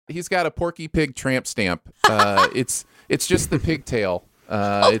He's got a Porky Pig tramp stamp. It's just the pigtail.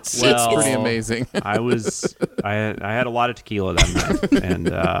 It's pretty amazing. I had a lot of tequila that night, and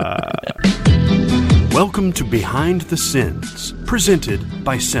Welcome to Behind the Sins, presented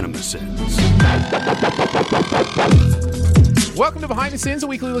by CinemaSins. Welcome to Behind the Sins, a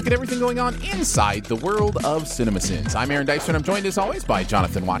weekly look at everything going on inside the world of CinemaSins. I'm Aaron Dyson. I'm joined as always by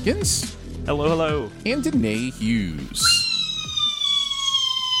Jonathan Watkins. hello. And Danae Hughes.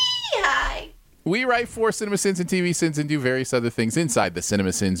 Hi. We write for CinemaSins and TV Sins and do various other things inside the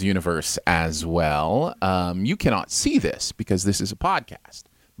CinemaSins universe as well. You cannot see this because this is a podcast,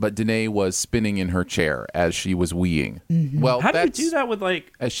 but Danae was spinning in her chair as she was weeing. Mm-hmm. Well, How do you do that with were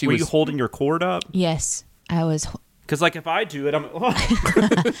you holding your cord up? Yes, I was. Because if I do it, I'm.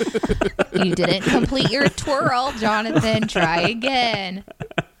 You didn't complete your twirl, Jonathan. Try again.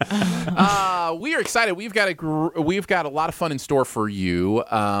 We are excited. We've got a lot of fun in store for you.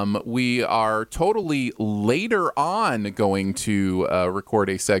 We are totally later on going to record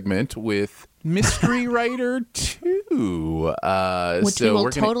a segment with Mystery Writer 2. Which we will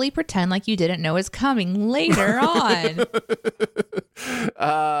totally pretend like you didn't know is coming later on.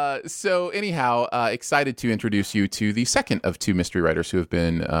 So anyhow, excited to introduce you to the second of two mystery writers who have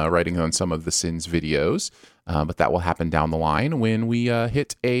been writing on some of the Sins videos. But that will happen down the line when we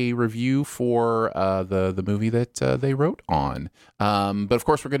hit a review for the movie that they wrote on. But of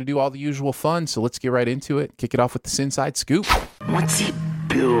course, we're going to do all the usual fun. So let's get right into it. Kick it off with the Sinside Scoop. What's he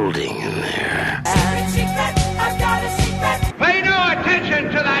building in there? I've got a secret. Pay no attention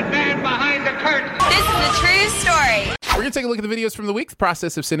to that man behind the curtain. This is a true story. We're going to take a look at the videos from the week, the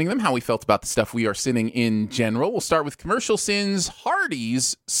process of sinning them, how we felt about the stuff we are sinning in general. We'll start with commercial sins,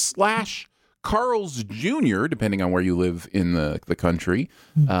 Hardee's / Carl's Jr., depending on where you live in the country,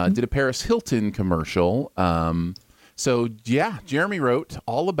 did a Paris Hilton commercial. So, yeah, Jeremy wrote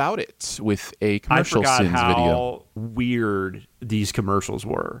all about it with a commercial sins video. I forgot how weird these commercials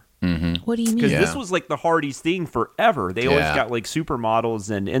were. Mm-hmm. What do you mean? Because this was like the Hardee's thing forever. They always got like supermodels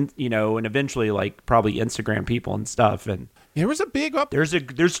and eventually like probably Instagram people and stuff. And there was a big up.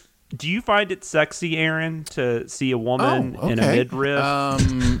 Do you find it sexy, Aaron, to see a woman in a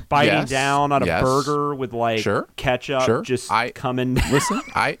midriff biting down on a burger with like ketchup just coming? Listen,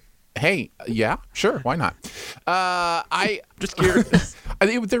 yeah, sure, why not? I just curious.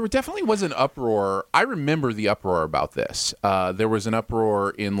 There definitely was an uproar. I remember the uproar about this. There was an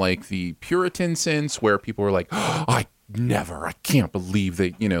uproar in like the Puritan sense where people were like, oh, I can't believe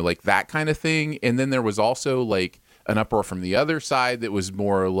that, like that kind of thing. And then there was also like an uproar from the other side that was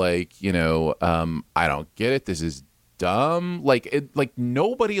more like, I don't get it. This is dumb. Like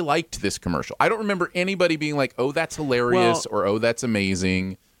nobody liked this commercial. I don't remember anybody being like, oh, that's hilarious or oh, that's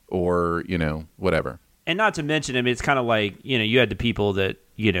amazing or, whatever. And not to mention, I mean, it's kind of like, you had the people that,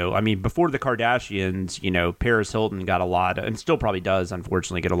 before the Kardashians, Paris Hilton got a lot, and still probably does,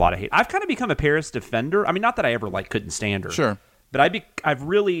 unfortunately, get a lot of hate. I've kind of become a Paris defender. I mean, not that I ever couldn't stand her. Sure. But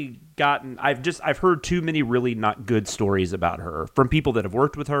I've heard too many really not good stories about her from people that have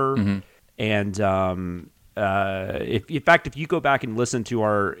worked with her. Mm-hmm. And if you go back and listen to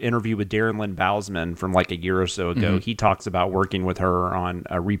our interview with Darren Lynn Bousman from like a year or so ago, he talks about working with her on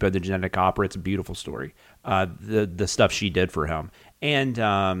Repo the Genetic Opera. It's a beautiful story. The stuff she did for him. And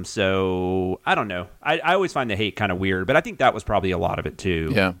so I don't know. I always find the hate kind of weird, but I think that was probably a lot of it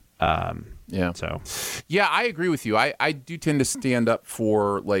too. Yeah. Yeah, I agree with you. I do tend to stand up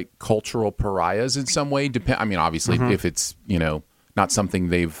for like cultural pariahs in some way. Obviously, if it's, not something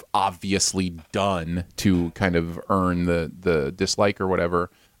they've obviously done to kind of earn the dislike or whatever.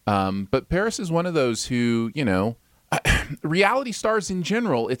 But Paris is one of those who, reality stars in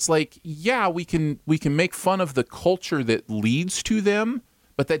general, it's like, yeah, we can make fun of the culture that leads to them,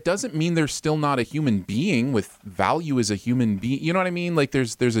 but that doesn't mean they're still not a human being with value as a human being. You know what I mean? Like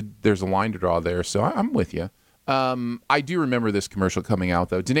there's a line to draw there. So I'm with you. I do remember this commercial coming out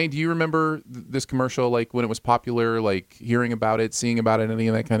though. Danae, do you remember this commercial, like when it was popular, like hearing about it, seeing about it, any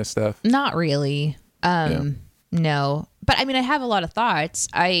of that kind of stuff? Not really. No, but I have a lot of thoughts.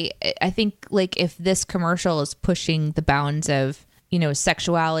 I think like if this commercial is pushing the bounds of,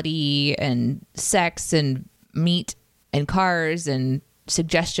 sexuality and sex and meat and cars and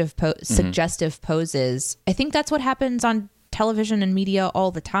suggestive poses, I think that's what happens on television and media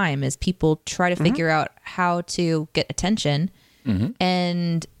all the time is people try to figure out how to get attention.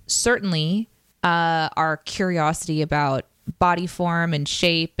 And certainly our curiosity about body form and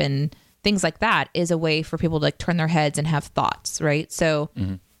shape and things like that is a way for people to like turn their heads and have thoughts, right? So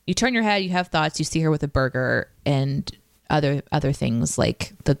you turn your head, you have thoughts, you see her with a burger and other things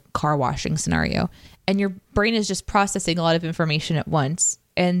like the car washing scenario. And your brain is just processing a lot of information at once.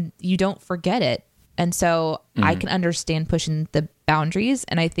 and you don't forget it. And so I can understand pushing the boundaries.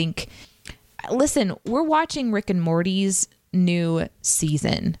 And I think, listen, we're watching Rick and Morty's new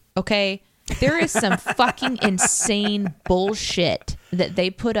season, okay? There is some fucking insane bullshit that they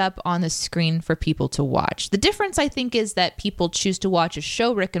put up on the screen for people to watch. The difference, I think, is that people choose to watch a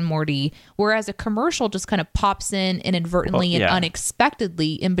show, Rick and Morty, whereas a commercial just kind of pops in inadvertently and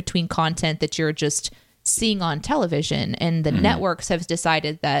unexpectedly in between content that you're just seeing on television. And the networks have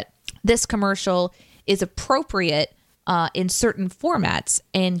decided that this commercial is appropriate in certain formats,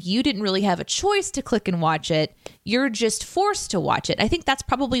 and you didn't really have a choice to click and watch it. You're just forced to watch it. I think that's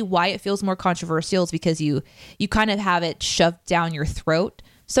probably why it feels more controversial, is because you kind of have it shoved down your throat,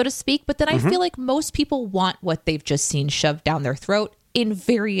 so to speak. But then I feel like most people want what they've just seen shoved down their throat in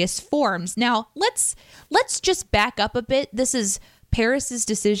various forms. Now, let's just back up a bit. This is Paris's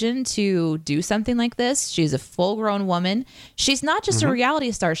decision to do something like this. She's a full-grown woman. She's not just a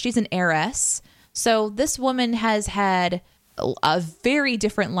reality star. She's an heiress. So this woman has had a very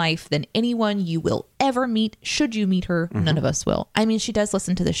different life than anyone you will ever meet. Should you meet her, none of us will. I mean, she does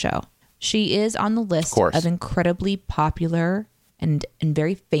listen to the show. She is on the list of incredibly popular and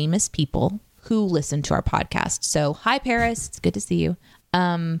very famous people who listen to our podcast. So hi, Paris. It's good to see you.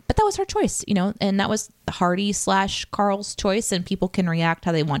 But that was her choice, and that was Hardy/Carl's choice, and people can react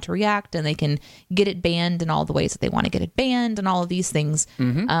how they want to react, and they can get it banned in all the ways that they want to get it banned and all of these things.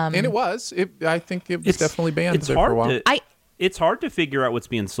 And it was. I think it was definitely banned there for a while. It's hard to figure out what's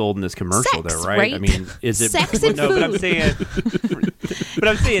being sold in this commercial, sex, though, right? I mean, is it sex and no? food. But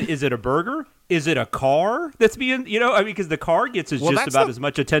I'm saying, is it a burger? Is it a car that's being? Because the car gets just about as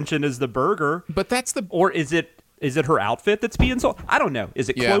much attention as the burger. But that's or is it her outfit that's being sold? I don't know. Is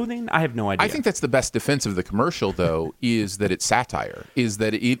it clothing? I have no idea. I think that's the best defense of the commercial, though, is that it's satire, is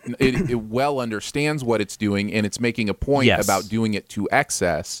that it well understands what it's doing, and it's making a point about doing it to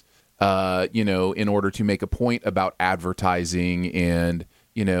excess, in order to make a point about advertising and,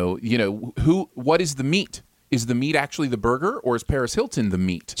 what is the meat? Is the meat actually the burger, or is Paris Hilton the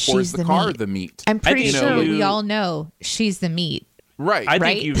meat? Or is the car the meat? I'm pretty sure we all know she's the meat. Right. I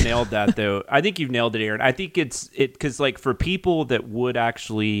think you've nailed that, though. I think you've nailed it, Aaron. I think it's because, like, for people that would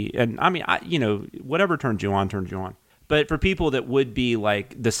actually, and I mean, whatever turns you on. But for people that would be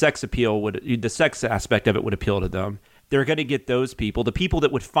like the sex aspect of it would appeal to them. They're going to get those people, the people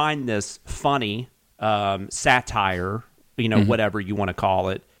that would find this funny, satire, whatever you want to call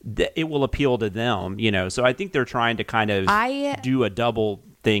it. It will appeal to them, So I think they're trying to kind of do a double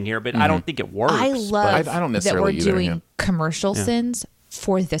thing here, but I don't think it works. I love I don't necessarily that we're doing commercial sins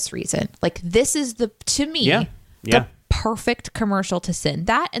for this reason. Like, this is the perfect commercial to sin.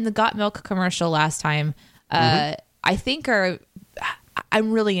 That and the Got Milk commercial last time, I think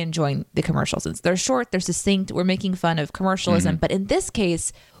I'm really enjoying the commercial sins. They're short, they're succinct. We're making fun of commercialism, but in this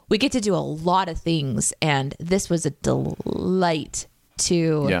case, we get to do a lot of things, and this was a delight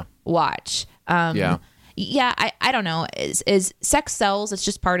to watch. I don't know. Is sex sells? It's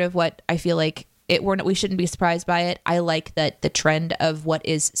just part of what I feel like we shouldn't be surprised by it. I like that the trend of what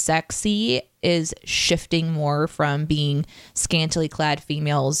is sexy is shifting more from being scantily clad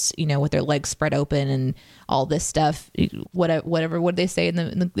females, with their legs spread open and all this stuff. Whatever. What did they say in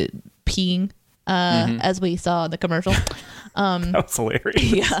the peeing? As we saw in the commercial. That was hilarious.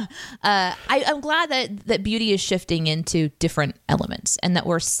 Yeah. I'm glad that beauty is shifting into different elements, and that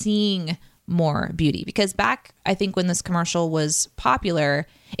we're seeing more beauty, because back, I think, when this commercial was popular,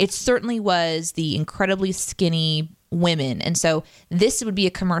 it certainly was the incredibly skinny women. And so this would be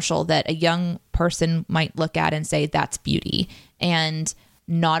a commercial that a young person might look at and say, that's beauty. And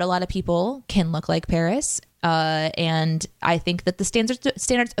not a lot of people can look like Paris. And I think that the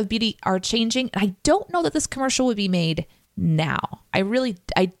standards of beauty are changing. I don't know that this commercial would be made now. I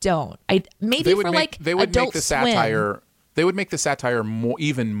don't. They would make the satire. They would make the satire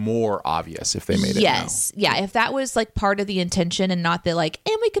even more obvious if they made it. Yes. Yeah. If that was like part of the intention, and not the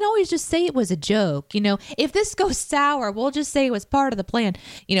and we can always just say it was a joke. If this goes sour, we'll just say it was part of the plan.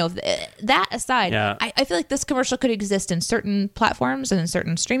 That aside, I feel like this commercial could exist in certain platforms and in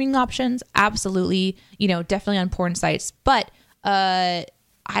certain streaming options. Absolutely. Definitely on porn sites. But I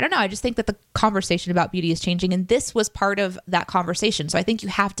don't know. I just think that the conversation about beauty is changing, and this was part of that conversation. So I think you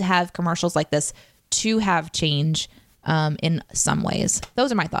have to have commercials like this to have change. In some ways.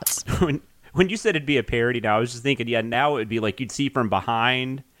 Those are my thoughts. When you said it'd be a parody, now I was just thinking, now it would be like you'd see from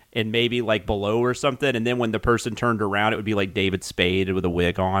behind and maybe like below or something, and then when the person turned around, it would be like David Spade with a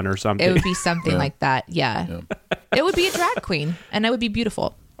wig on or something. It would be something like that. Yeah. It would be a drag queen, and it would be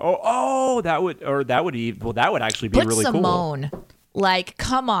beautiful. That would actually be Put really Simone. cool. Like,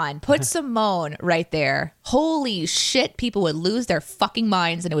 come on, put Simone right there. Holy shit, people would lose their fucking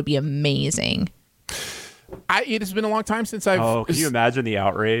minds and it would be amazing. It has been a long time since I've. Oh, can you imagine the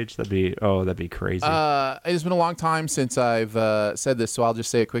outrage? That'd be crazy. It has been a long time since I've said this, so I'll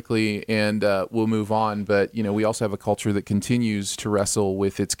just say it quickly and we'll move on. But, we also have a culture that continues to wrestle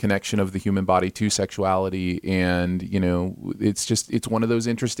with its connection of the human body to sexuality. And, it's one of those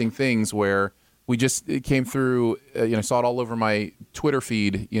interesting things where it came through, saw it all over my Twitter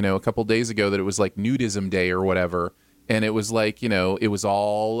feed, a couple days ago that it was like Nudism Day or whatever. And it was like, it was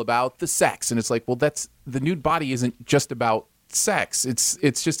all about the sex. And it's like, well, the nude body isn't just about sex.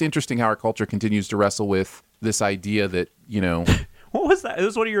 It's just interesting how our culture continues to wrestle with this idea that, What was that?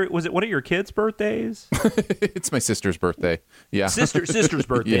 Was it one of your kids' birthdays? It's my sister's birthday. Yeah. Sister's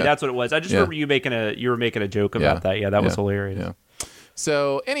birthday. Yeah. That's what it was. I just remember you were making a joke about that. Yeah, that was hilarious. Yeah.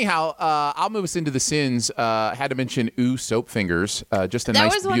 So anyhow, I'll move us into the sins. Had to mention soap fingers. Just a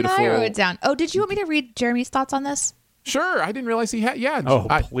nice, was one beautiful. that I wrote down. Oh, did you want me to read Jeremy's thoughts on this? Sure, I didn't realize he had. Yeah. Oh,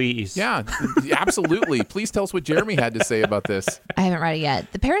 please. Yeah, absolutely. Please tell us what Jeremy had to say about this. I haven't read it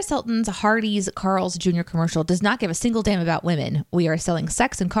yet. The Paris Hilton's Hardee's Carl's Jr. commercial does not give a single damn about women. We are selling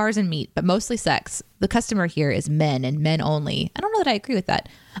sex and cars and meat, but mostly sex. The customer here is men and men only. I don't know that I agree with that.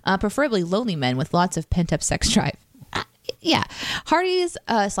 Preferably lonely men with lots of pent-up sex drive. Yeah. Hardee's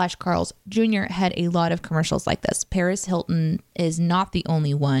 / Carl's Jr. had a lot of commercials like this. Paris Hilton is not the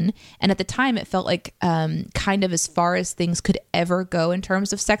only one. And at the time, it felt like kind of as far as things could ever go in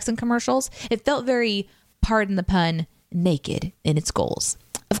terms of sex and commercials. It felt very, pardon the pun, naked in its goals.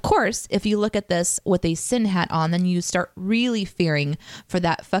 Of course, if you look at this with a sin hat on, then you start really fearing for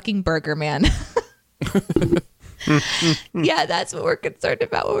that fucking burger man. Yeah, that's what we're concerned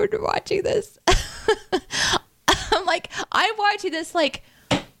about when we're watching this. I'm watching this like,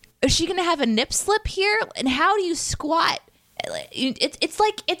 is she gonna have a nip slip here? And how do you squat?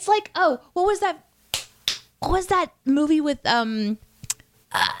 It's like oh, what was that movie with the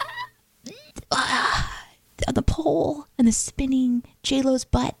pole and the spinning J-Lo's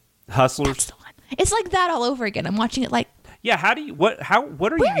butt? Hustlers. That's the one. It's like that all over again. I'm watching it like. Yeah, what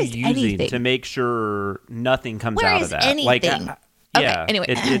are you using anything? to make sure nothing comes Where out is of that? anything? Yeah. Okay,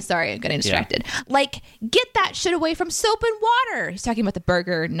 anyway, sorry, I'm getting distracted. Yeah. Like, get that shit away from soap and water. He's talking about the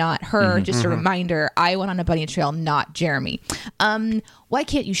burger, not her. Just a reminder, I went on a bunny trail, not Jeremy. Why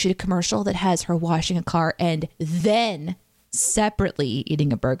can't you shoot a commercial that has her washing a car and then separately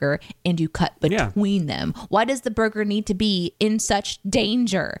eating a burger and you cut between them? Why does the burger need to be in such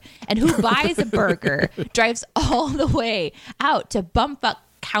danger? And who buys a burger, drives all the way out to Bumfuck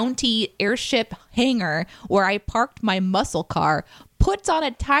County Airship Hangar where I parked my muscle car, puts on a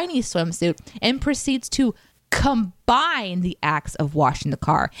tiny swimsuit, and proceeds to combine the acts of washing the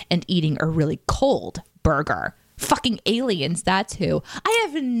car and eating a really cold burger? Fucking aliens, that's who. I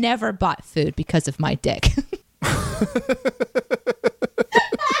have never bought food because of my dick. I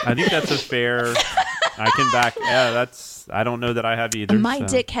think that's a fair. I can back. Yeah, I don't know that I have either. My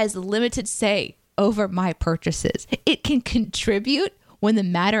dick has limited say over my purchases. It can contribute when the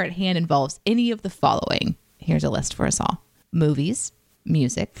matter at hand involves any of the following. Here's a list for us all: movies,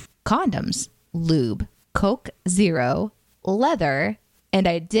 music, condoms, lube, Coke Zero, leather, and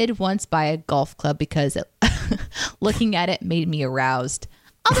I did once buy a golf club because looking at it made me aroused.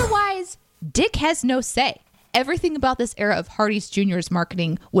 Otherwise, dick has no say. Everything about this era of Hardee's Jr.'s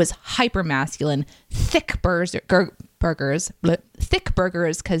marketing was hyper masculine, thick burgers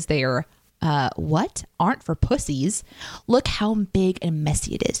because they are aren't for pussies. Look how big and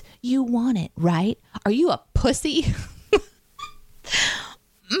messy it is. You want it, right? Are you a pussy?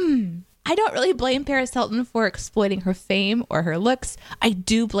 I don't really blame Paris Hilton for exploiting her fame or her looks. I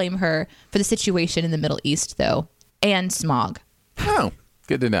do blame her for the situation in the Middle East, though, and smog. Oh,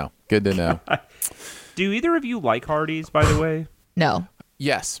 good to know. Good to know. Do either of you like Hardee's, by the way? No.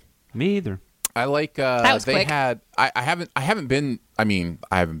 Yes. Me either. I like. That was they quick. had. I haven't been. I mean,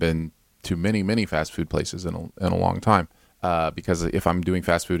 I haven't been to many fast food places in a long time. Because if I'm doing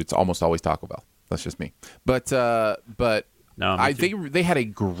fast food, it's almost always Taco Bell. That's just me. But No, they had a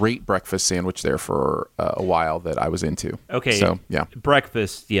great breakfast sandwich there for a while that I was into. Okay, so yeah,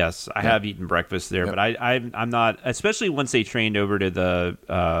 breakfast. Yes, I have eaten breakfast there, but I'm not. Especially once they trained over to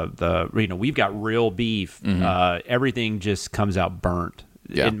the we've got real beef. Everything just comes out burnt.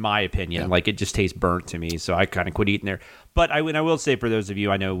 Yeah. In my opinion, like it just tastes burnt to me. So I kind of quit eating there. But I will say for those of you,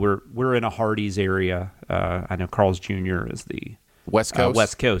 I know we're in a Hardee's area. I know Carl's Jr. is the West Coast.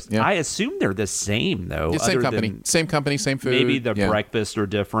 West Coast. Yeah. I assume they're the same though. Same company, same food. Maybe the breakfasts are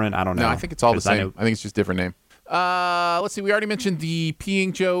different. I don't know. No, I think it's all the same. I think it's just different name. Let's see. We already mentioned the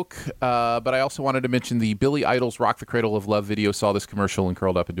peeing joke, but I also wanted to mention the Billy Idol's "Rock the Cradle of Love" video. Saw this commercial and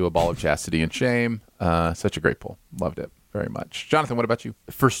curled up into a ball of chastity and shame. Such a great pull. Loved it very much. Jonathan, what about you?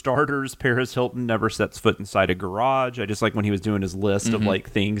 For starters, Paris Hilton never sets foot inside a garage. I just like when he was doing his list of like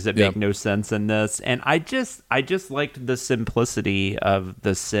things that make no sense in this, and I just liked the simplicity of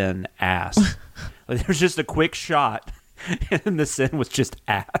the sin ass. Like, there's just a quick shot, and the sin was just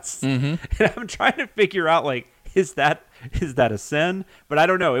ass. And I'm trying to figure out, like, is that a sin? But I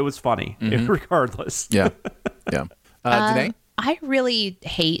don't know. It was funny, regardless. Yeah. Danae? I really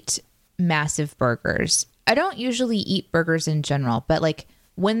hate massive burgers. I don't usually eat burgers in general, but like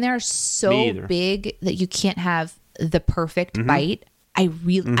when they're so big that you can't have the perfect bite, I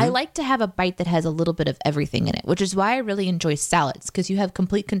like to have a bite that has a little bit of everything in it, which is why I really enjoy salads, because you have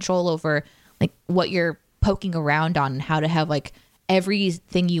complete control over like what you're poking around on and how to have like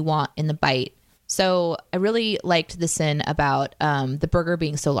everything you want in the bite. So I really liked the sin about the burger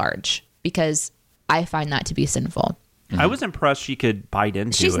being so large, because I find that to be sinful. I was impressed she could bite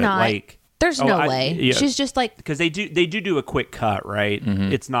into She's it. not. Like, there's no way. Yeah. She's just like, because they do a quick cut, right?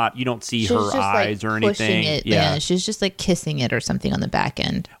 It's not, you don't see her just eyes like or pushing anything. it. Yeah, she's just like kissing it or something on the back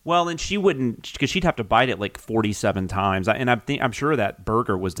end. Well, and she wouldn't, because she'd have to bite it like 47 times. And I'm sure that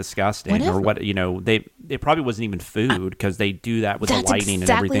burger was disgusting. Whatever. Or what, it probably wasn't even food, because they do that with the That's lighting exactly and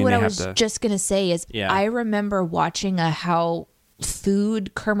everything. what They I have was to. just gonna say. Is I remember watching how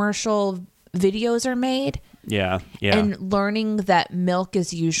food commercial videos are made. Yeah. And learning that milk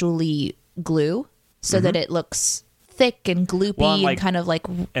is usually glue, so that it looks thick and gloopy and kind of like.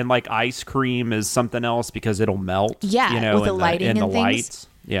 And like ice cream is something else because it'll melt. Yeah, with the lighting and the things. lights.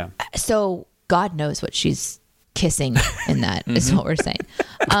 Yeah. So God knows what she's kissing in that is what we're saying.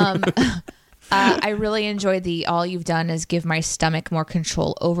 I really enjoyed all you've done is give my stomach more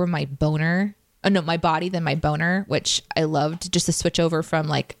control over my boner. My body than my boner, which I loved. Just to switch over from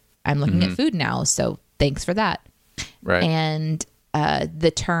like, I'm looking at food now, so thanks for that. Right. And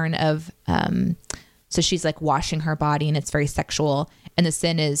the turn of, so she's like washing her body and it's very sexual. And the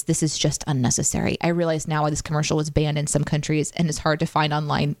sin is, this is just unnecessary. I realize now why this commercial was banned in some countries and it's hard to find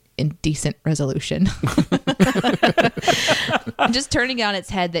online in decent resolution. Just turning on its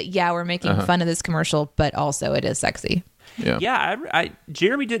head that, we're making fun of this commercial, but also it is sexy. Yeah,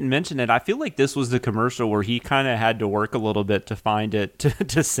 Jeremy didn't mention it. I feel like this was the commercial where he kind of had to work a little bit to find it,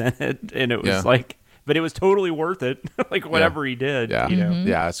 to send it. And it was like, but it was totally worth it. Like whatever he did. Yeah.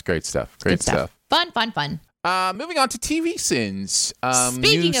 Yeah, it's great stuff. Great stuff. Fun. Moving on to TV sins.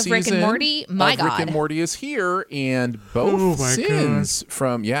 Speaking of Rick and Morty, my God. Rick and Morty is here, and both sins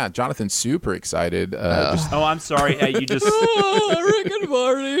from, Jonathan's super excited. I'm sorry. You just... Rick and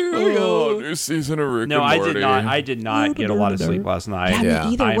Morty. New season of Rick and Morty. No, I did not get a lot of sleep last night. Yeah,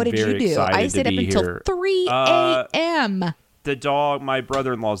 me either. I'm what did you do? I stayed up until 3 a.m. The dog, my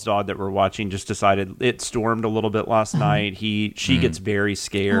brother-in-law's dog that we're watching, just decided it stormed a little bit last night. She gets very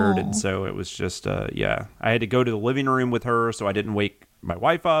scared, and so it was just I had to go to the living room with her, so I didn't wake my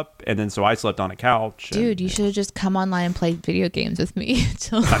wife up, and then so I slept on a couch. Dude, you should have just come online and played video games with me.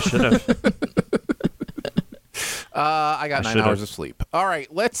 I should have. I got 9 hours of sleep. All right,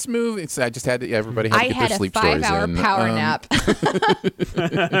 let's move. I just had to. Everybody had to get their sleep stories in. I had a 5-hour power nap.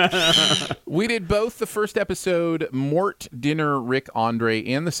 We did both the first episode, Mort Dinner Rick Andre,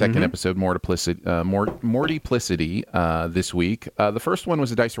 and the second episode, Mortiplicity, this week. The first one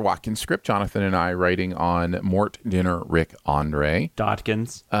was a Dicer Watkins script. Jonathan and I writing on Mort Dinner Rick Andre.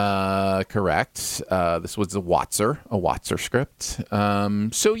 Dotkins. Correct. This was a Watzer script.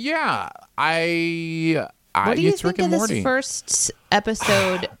 So yeah, What do you think of this first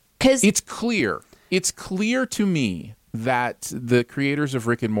episode? Because it's clear to me that the creators of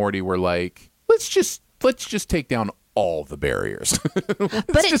Rick and Morty were like, let's just take down all the barriers.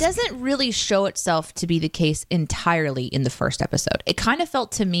 But it doesn't really show itself to be the case entirely in the first episode. It kind of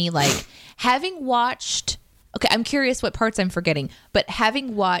felt to me like having watched, okay, I'm curious what parts I'm forgetting, but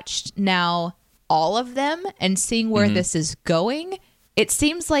having watched now all of them and seeing where this is going, it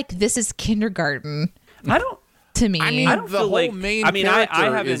seems like this is kindergarten. To me. I mean, I don't the feel whole like, main I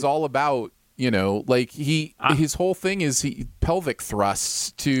character is all about, like his whole thing is pelvic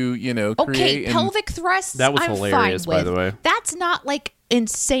thrusts to, create. Okay, pelvic thrusts. That was I'm hilarious, fine with. by the way. That's not like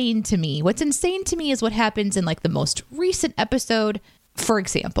insane to me. What's insane to me is what happens in like the most recent episode, for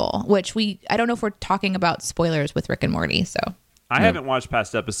example, which I don't know if we're talking about spoilers with Rick and Morty, so. I haven't watched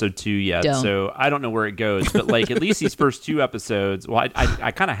past episode 2 yet, so I don't know where it goes. But like at least these first 2 episodes, well,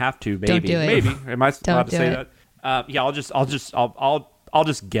 I kind of have to. Maybe, Don't do it. maybe. Am I allowed to say it. that? I'll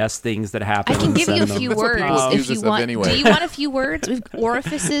just guess things that happen. I can and give you a send them. few That's what words people if accuse you us of want. anyway. Do you want a few words? We've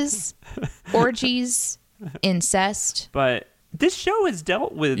orifices, orgies, incest. But this show has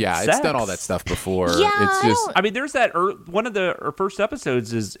dealt with Yeah, sex. it's done all that stuff before. Yeah, it's just I mean, there's that one of the first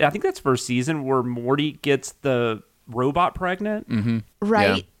episodes is, I think that's first season, where Morty gets the robot pregnant. Mm-hmm.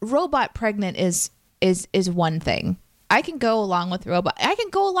 Right. Yeah. Robot pregnant is one thing. I can go along with robot. I can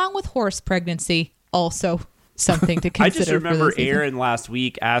go along with horse pregnancy. Also something to consider. I just remember for this season. Aaron last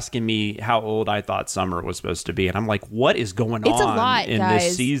week asking me how old I thought Summer was supposed to be, and I'm like, "What is going It's a on lot, in guys.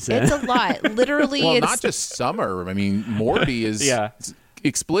 this season?" It's a lot. Literally, well, it's not just Summer. I mean, Morty is Yeah.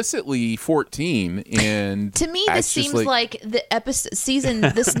 explicitly 14, and to me, this it's just seems like the episode season.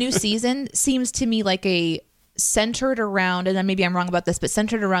 This new season seems to me like a centered around, and then maybe I'm wrong about this, but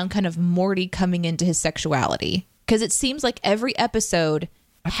centered around kind of Morty coming into his sexuality, because it seems like every episode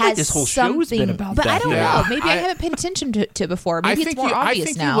feel has like this whole something. show's been about but I that. don't Yeah. know. Maybe I I- haven't paid attention to it before. I Maybe think it's more you, obvious I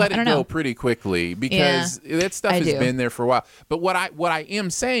think now. you let I it don't go know. pretty quickly because that stuff I has do. been there for a while. But what I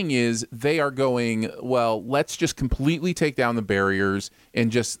am saying is they are going, well, let's just completely take down the barriers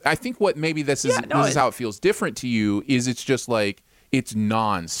and just. I think what maybe this is how it feels different to you is it's just like it's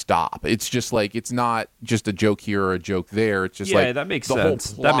nonstop. It's just like it's not just a joke here or a joke there. It's just Yeah, like that makes the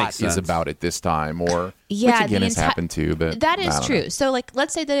sense. whole That plot makes is sense. about it this time, or Yeah, which again the has enti- happened too. But That I is don't true. know. So, like,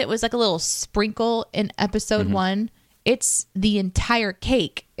 let's say that it was like a little sprinkle in episode Mm-hmm. 1. It's the entire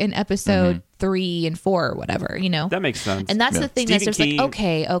cake in episode Mm-hmm. 3 and 4 or whatever, you know? That makes sense. And that's the thing that's Stephen just like,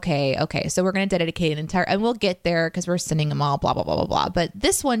 King- okay. So we're going to dedicate an entire, and we'll get there because we're sending them all, blah, blah, blah, blah, blah. But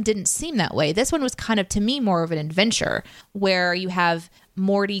this one didn't seem that way. This one was kind of, to me, more of an adventure where you have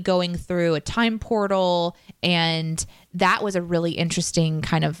Morty going through a time portal, and that was a really interesting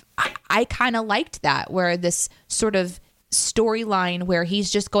kind of, I kind of liked that, where this sort of storyline where he's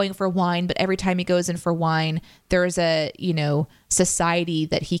just going for wine, but every time he goes in for wine, there's a, society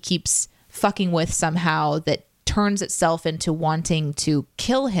that he keeps fucking with somehow that turns itself into wanting to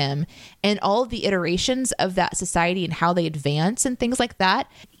kill him, and all of the iterations of that society and how they advance and things like that.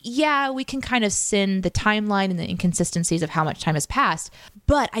 Yeah, we can kind of sin the timeline and the inconsistencies of how much time has passed,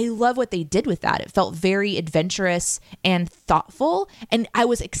 but I love what they did with that. It felt very adventurous and thoughtful, and I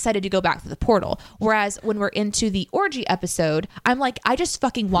was excited to go back to the portal. Whereas when we're into the orgy episode, I'm like, I just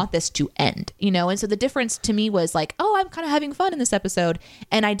fucking want this to end, And so the difference to me was like, oh, I'm kind of having fun in this episode,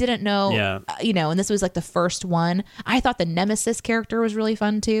 and I didn't know, and this was like the first one. I thought the Nemesis character was really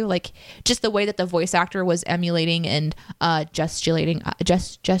fun too, like just the way that the voice actor was emulating and gesticulating.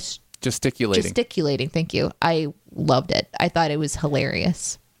 Thank you. I loved it. I thought it was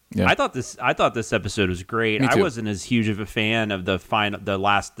hilarious. Yeah. I thought this episode was great. Me I too. wasn't as huge of a fan of the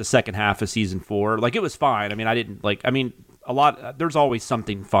second half of season 4. Like, it was fine. I mean, I didn't like. I mean, a lot. There's always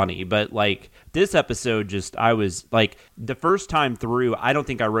something funny, but like this episode, I was like the first time through. I don't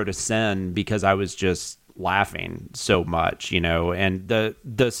think I wrote a sen because I was just laughing so much, And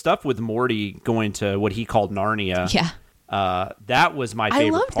the stuff with Morty going to what he called Narnia. Yeah. That was my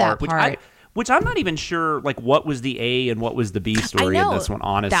favorite loved part. that part. Which I'm not even sure, like, what was the A and what was the B story in this one,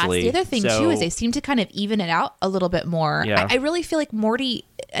 honestly. That's the other thing, too, is they seem to kind of even it out a little bit more. Yeah. I really feel like Morty,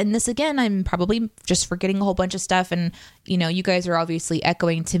 and this, again, I'm probably just forgetting a whole bunch of stuff, and, you guys are obviously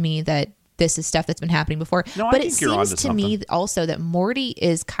echoing to me that this is stuff that's been happening before. No, I but think it you're seems onto to me something. also that Morty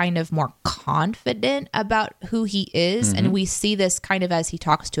is kind of more confident about who he is. And we see this kind of as he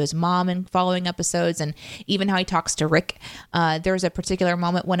talks to his mom in following episodes, and even how he talks to Rick. There's a particular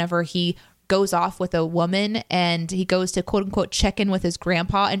moment whenever he goes off with a woman and he goes to quote unquote check in with his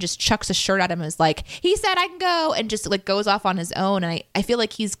grandpa and just chucks a shirt at him and is like, he said I can go, and just like goes off on his own. And I feel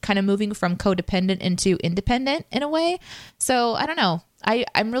like he's kind of moving from codependent into independent in a way. So I don't know.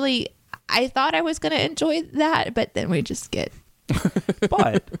 I thought I was going to enjoy that, but then we just get.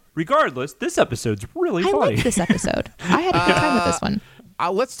 But regardless, this episode's really I funny. liked this episode. I had a good time with this one.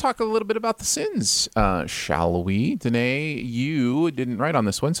 Let's talk a little bit about the sins, shall we? Danae, you didn't write on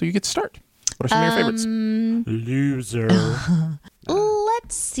this one, so you get to start. What are some of your favorites? Loser.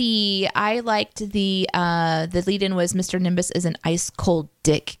 Let's see. I liked the lead-in was Mr. Nimbus is an ice cold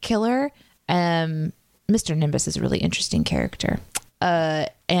dick killer. Mr. Nimbus is a really interesting character.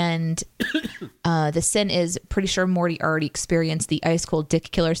 And the sin is pretty sure Morty already experienced the ice cold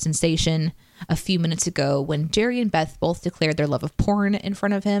dick killer sensation a few minutes ago when Jerry and Beth both declared their love of porn in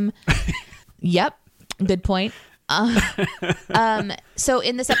front of him. Yep. Good point. So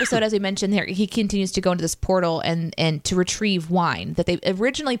in this episode, as we mentioned there, he continues to go into this portal and to retrieve wine that they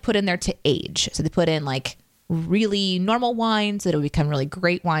originally put in there to age. So they put in like really normal wines that will become really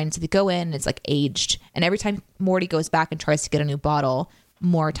great wines. So they go in and it's like aged. And every time Morty goes back and tries to get a new bottle,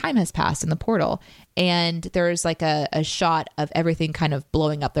 more time has passed in the portal. And there's like a shot of everything kind of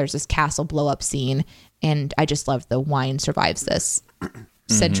blowing up. There's this castle blow up scene. And I just love the wine survives this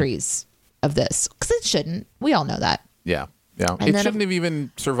centuries of this because it shouldn't. We all know that. Yeah. Yeah. And It then shouldn't have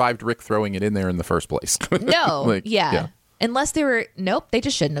even survived Rick throwing it in there in the first place. No, Like, yeah. Unless they were, nope, they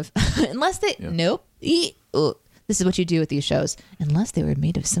just shouldn't have. Unless they, nope. Ooh. This is what you do with these shows. Unless they were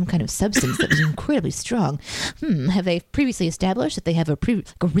made of some kind of substance that was incredibly strong. Have they previously established that they have a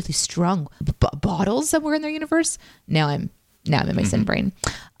really strong bottle somewhere in their universe? Now I'm in my sin brain.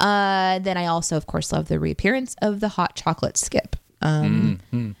 Then I also, of course, love the reappearance of the hot chocolate skip.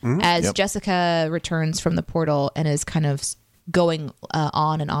 As Jessica returns from the portal and is kind of going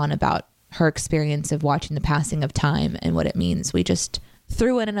on and on about her experience of watching the passing of time and what it means, we just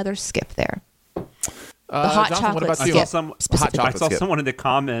threw in another skip there. The hot Jonathan, chocolate what about you? skip. I saw someone in the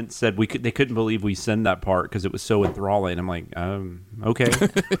comments said they couldn't believe we send that part because it was so enthralling. I'm like, okay.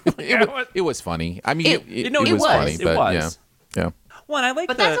 It was funny. I mean, it was was funny, It but was. yeah. Well, and I like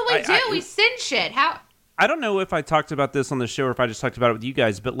But that's what we do. We send shit. How? I don't know if I talked about this on the show or if I just talked about it with you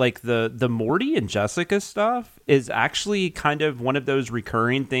guys, but like the Morty and Jessica stuff is actually kind of one of those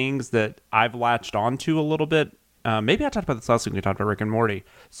recurring things that I've latched onto a little bit. Maybe I talked about this last week when we talked about Rick and Morty.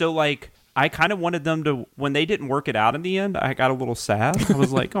 So like I kind of wanted them to, when they didn't work it out in the end, I got a little sad. I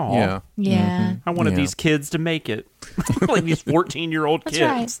was like, oh, Yeah. I wanted these kids to make it. Like these 14-year-old kids.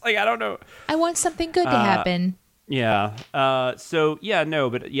 right. Like, I don't know. I want something good to happen. Yeah. This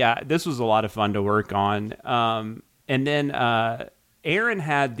was a lot of fun to work on. And then Aaron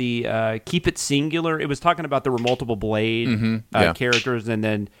had the Keep It Singular. It was talking about there were multiple Blade characters. And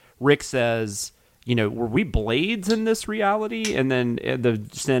then Rick says, were we Blades in this reality? And then the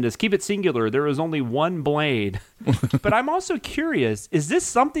send is Keep It Singular. There was only one Blade. But I'm also curious, is this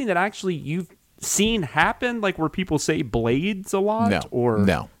something that actually you've seen happen, like where people say Blades a lot?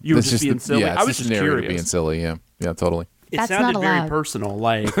 No. You were just being silly? Yeah, I was just curious. being silly. Yeah, totally. It That's sounded not very allowed. personal.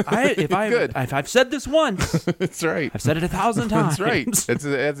 Like if I've said this once, That's right. I've said it 1,000 times. That's right. That's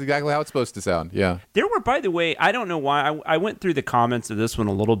exactly how it's supposed to sound. Yeah. There were, by the way, I don't know why, I went through the comments of this one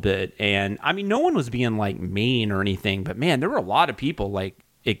a little bit, and I mean, no one was being like mean or anything, but man, there were a lot of people like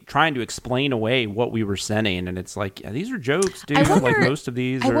trying to explain away what we were sending, and it's like, yeah, these are jokes, dude. Like most of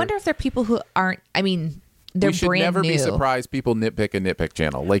these. I wonder if they're people who aren't. I mean, they're we should brand never new. be surprised people nitpick a nitpick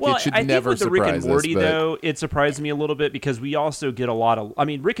channel. Like Well, it should I think never with the surprise Rick and Morty, us. But though, it surprised me a little bit because we also get a lot of. I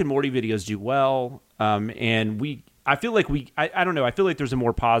mean, Rick and Morty videos do well, and I feel like I don't know. I feel like there's a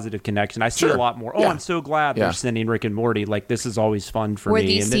more positive connection. I see a lot more. Oh, I'm so glad they're sending Rick and Morty. Like this is always fun for Where me.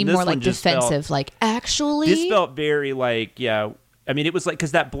 these And then seem this more one like just defensive. Like actually, this felt very like I mean, it was like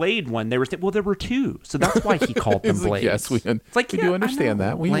because that Blade one, they were there were two, so that's why he called them It's like, Blades. yes, we do understand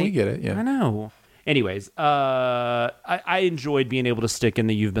that. We get it. Yeah. I know. Anyways, I enjoyed being able to stick in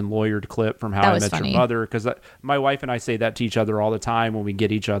the "You've Been Lawyered" clip from How That I was Met funny. Your Mother because my wife and I say that to each other all the time when we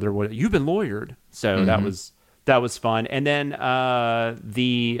get each other. You've been lawyered, so that was fun. And then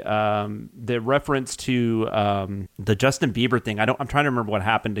the reference to the Justin Bieber thing. I'm trying to remember what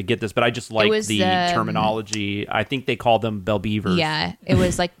happened to get this, but I just like was, the terminology. I think they call them Bell Beavers. yeah, it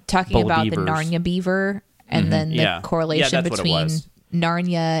was like talking about the Beavers. Narnia beaver and then the Yeah. correlation Yeah, that's what it between was.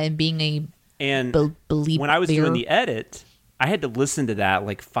 Narnia and being a And believer. when I was doing the edit, I had to listen to that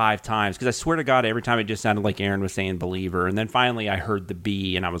like 5 times because I swear to God, every time it just sounded like Aaron was saying believer. And then finally I heard the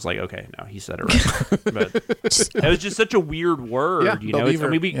B and I was like, okay, no, he said it right. But it was just such a weird word, Yeah, you know? It's, I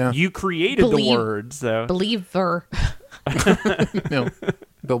believer, mean, you created the Believe- word, so. believer. No,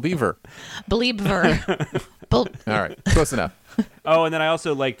 Bill Beaver. Believer. All right, close enough. Oh, and then I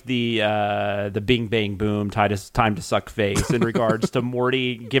also liked the Bing Bang Boom time to suck face in regards to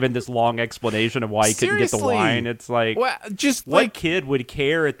Morty giving this long explanation of why he couldn't get the Seriously. wine. It's like, Well, just what like kid would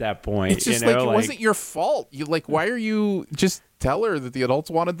care at that point? it's just you know? like it wasn't your fault. You like, why are you just tell her that the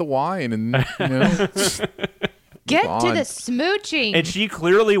adults wanted the wine and Get Come to on. the smooching. And she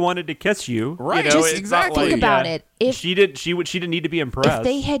clearly wanted to kiss you, Right, You know, just it's not exactly. like- Think about yeah. it. If She didn't need to be impressed. if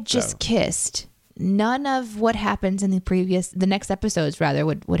they had just kissed, none of what happens in the next episodes rather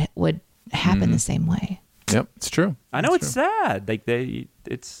would happen the same way. Yep, it's true. I know it's sad. Like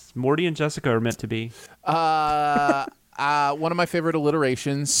it's Morty and Jessica are meant to be. One of my favorite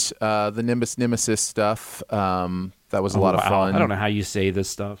alliterations, the Nimbus Nemesis stuff. That was a lot of Wow. fun. I don't know how you say this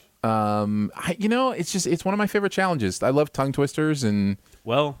stuff. It's one of my favorite challenges. I love tongue twisters, and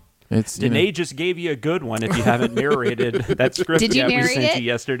Well, it's Danae just gave you a good one. If you haven't narrated that script Did you yet, we narrate sent it? you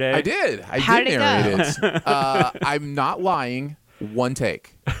yesterday. I did. I How did did it narrate go? it. I'm not lying. One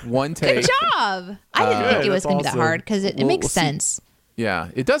take. Good job. I didn't think it was That's going to be that awesome. hard because it We'll makes see. sense. Yeah,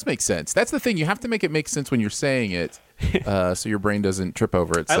 it does make sense. That's the thing. You have to make it make sense when you're saying it, so your brain doesn't trip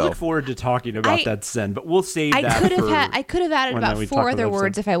over I itself. look forward to talking about that sin, but we'll save I that. could have added when about we 4 talk other about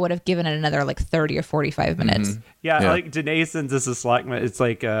words if I would have given it another like 30 or 45 minutes. Yeah, Yeah. like Danae sends us a Slack. It's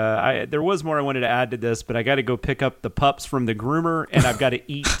like there was more I wanted to add to this, but I got to go pick up the pups from the groomer, and I've got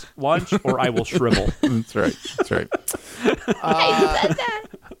to eat lunch, or I will shrivel. That's right. That's right. I said that.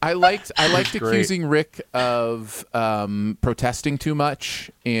 I liked great. accusing Rick of protesting too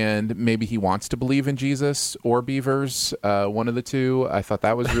much, and maybe he wants to believe in Jesus or beavers, one of the two. I thought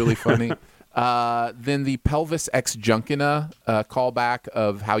that was really funny. Then the pelvis ex juncina callback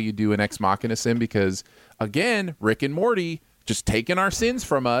of how you do an ex machina sin, because again, Rick and Morty just taking our sins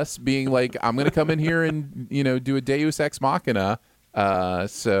from us, being like, I'm going to come in here and do a Deus ex machina.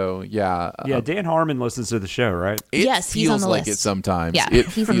 So yeah, Dan Harmon listens to the show, right? it Yes, he's on feels the like list. it sometimes. Yeah, it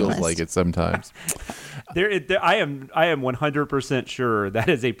he's on the feels list. like it sometimes. I am 100% sure that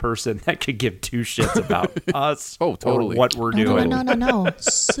is a person that could give two shits about us. Oh, totally. Or what we're No, doing. no.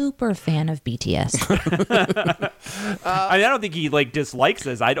 Super fan of BTS. I don't think he dislikes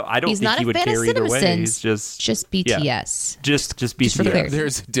us. I don't He's think not he a would fan of care either way. CinemaSins. He's Just BTS. just for BTS. the clarity.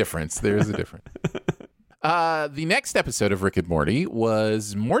 There's a difference. The next episode of Rick and Morty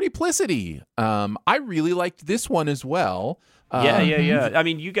was Mortyplicity. I really liked this one as well. Yeah. I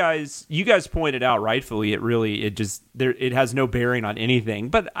mean, you guys pointed out rightfully. It has no bearing on anything.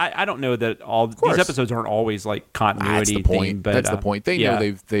 But I don't know that all these episodes aren't always like continuity. That's the point. Thing, but, That's the point. They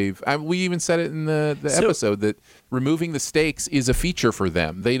know they've. We even said it in the episode that removing the stakes is a feature for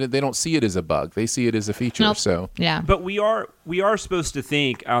them. They don't see it as a bug. They see it as a feature. Nope. So Yeah. But we are supposed to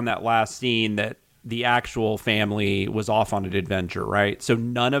think on that last scene that the actual family was off on an adventure, right? So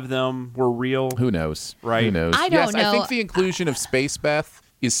none of them were real. who knows? Right. Who knows? I don't yes, know. I think the inclusion of Space Beth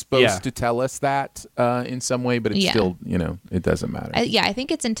is supposed to tell us that in some way, but it's still, it doesn't matter. I think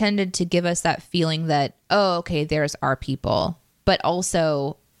it's intended to give us that feeling that, oh, okay, there's our people. But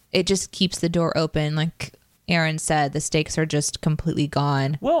also, it just keeps the door open. Like Aaron said, the stakes are just completely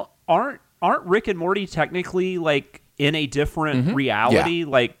gone. Well, aren't Rick and Morty technically like in a different reality? Yeah.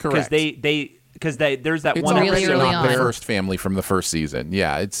 Like because Correct. because there's that It's one really obviously episode. early not the on. first family from the first season.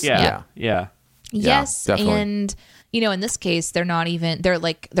 Yeah, it's Yeah. Yes, definitely. and in this case, they're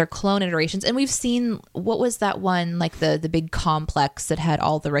clone iterations, and we've seen what was that one, like the big complex that had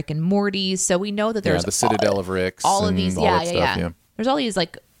all the Rick and Mortys. So we know that there's the Citadel of Ricks, all of and these. all that stuff, yeah. There's all these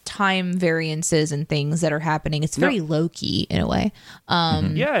like time variances and things that are happening. It's very low key in a way.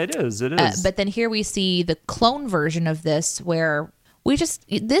 Yeah, it is. It is. But then here we see the clone version of this, where we just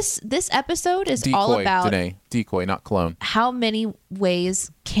this episode is Decoy, all about Danae. Decoy, not clone. how many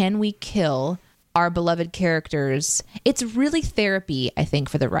ways can we kill our beloved characters. It's really therapy, I think,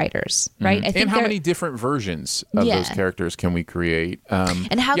 for the writers, right? I think And how they're- many different versions of those characters can we create?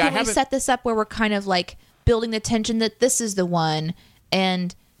 and how can we set this up where we're kind of like building the tension that this is the one,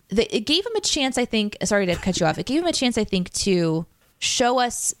 and it gave him a chance, I think. Sorry to cut you off. It gave him a chance, I think, to show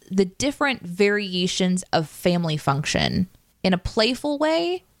us the different variations of family function in a playful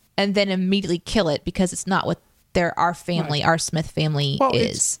way, and then immediately kill it because it's not what our family, our Smith family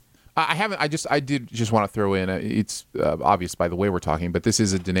is. I did just want to throw in. It's obvious by the way we're talking, but this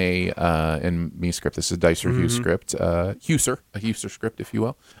is a Danae and me script. This is a Dice Review script, a Huser script, if you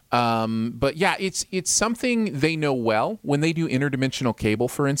will. But yeah, it's something they know well. When they do interdimensional cable,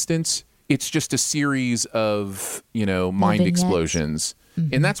 for instance, it's just a series of mind vignettes. explosions.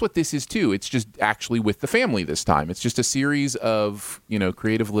 And that's what this is too. It's just actually with the family this time. It's just a series of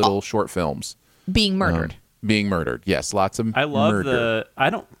creative little short films Being murdered. being murdered. Yes, lots of. I love murder. I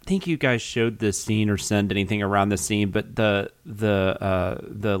don't think you guys showed this scene or send anything around the scene, but the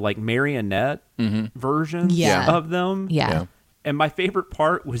like marionette versions of them. Yeah. And my favorite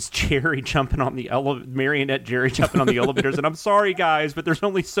part was Jerry jumping on the marionette Jerry jumping on the elevators. And I'm sorry, guys, but there's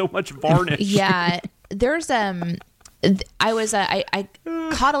only so much varnish. Yeah, there's I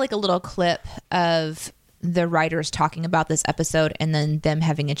caught a little clip of the writers talking about this episode and then them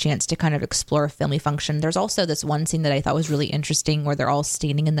having a chance to kind of explore family function. There's also this one scene that I thought was really interesting where they're all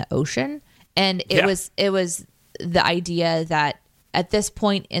standing in the ocean, and it was the idea that at this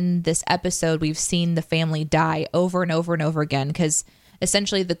point in this episode we've seen the family die over and over and over again, because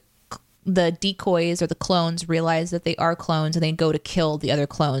essentially the decoys or the clones realize that they are clones and they go to kill the other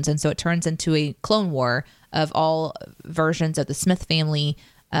clones, and so it turns into a clone war of all versions of the Smith family,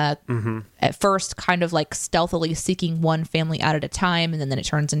 at first kind of like stealthily seeking one family out at a time, and then it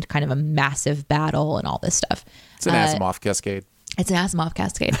turns into kind of a massive battle and all this stuff. It's an Asimov cascade. It's an Asimov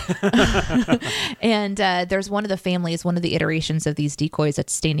cascade. And there's one of the families, one of the iterations of these decoys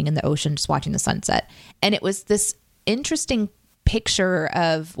that's standing in the ocean just watching the sunset. And it was this interesting picture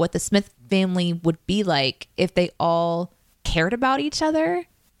of what the Smith family would be like if they all cared about each other.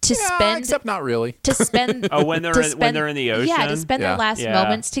 Except not really. To spend when they're in the ocean. Yeah, to spend their last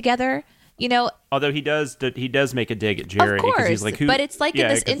moments together. You know, although he does make a dig at Jerry, of course, he's like, but it's like in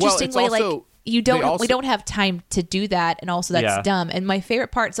this interesting way, like we don't have time to do that, and also that's dumb. And my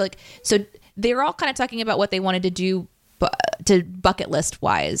favorite part, so they're all kind of talking about what they wanted to do, to bucket list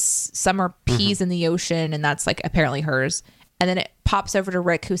wise. Some are peas in the ocean, and that's like apparently hers. And then it pops over to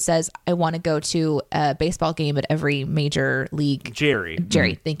Rick, who says, "I want to go to a baseball game at every major league." Jerry,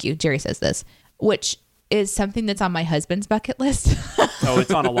 thank you. Jerry says this, which is something that's on my husband's bucket list. Oh,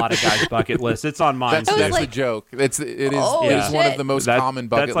 it's on a lot of guys' bucket lists. It's on mine. That's a joke. It is one of the most common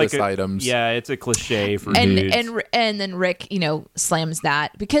bucket list items. Yeah, it's a cliche for dudes. And then Rick, slams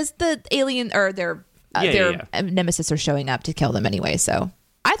that because the alien or their nemesis are showing up to kill them anyway. So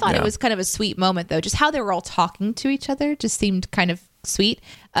I thought it was kind of a sweet moment, though. Just how they were all talking to each other just seemed kind of sweet.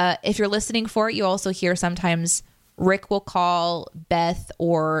 If you're listening for it, you also hear sometimes Rick will call Beth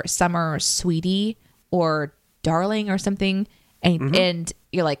or Summer sweetie or darling or something. And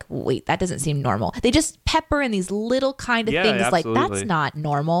you're like, wait, that doesn't seem normal. They just pepper in these little kind of things absolutely. like that's not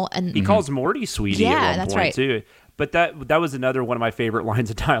normal. And he calls Morty sweetie at one point right. too. But that was another one of my favorite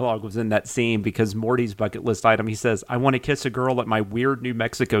lines of dialogue was in that scene because Morty's bucket list item, he says, "I want to kiss a girl at my weird New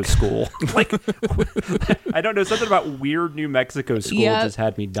Mexico school." Like, I don't know, something about weird New Mexico school just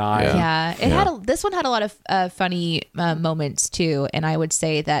had me dying. Yeah, this one had a lot of funny moments too, and I would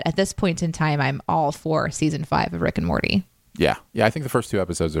say that at this point in time, I'm all for season 5 of Rick and Morty. Yeah. I think the first 2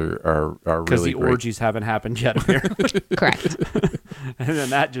 episodes are really because the great. orgies haven't happened yet. Correct. And then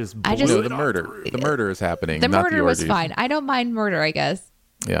that just blew the murder. The murder is happening. The not murder the was orgies. fine. I don't mind murder, I guess.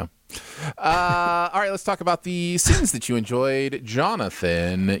 Yeah. All right, let's talk about the scenes that you enjoyed.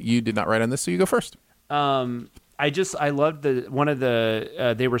 Jonathan, you did not write on this, so you go first. I loved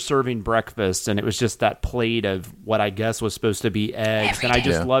they were serving breakfast and it was just that plate of what I guess was supposed to be eggs. And I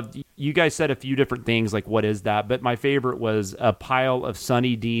just loved, you guys said a few different things like, what is that? But my favorite was a pile of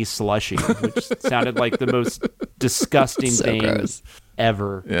Sunny D slushie, which sounded like the most disgusting thing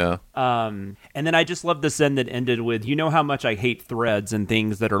ever. Yeah. And then I just loved the scene that ended with, you know how much I hate threads and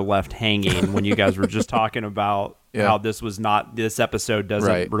things that are left hanging when you guys were just talking about how this episode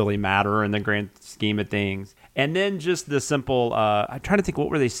doesn't really matter in the grand scheme of things. And then just the simple, I'm trying to think,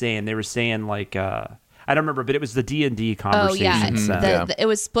 what were they saying? They were saying like, I don't remember, but it was the D&D conversation. It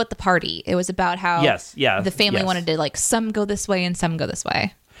was split the party. It was about how the family wanted to like some go this way and some go this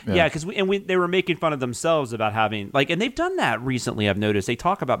way. Yeah, because they were making fun of themselves about having and they've done that recently. I've noticed they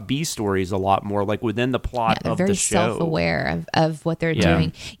talk about B stories a lot more, like within the plot of the show. They're very self-aware of what they're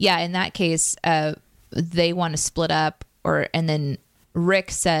doing. Yeah, in that case, they want to split up, and then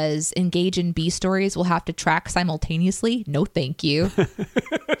Rick says, "Engage in B stories. We'll have to track simultaneously. No, thank you."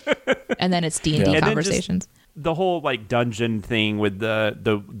 And then it's D&D conversations. The whole like dungeon thing with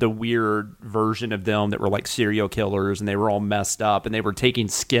the weird version of them that were like serial killers and they were all messed up and they were taking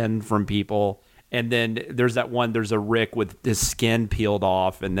skin from people. And then there's a Rick with his skin peeled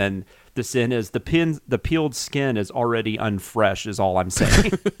off, and then the sin is the peeled skin is already unfresh is all I'm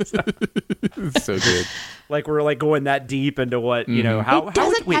saying. So good. Like we're like going that deep into what, how it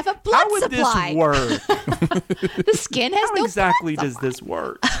doesn't have a blood how would supply. This work? The skin has how exactly does this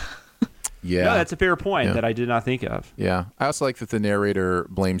work? Yeah, no, that's a fair point that I did not think of. Yeah, I also like that the narrator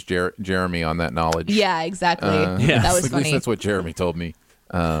blames Jeremy on that knowledge. Yeah, exactly. That was funny. At least that's what Jeremy told me.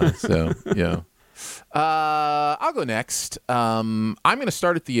 So yeah. I'll go next. I'm going to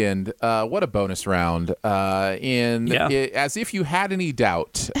start at the end. What a bonus round! As if you had any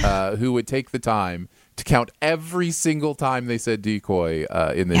doubt, who would take the time to count every single time they said decoy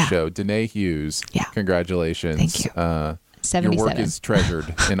in this show? Danae Hughes. Yeah. Uh, Congratulations. Thank you. 77. Your work is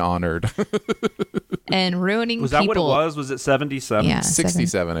treasured and honored. And ruining was that people. what it was? Was it 77? Yeah,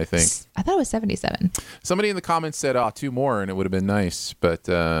 67, I think. I thought it was 77. Somebody in the comments said, 2 more, and it would have been nice. But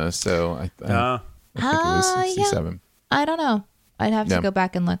so I think it was 67. I don't know. I'd have to go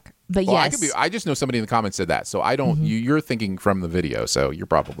back and look. But Well, yes. I just know somebody in the comments said that. So I don't. You're thinking from the video, so you're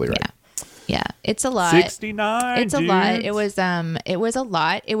probably right. Yeah. It's a lot. 69. It's a lot. It was a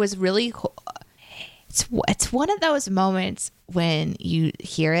lot. It was really. It's one of those moments when you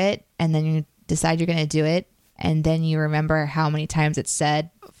hear it and then you decide you're going to do it, and then you remember how many times it's said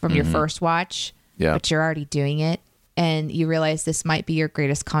from your first watch, but you're already doing it, and you realize this might be your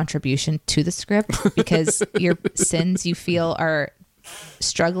greatest contribution to the script because your sins you feel are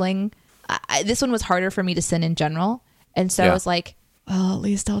struggling. This one was harder for me to sin in general, and so I was like, well, at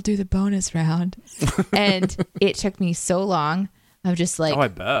least I'll do the bonus round. And it took me so long of just like I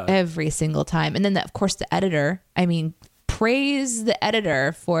bet. every single time. And then, of course, the editor, praise the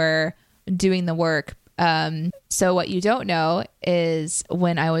editor for doing the work. So what you don't know is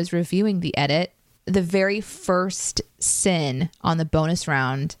when I was reviewing the edit, the very first sin on the bonus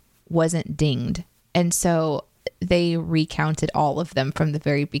round wasn't dinged. And so they recounted all of them from the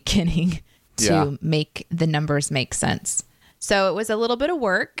very beginning to make the numbers make sense. So it was a little bit of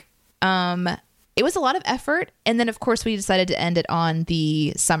work. It was a lot of effort. And then, of course, we decided to end it on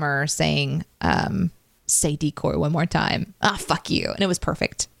the Summer saying, say decoy one more time. Ah, fuck you. And it was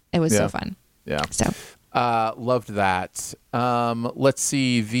perfect. It was so fun. Yeah. So loved that. Let's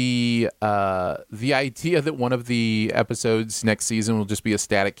see. The idea that one of the episodes next season will just be a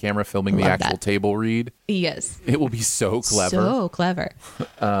static camera filming the actual table read. Yes. It will be so clever. So clever.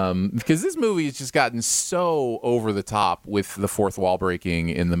 Because this movie has just gotten so over the top with the fourth wall breaking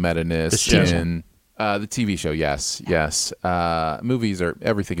in the meta-ness. And the TV show, yes. Movies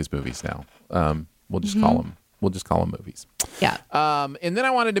everything is movies now. We'll just call them. We'll just call them movies. Yeah. And then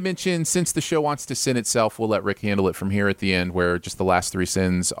I wanted to mention, since the show wants to sin itself, we'll let Rick handle it from here at the end, where just the last 3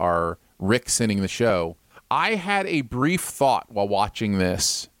 sins are Rick sinning the show. I had a brief thought while watching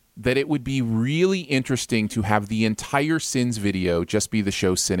this that it would be really interesting to have the entire sins video just be the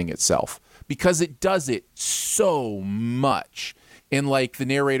show sinning itself, because it does it so much. And like the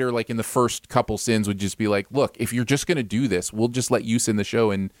narrator, like in the first couple sins would just be like, look, if you're just going to do this, we'll just let you sin the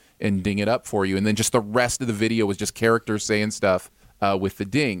show and ding it up for you. And then just the rest of the video was just characters saying stuff with the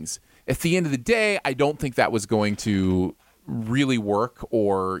dings. At the end of the day, I don't think that was going to really work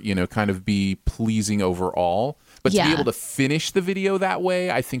or, kind of be pleasing overall. But to be able to finish the video that way,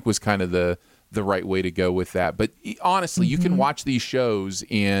 I think was kind of the right way to go with that. But honestly, you can watch these shows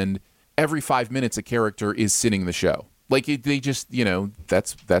and every 5 minutes a character is sinning the show. Like they just,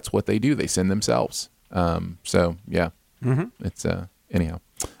 that's what they do. They send themselves. So yeah, it's anyhow.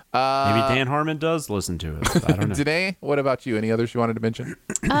 Maybe Dan Harmon does listen to it. I don't know. Danae, what about you? Any others you wanted to mention?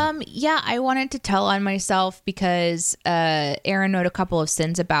 Yeah, I wanted to tell on myself because Aaron wrote a couple of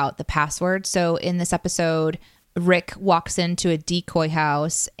sins about the password. So in this episode, Rick walks into a decoy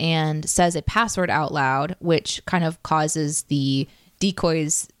house and says a password out loud, which kind of causes the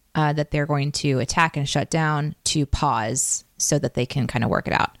decoys that they're going to attack and shut down to pause so that they can kind of work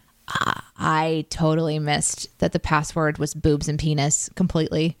it out. I totally missed that the password was boobs and penis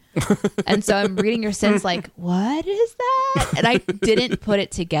completely. And so I'm reading your sins like, what is that? And I didn't put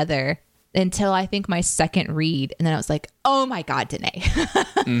it together until I think my second read. And then I was like, oh my God, Danae.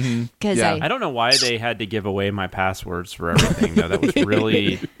 Because I don't know why they had to give away my passwords for everything, though. That was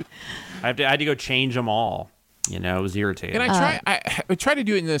really... I had to go change them all. It was irritating. And I try to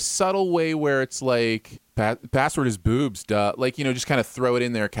do it in a subtle way where it's like password is boobs, duh. Like, just kind of throw it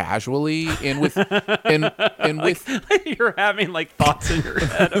in there casually and with and with you're having like thoughts in your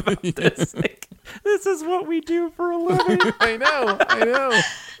head about this. Like, this is what we do for a living. I know.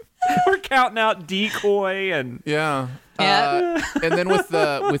 We're counting out decoy and and then with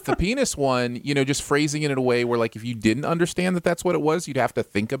the penis one, just phrasing it in a way where, like, if you didn't understand that that's what it was, you'd have to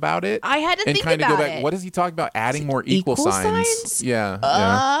think about it. I had to and think kind of about go back. it. What is he talking about? Adding more equal signs? Yeah.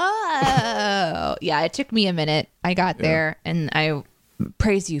 Oh, yeah. It took me a minute. I got there, and I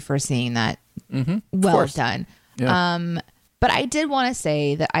praise you for seeing that. Well done. Yeah. But I did want to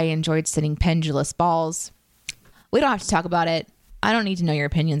say that I enjoyed sitting pendulous balls. We don't have to talk about it. I don't need to know your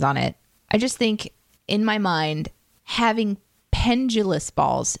opinions on it. I just think, in my mind, having pendulous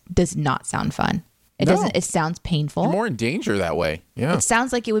balls does not sound fun. It doesn't. It sounds painful. You're more in danger that way. Yeah. It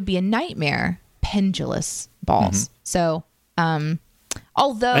sounds like it would be a nightmare. Pendulous balls. So,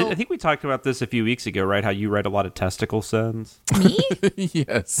 although I think we talked about this a few weeks ago, right? How you read a lot of testicle sins. me,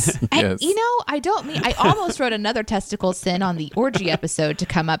 yes. I don't mean. I almost wrote another testicle sin on the orgy episode to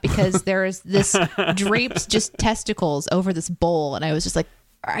come up because there's this draped just testicles over this bowl, and I was just like,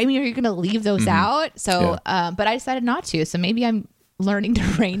 I mean, are you going to leave those out? So, but I decided not to. So maybe I'm learning to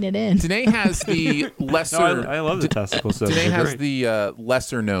rein it in. Danae has the lesser. No, I love the testicle sins. Danae They're has great. the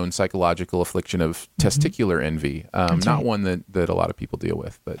lesser known psychological affliction of testicular envy. Not one that a lot of people deal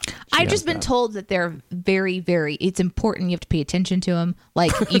with, but I've just been told that they're very, very. It's important. You have to pay attention to them.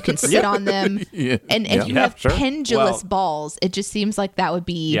 Like you can sit on them, and if you have pendulous balls, it just seems like that would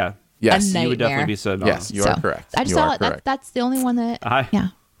be Yes, a nightmare. You would definitely be sitting on Yes, them. you are correct. I just You saw are it. correct. That's the only one that.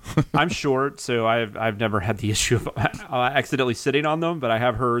 I'm short, so I've never had the issue of accidentally sitting on them, but I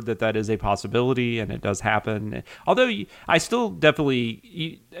have heard that is a possibility, and it does happen. Although I still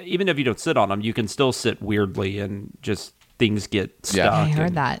definitely, even if you don't sit on them, you can still sit weirdly and just things get stuck. I heard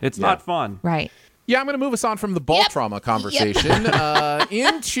and that. It's not fun. Right. Yeah, I'm going to move us on from the ball trauma conversation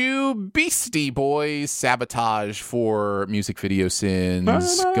into Beastie Boys sabotage for music video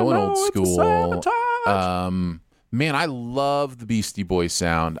sins, going old school. Man, I love the Beastie Boys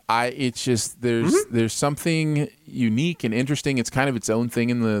sound. It's just there's something unique and interesting. It's kind of its own thing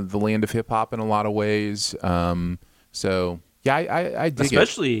in the land of hip hop in a lot of ways. So yeah, I dig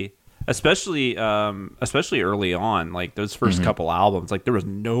it. Especially early on, like those first couple albums, like there was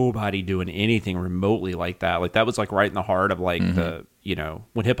nobody doing anything remotely like that. Like that was like right in the heart of like the, you know,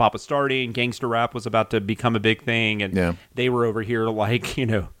 when hip hop was starting, gangster rap was about to become a big thing, and they were over here like, you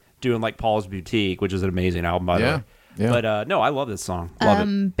know, doing like Paul's Boutique, which is an amazing album by the way. Yeah. But no, I love this song. Love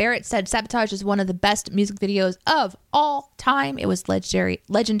it. Barrett said Sabotage is one of the best music videos of all time. It was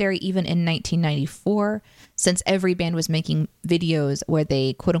legendary even in 1994, since every band was making videos where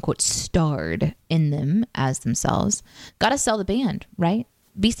they quote unquote starred in them as themselves. Gotta sell the band, right?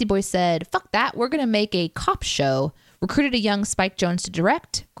 Beastie Boys said, fuck that, we're gonna make a cop show. Recruited a young Spike Jonze to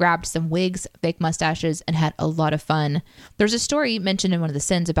direct, grabbed some wigs, fake mustaches, and had a lot of fun. There's a story mentioned in one of the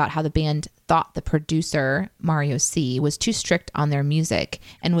sins about how the band thought the producer, Mario C., was too strict on their music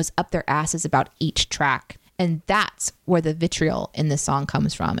and was up their asses about each track. And that's where the vitriol in this song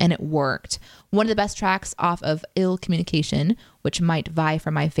comes from, and it worked. One of the best tracks off of Ill Communication, which might vie for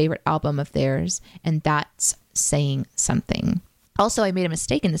my favorite album of theirs, and that's Saying Something. Also, I made a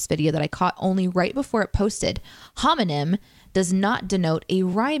mistake in this video that I caught only right before it posted. Homonym does not denote a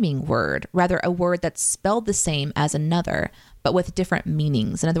rhyming word, rather a word that's spelled the same as another, but with different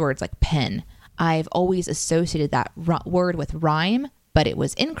meanings. In other words, like pen. I've always associated that word with rhyme, but it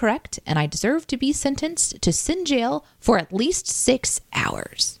was incorrect, and I deserve to be sentenced to sin jail for at least 6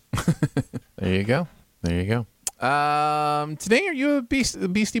 hours. There you go. Today, are you a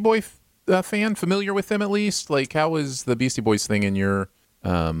Beastie Boy fan? Familiar with them at least? Like, how was the Beastie Boys thing in your?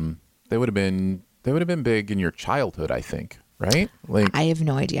 They would have been big in your childhood, I think, right? Like, I have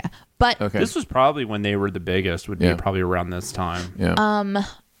no idea, but this was probably when they were the biggest. Would be probably around this time. Yeah.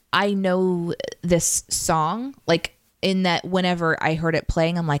 I know this song, like in that whenever I heard it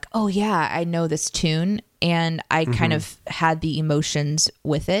playing, I'm like, oh yeah, I know this tune, and I kind of had the emotions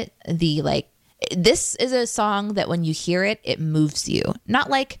with it. The like. This is a song that when you hear it, it moves you.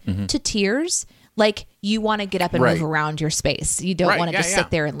 Not like to tears. Like you want to get up and move around your space. You don't want to just sit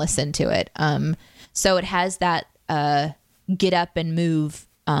there and listen to it. So it has that get up and move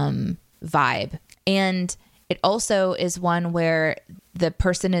vibe. And it also is one where the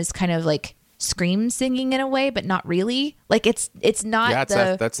person is kind of like scream singing in a way, but not really. Like it's not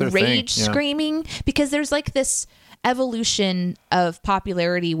that's the rage screaming, because there's like this evolution of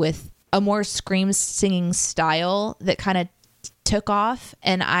popularity with a more scream singing style that kind of took off,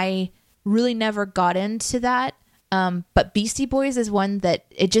 and I really never got into that. But Beastie Boys is one that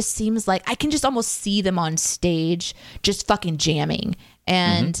it just seems like I can just almost see them on stage just fucking jamming,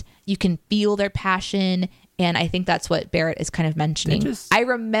 and you can feel their passion, and I think that's what Barrett is kind of mentioning. I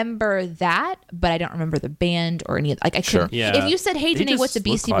remember that, but I don't remember the band or any of like I couldn't. If you said, hey Janae, what's a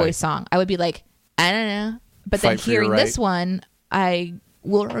Beastie Boys song? I would be like, I don't know. But then hearing this one, I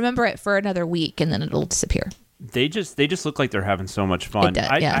will remember it for another week, and then it'll disappear. They just look like they're having so much fun.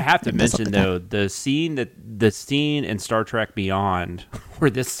 I have to mention though, the scene in Star Trek Beyond where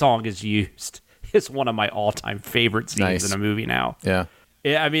this song is used is one of my all-time favorite scenes in a movie now. Yeah.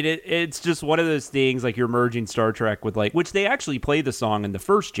 I mean, it's just one of those things, like you're merging Star Trek with like, which they actually played the song in the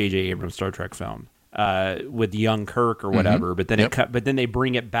first J.J. Abrams Star Trek film with young Kirk or whatever, but then but then they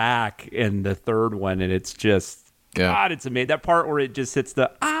bring it back in the third one, and it's just God, it's amazing. That part where it just hits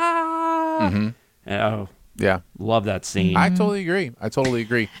the oh yeah, love that scene. I totally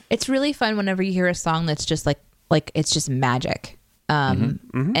agree. It's really fun whenever you hear a song that's just like it's just magic.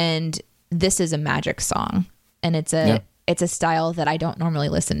 And this is a magic song, and it's a style that I don't normally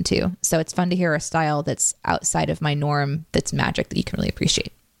listen to. So it's fun to hear a style that's outside of my norm, that's magic, that you can really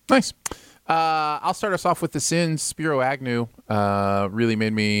appreciate. Nice. I'll start us off with the Sins. Spiro Agnew really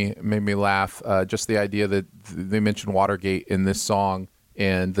made me laugh. Just the idea that they mentioned Watergate in this song,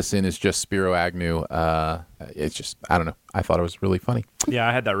 and the Sin is just Spiro Agnew. It's just, I don't know. I thought it was really funny. Yeah,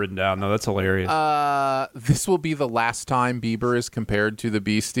 I had that written down. No, that's hilarious. This will be the last time Bieber is compared to the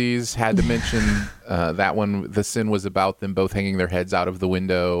Beasties. Had to mention that one. The Sin was about them both hanging their heads out of the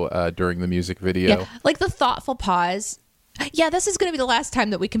window during the music video. Yeah, like the thoughtful pause. Yeah, this is going to be the last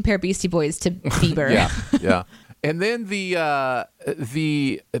time that we compare Beastie Boys to Bieber. Yeah. And then the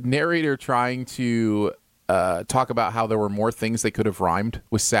narrator trying to talk about how there were more things they could have rhymed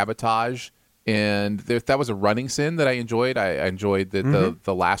with Sabotage. And that was a running sin that I enjoyed. I enjoyed that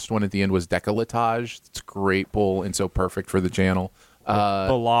the last one at the end was Decolletage. It's a great pull and so perfect for the channel.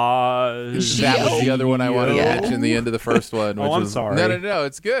 Bellage. That was the other one I wanted to mention. The end of the first one. Which I'm was, sorry. No,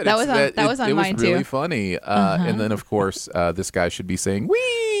 it's good. That was on mine too. It was really funny. And then of course this guy should be saying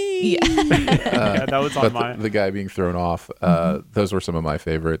 "wee." Yeah, that was on But mine. the guy being thrown off. Those were some of my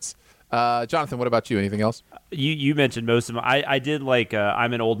favorites. Jonathan, what about you? Anything else? You mentioned most of them. I did like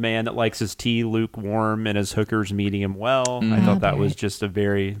I'm an old man that likes his tea lukewarm and his hookers meeting him well. I thought that was just a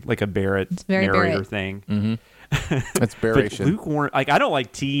very like a Barrett very narrator Barrett. thing. That's But Barration. lukewarm, like I don't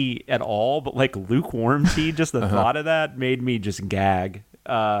like tea at all, but like lukewarm tea, just the thought of that made me just gag.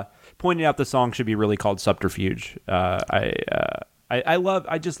 Pointing out the song should be really called Subterfuge. I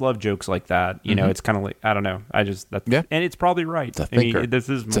just love jokes like that. You know, it's kind of like I don't know. And it's probably right. It's a thinker. This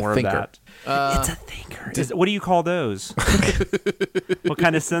is It's a more of thinker. that. It's a thinker. What do you call those? What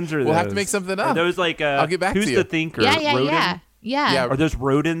kind of sins are those? We'll have to make something up. Are those like I'll get back who's to you. the thinker? Yeah. Yeah. Are those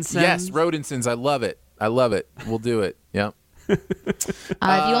rodent sins? Yes, Rodinsons. I love it. We'll do it. Yep.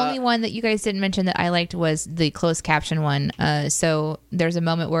 The only one that you guys didn't mention that I liked was the closed caption one. So there's a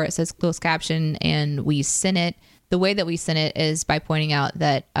moment where it says closed caption and we sin it. The way that we sin it is by pointing out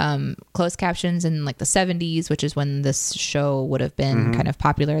that closed captions in like the 70s, which is when this show would have been kind of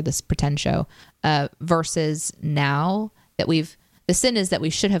popular, this pretend show, versus now that the sin is that we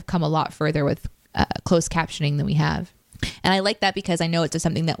should have come a lot further with closed captioning than we have. And I like that because I know it's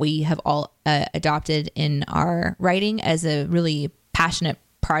something that we have all adopted in our writing as a really passionate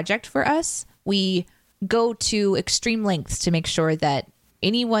project for us. We go to extreme lengths to make sure that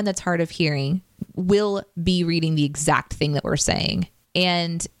anyone that's hard of hearing will be reading the exact thing that we're saying.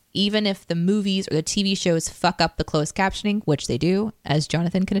 And even if the movies or the TV shows fuck up the closed captioning, which they do, as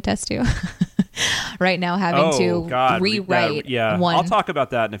Jonathan can attest to, right now having to rewrite one. I'll talk about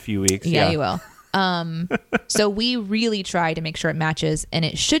that in a few weeks. Yeah, you will. So we really try to make sure it matches, and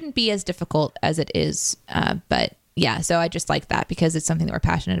it shouldn't be as difficult as it is. But yeah, so I just like that because it's something that we're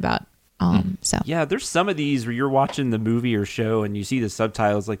passionate about. So yeah, there's some of these where you're watching the movie or show and you see the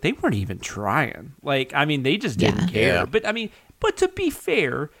subtitles, like they weren't even trying. Like, I mean, they just didn't care. Yeah. But to be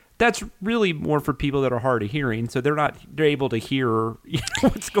fair, that's really more for people that are hard of hearing, so they're able to hear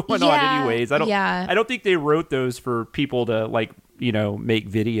what's going on anyways. I don't think they wrote those for people to make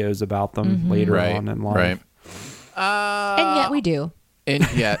videos about them later on in life. Right. And yet we do.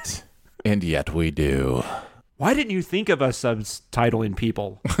 And yet we do. Why didn't you think of us subtitling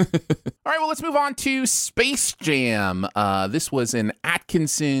people? All right, well, let's move on to Space Jam. This was an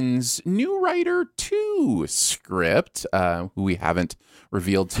Atkinson's New Writer 2 script, who we haven't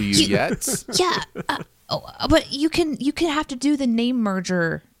revealed to you yet. Yeah, but you can have to do the name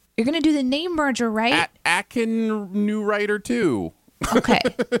merger. You're gonna do the name merger, right? Atkin New Writer 2. Okay.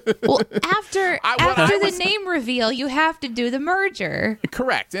 Well, after I the name reveal, you have to do the merger.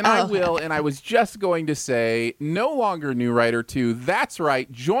 Correct. And I will. And I was just going to say, no longer New Writer 2. That's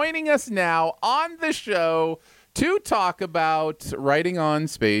right. Joining us now on the show to talk about writing on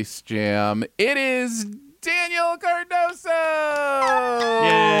Space Jam, it is Daniel Cardoso.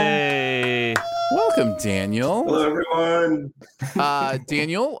 Yay. Welcome, Daniel. Hello, everyone.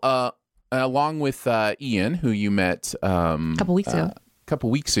 Daniel, along with Ian, who you met A couple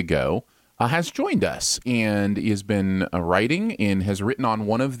weeks ago, has joined us and has been writing and has written on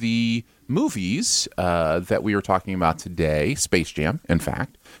one of the movies that we were talking about today, Space Jam, in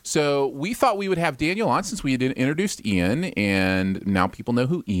fact. So we thought we would have Daniel on since we had introduced Ian, and now people know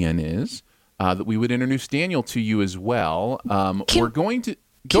who Ian is, that we would introduce Daniel to you as well. We're going to...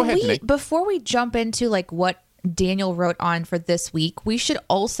 Go ahead, Nick. Before we jump into what Daniel wrote on for this week, we should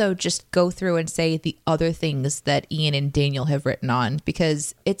also just go through and say the other things that Ian and Daniel have written on,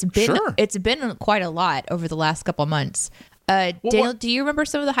 because it's been quite a lot over the last couple of months. Daniel, do you remember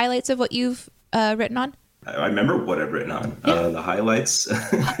some of the highlights of what you've written on? I remember what I've written on. The highlights.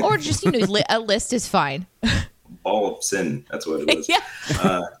 Or just, a list is fine. Ball of Sin. That's what it was.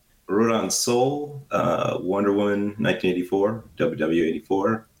 Yeah. Wrote on Soul, Wonder Woman 1984,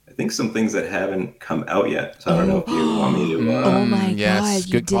 WW84. I think some things that haven't come out yet. So I don't know if you want me to... oh my yes, God,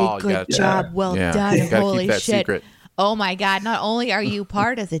 you good did call. a good job. Well Yeah. done. You gotta Holy keep that shit. secret. Oh my God, not only are you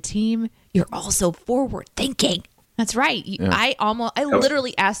part of the team, you're also forward thinking. That's right. I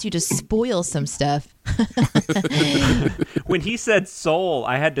literally asked you to spoil some stuff. When he said Soul,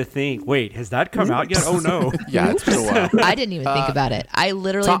 I had to think, wait, has that come out yet? Oh, no. Yeah, it's been a while. I didn't even think about it. I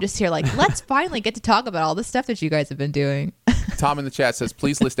literally am just here let's finally get to talk about all the stuff that you guys have been doing. Tom in the chat says,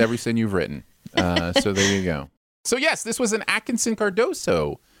 please list every sin you've written. So there you go. So yes, this was an Atkinson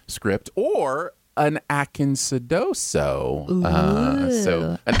Cardoso script, or an Atkinsodoso.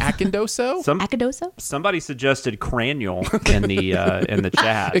 So an Akindoso? Akindoso? Somebody suggested cranial in the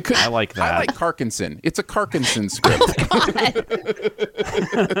chat. I like that. I like Carkinson. It's a Carkinson script.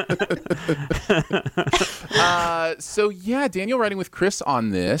 So yeah, Daniel writing with Chris on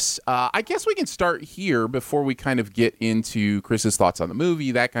this. I guess we can start here before we kind of get into Chris's thoughts on the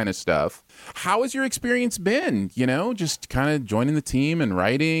movie, that kind of stuff. How has your experience been? You know, just kind of joining the team and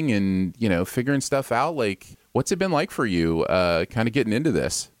writing and, you know, figuring stuff out. Like, what's it been like for you kind of getting into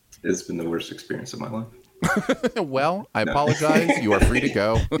this? It's been the worst experience of my life. Well, I apologize. You are free to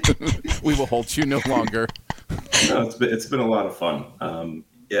go. We will hold you no longer. No, it's been a lot of fun.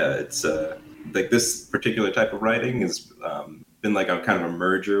 Yeah, it's like this particular type of writing has been like a kind of a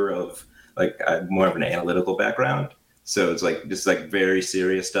merger of like more of an analytical background. So it's like just like very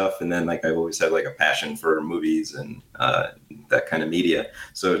serious stuff, and then like I've always had like a passion for movies and that kind of media.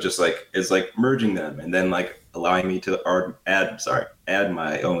 So it's like merging them, and then like allowing me to add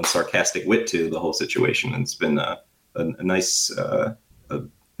my own sarcastic wit to the whole situation. And it's been a nice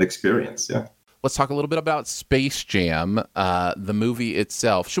experience. Yeah. Let's talk a little bit about Space Jam, the movie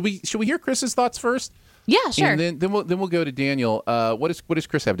itself. Should we hear Chris's thoughts first? Yeah, sure. And then we'll go to Daniel. What does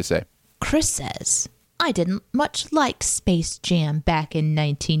Chris have to say? Chris says, I didn't much like Space Jam back in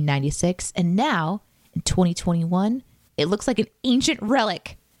 1996, and now, in 2021, it looks like an ancient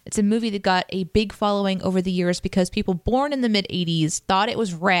relic. It's a movie that got a big following over the years because people born in the mid-'80s thought it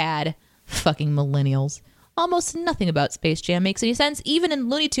was rad. Fucking millennials. Almost nothing about Space Jam makes any sense, even in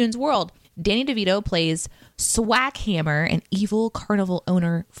Looney Tunes world. Danny DeVito plays Swackhammer, an evil carnival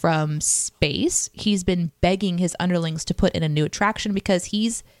owner from space. He's been begging his underlings to put in a new attraction because he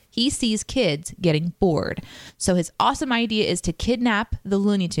sees kids getting bored. So his awesome idea is to kidnap the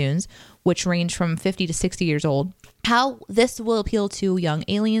Looney Tunes, which range from 50 to 60 years old. How this will appeal to young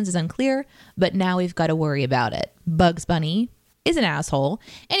aliens is unclear, but now we've got to worry about it. Bugs Bunny is an asshole.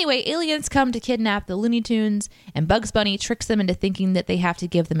 Anyway, aliens come to kidnap the Looney Tunes, and Bugs Bunny tricks them into thinking that they have to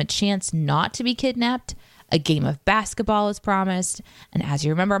give them a chance not to be kidnapped. A game of basketball is promised, and as you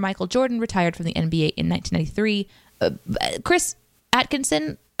remember, Michael Jordan retired from the NBA in 1993. Chris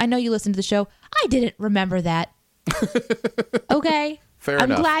Atkinson, I know you listened to the show. I didn't remember that. Okay? Fair enough.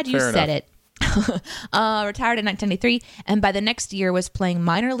 I'm glad you said it. Retired in 1993, and by the next year was playing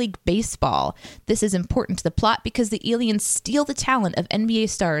minor league baseball. This is important to the plot because the aliens steal the talent of NBA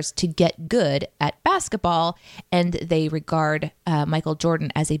stars to get good at basketball, and they regard Michael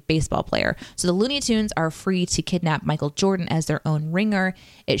Jordan as a baseball player. So the Looney Tunes are free to kidnap Michael Jordan as their own ringer.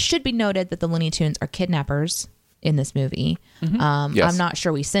 It should be noted that the Looney Tunes are kidnappers in this movie. Mm-hmm. Yes. I'm not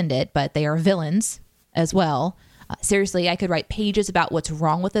sure we send it, but they are villains as well. Seriously, I could write pages about what's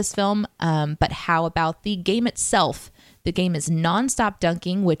wrong with this film, but how about the game itself? The game is nonstop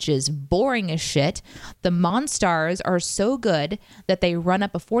dunking, which is boring as shit. The Monstars are so good that they run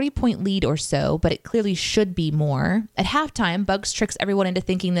up a 40-point lead or so, but it clearly should be more. At halftime, Bugs tricks everyone into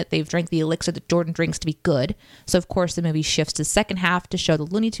thinking that they've drank the elixir that Jordan drinks to be good. So, of course, the movie shifts to second half to show the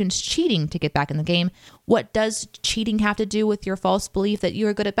Looney Tunes cheating to get back in the game. What does cheating have to do with your false belief that you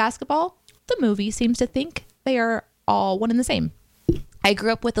are good at basketball? The movie seems to think they are all one and the same. I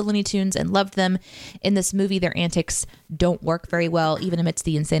grew up with the Looney Tunes and loved them. In this movie, their antics don't work very well. Even amidst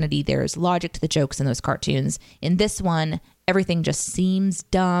the insanity, there's logic to the jokes in those cartoons. In this one, everything just seems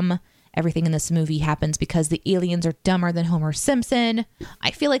dumb. Everything in this movie happens because the aliens are dumber than Homer Simpson.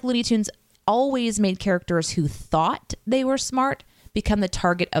 I feel like Looney Tunes always made characters who thought they were smart become the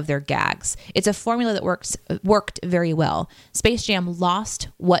target of their gags. It's a formula that worked very well. Space Jam lost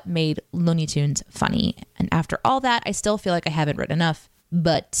what made Looney Tunes funny. And after all that, I still feel like I haven't written enough,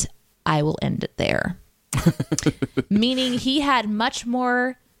 but I will end it there. Meaning he had much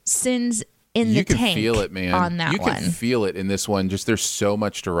more sins in the tank. You can feel it, man. On that one. You can feel it in this one. Just there's so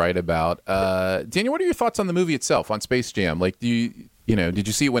much to write about. Daniel, what are your thoughts on the movie itself, on Space Jam? Like, did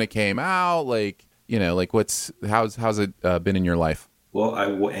you see it when it came out? Like, how's it been in your life? Well, I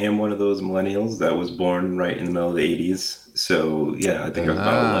am one of those millennials that was born right in the middle of the 80s. So, yeah, I think I was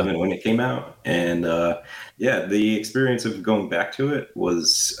about 11 when it came out. And, the experience of going back to it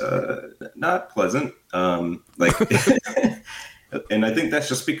was not pleasant. And I think that's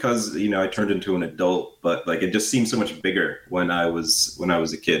just because, I turned into an adult, but like it just seemed so much bigger when I was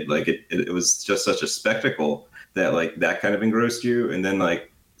a kid. Like it was just such a spectacle that like that kind of engrossed you. And then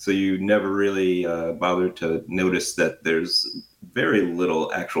so you never really bothered to notice that there's very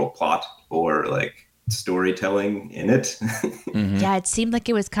little actual plot or like storytelling in it. Mm-hmm. Yeah, it seemed like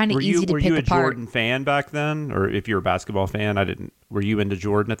it was kind of easy to pick apart. Were you a Jordan fan back then? Or if you're a basketball fan, were you into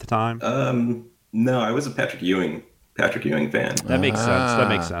Jordan at the time? No, I was a Patrick Ewing fan. That makes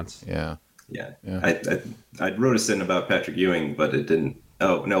sense. Yeah. I wrote a sin about Patrick Ewing, but it didn't.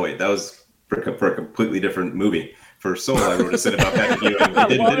 Oh, no, wait, that was for a completely different movie. for Soul, I wrote a sin about Patrick Ewing. It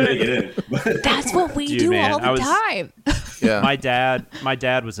didn't make it in. That's what we Dude, do man, all the time. Yeah. My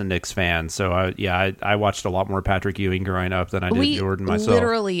dad was a Knicks fan, so I watched a lot more Patrick Ewing growing up than I did Jordan myself.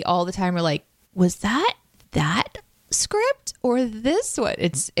 Literally all the time we're like, was that script or this one?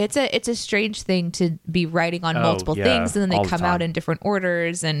 It's a strange thing to be writing on multiple things, and then all they the come out time. in different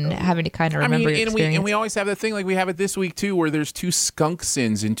orders and having to kind of remember your experience. and we always have that thing like we have it this week too, where there's 2 skunk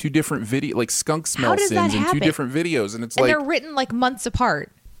sins in 2 different like skunk smell How does that sins in 2 happen? different videos, and it's and like they're written like months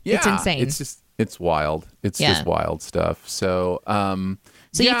apart. yeah, It's insane. It's wild. It's just wild stuff. So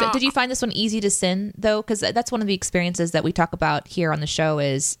So did you find this one easy to sin though? Because that's one of the experiences that we talk about here on the show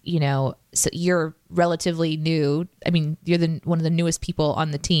is, so you're relatively new. I mean, you're one of the newest people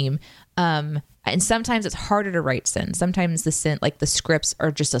on the team. And sometimes it's harder to write sin. Sometimes the sin, like the scripts are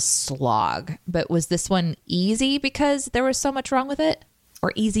just a slog. But was this one easy because there was so much wrong with it,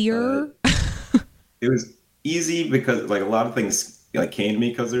 or easier? It was easy because like a lot of things like came to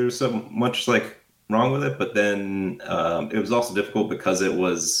me because there was so much like wrong with it, but then it was also difficult because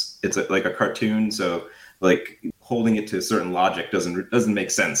it's like a cartoon, so like holding it to a certain logic doesn't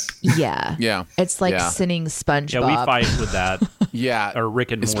make sense. Yeah. Yeah. It's like sinning SpongeBob. Yeah, we fight with that. yeah, Or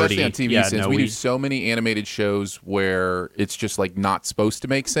Rick and Morty. especially on TV. Yeah, Since no, we we- do so many animated shows where it's just like not supposed to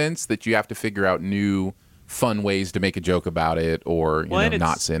make sense, that you have to figure out new fun ways to make a joke about it, or and not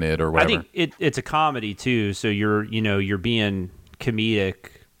it's- sin it, or I whatever. think it's a comedy too, so you're being comedic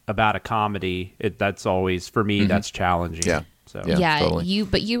about a comedy. That's always for me. That's challenging. Yeah. So Yeah. totally.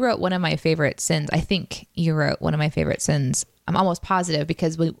 You wrote one of my favorite sins. I think you wrote one of my favorite sins. I'm almost positive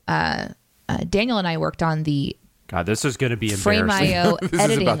because we Daniel and I worked on the God, this is going to be embarrassing. Frame.io This is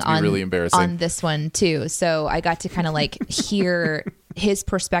editing about to be really embarrassing. on this one too. So I got to kind of like hear his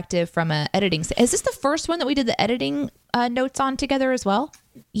perspective from a editing. Is this the first one that we did the editing notes on together as well?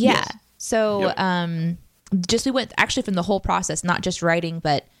 Yeah. Yes. So Yep. just we went actually from the whole process, not just writing,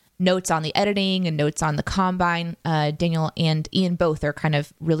 but notes on the editing and notes on the combine. Daniel and Ian both are kind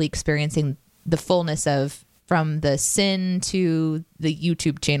of really experiencing the fullness of from the sin to the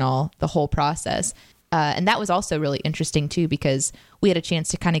YouTube channel, the whole process. And that was also really interesting too, because we had a chance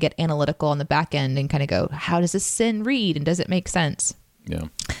to kind of get analytical on the back end and kind of go, how does this sin read and does it make sense? Yeah.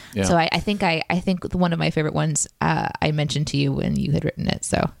 Yeah. So I think one of my favorite ones I mentioned to you when you had written it.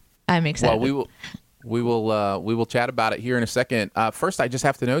 So I'm excited. Well, we will chat about it here in a second. First, I just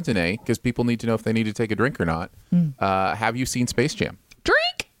have to know, Danae, because people need to know if they need to take a drink or not. Have you seen Space Jam?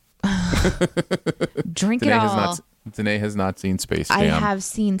 Drink. Drink it Danae all. Danae has not seen Space Jam. I have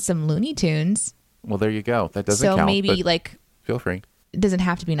seen some Looney Tunes. Well, there you go. That doesn't So count. maybe but like feel free. it doesn't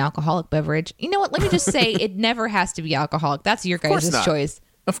have to be an alcoholic beverage. You know what? Let me just say it never has to be alcoholic. That's your course guys' not. choice.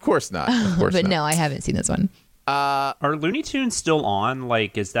 Of course not. Of course But not. no, I haven't seen this one. Are Looney Tunes still on?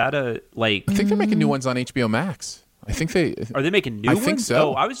 Like, is that a like? I think they're making new ones on HBO Max. I think they. Are they making new I ones? think so.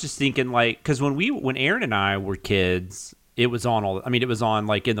 Oh, I was just thinking like because when Aaron and I were kids, it was on all. I mean, it was on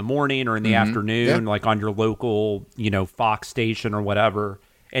like in the morning or in the afternoon, Yeah. like on your local, Fox station or whatever.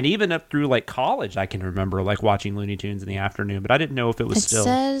 And even up through like college, I can remember like watching Looney Tunes in the afternoon. But I didn't know if it was It still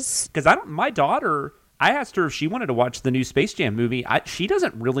says because my daughter. I asked her if she wanted to watch the new Space Jam movie. She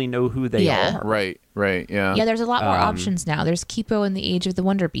doesn't really know who they Yeah. are. Right. Yeah. yeah, there's a lot more options now. There's Kipo and the Age of the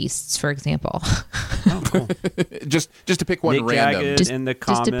Wonder Beasts, for example. Oh, cool. Just to pick one Nick random. Jagged Just- in the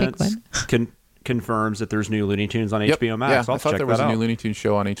just to pick comments confirms that there's new Looney Tunes on Yep. HBO Max. Yeah, I'll I thought check there was that a new out. Looney Tunes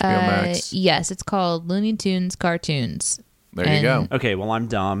show on HBO Max. Yes, it's called Looney Tunes Cartoons. There you and- go. Okay, well I'm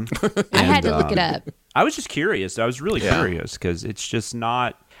dumb. I had to look it up. I was just curious. I was really Yeah. curious because it's just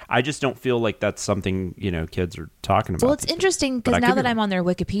not. I just don't feel like that's something kids are talking about. Well, it's interesting But I because now could be that I'm on their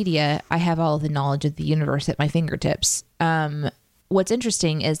Wikipedia, I have all the knowledge of the universe at my fingertips. What's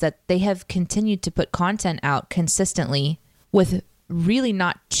interesting is that they have continued to put content out consistently with really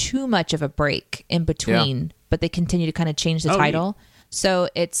not too much of a break in between, but they continue to kind of change the Oh, title. So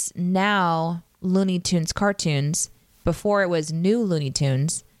it's now Looney Tunes Cartoons. Before it was New Looney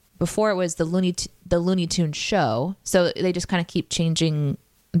Tunes. Before it was the Looney Tunes Show. So they just kind of keep changing,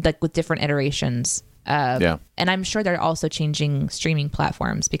 like with different iterations. Yeah. And I'm sure they're also changing streaming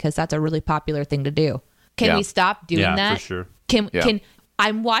platforms because that's a really popular thing to do. Can Yeah. we stop doing Yeah, that? for sure. Yeah.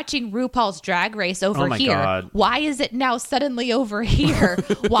 I'm watching RuPaul's Drag Race over Oh my here. God. Why is it now suddenly over here?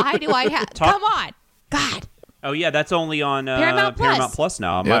 Why do I have? Come on, God! Oh yeah, that's only on Paramount Plus. Plus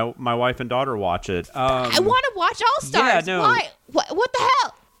now. Yep. My wife and daughter watch it. I want to watch All Stars. yeah, no. Why? What the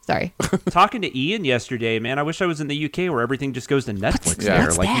hell? Sorry. Talking to Ian yesterday, man, I wish I was in the UK where everything just goes to Netflix Yeah. there.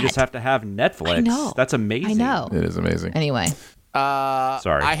 What's Like you that? just have to have Netflix. I know. That's amazing. I know. It is amazing. Anyway,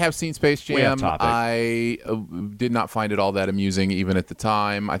 Sorry. I have seen Space Way off Jam. topic. I did not find it all that amusing even at the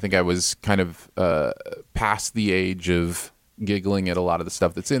time. I think I was kind of past the age of giggling at a lot of the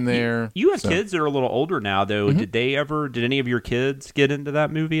stuff that's in there. You have kids that are a little older now, though. Mm-hmm. Did any of your kids get into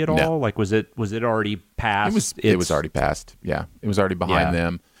that movie at all? No. Like, was it already past? It was already past. Yeah, it was already behind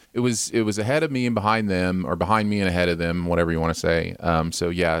them. It was ahead of me and behind them, or behind me and ahead of them, whatever you want to say. So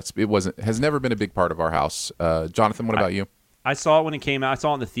yeah, has never been a big part of our house. Jonathan, what about you? I saw it when it came out. I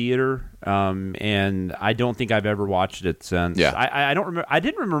saw it in the theater, and I don't think I've ever watched it since. Yeah. I don't remember. I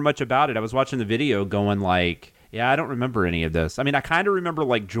didn't remember much about it. I was watching the video, going like, yeah, I don't remember any of this. I mean, I kind of remember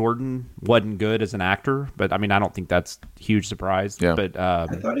like Jordan wasn't good as an actor, but I mean, I don't think that's a huge surprise. Yeah. But I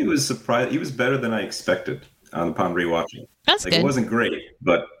thought he was surprised. He was better than I expected upon rewatching. That's Like, good. it wasn't great,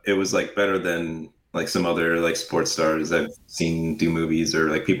 but it was like better than like some other like sports stars I've seen do movies, or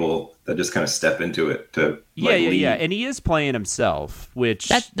like people that just kind of step into it to like, lead. yeah. And he is playing himself, which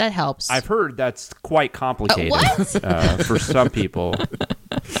That helps. I've heard that's quite complicated What? for some people.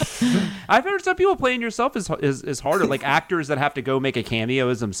 I've heard some people playing yourself is harder, like actors that have to go make a cameo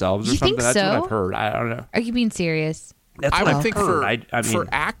as themselves or You something. think That's so? what I've heard. I don't know. Are you being serious? That's I what would I've think heard. for I mean, for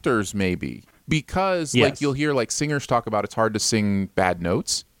actors maybe, because Yes. like you'll hear like singers talk about it's hard to sing bad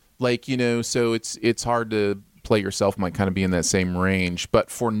notes, like, you know, so it's hard to play yourself, might kind of be in that same range.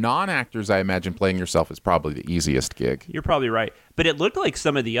 But for non-actors, I imagine playing yourself is probably the easiest gig. you're probably right. But it looked like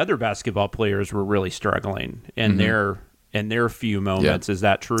some of the other basketball players were really struggling in their few moments. Is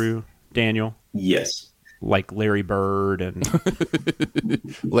that true, Daniel? Yes. Like Larry Bird and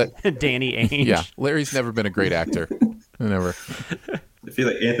Danny Ainge. Yeah, Larry's never been a great actor. Never. I feel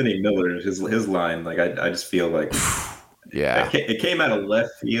like Anthony Miller, his line, like I just feel like Yeah. it came out of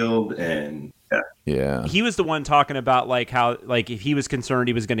left field, and Yeah. He was the one talking about like how like if he was concerned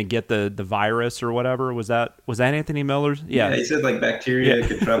he was going to get the virus or whatever. Was that Anthony Miller's? yeah, he said like bacteria Yeah.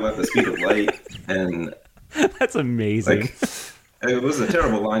 could travel at the speed of light, and That's amazing. like it was a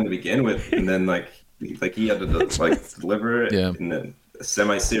terrible line to begin with, and then like he had to like deliver it, Yeah. and then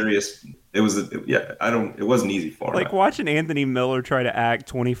semi-serious. It wasn't easy for him. Like watching Anthony Miller try to act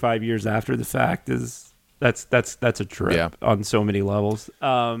 25 years after the fact is that's a trip on so many levels.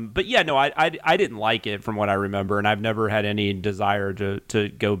 But yeah, no, I didn't like it from what I remember, and I've never had any desire to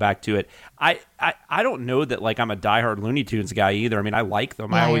go back to it. I don't know that like I'm a diehard Looney Tunes guy either. I mean, I like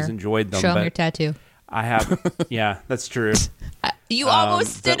them. I always Liar. enjoyed them. Show him but your tattoo. I have. Yeah, that's true. You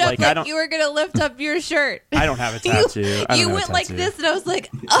almost stood but, up like, I like don't- you were gonna lift up your shirt. I don't have a tattoo. I don't You have a went like tattoo. this, and I was like,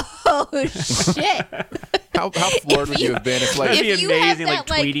 "Oh shit!" How floored would you have been if like That'd be If you had amazing, that, like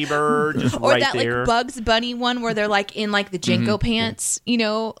like- Tweety Bird, just Or right that there. like Bugs Bunny one where they're like in like the Jenko pants, you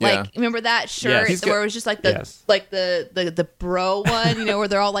know, like Yeah. remember that shirt Yes. where it was just like the Yes. like the bro one, you know, where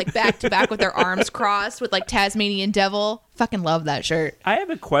they're all like back to back with their arms crossed with like Tasmanian Devil. Fucking love that shirt. I have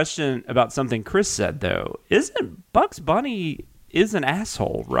a question about something Chris said though. Isn't Bugs Bunny is an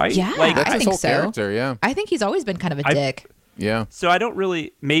asshole, right? Yeah, Like, that's I his think whole so. character, yeah. I think he's always been kind of a dick. Yeah. so I don't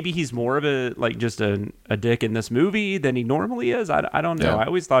really. Maybe he's more of a like just a dick in this movie than he normally is. I don't know. Yeah. I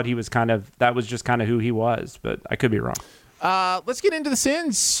always thought he was that was just kind of who he was, but I could be wrong. Let's get into the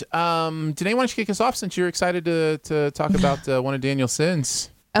sins. Danae, why don't you kick us off since you're excited to talk about one of Daniel's sins?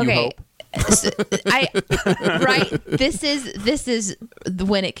 You Okay. hope. This is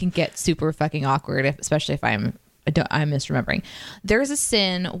when it can get super fucking awkward, especially if I'm misremembering. There's a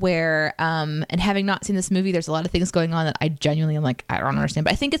sin where, and having not seen this movie, there's a lot of things going on that I genuinely am like, I don't understand.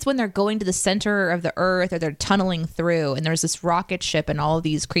 But I think it's when they're going to the center of the earth or they're tunneling through, and there's this rocket ship, and all of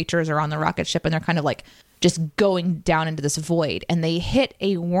these creatures are on the rocket ship, and they're kind of like just going down into this void, and they hit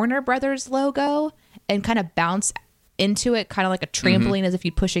a Warner Brothers logo and kind of bounce into it, kind of like a trampoline, as if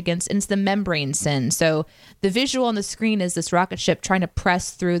you push against. And it's the membrane sin. So the visual on the screen is this rocket ship trying to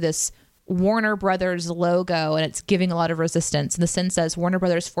press through this Warner Brothers logo, and it's giving a lot of resistance. And the sin says Warner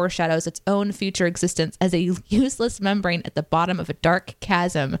Brothers foreshadows its own future existence as a useless membrane at the bottom of a dark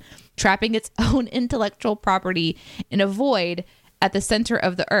chasm, trapping its own intellectual property in a void at the center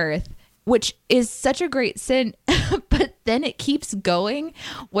of the earth, which is such a great sin. But then it keeps going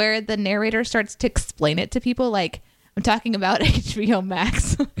where the narrator starts to explain it to people like, I'm talking about HBO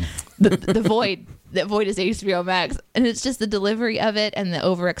Max. the void. That void is HBO Max, and it's just the delivery of it and the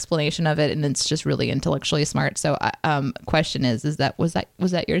over explanation of it, and it's just really intellectually smart. So, question is that was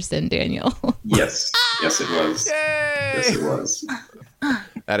that your sin, Daniel? yes, it was. Yay! Yes, it was.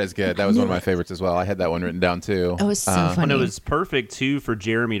 That is good. That was one of my favorites as well. I had that one written down too. It was so funny. And it was perfect too for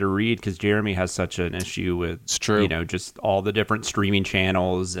Jeremy to read because Jeremy has such an issue with, It's true. you know, just all the different streaming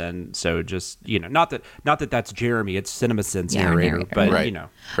channels, and so just, you know, not that that's Jeremy, it's CinemaSins Yeah, our narrator, narrator. but Right. you know,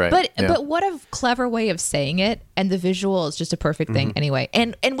 Right. But what a clever way of saying it, and the visual is just a perfect thing anyway.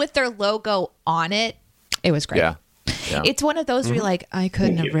 And with their logo on it, it was great. Yeah. Yeah. It's one of those where you're like, I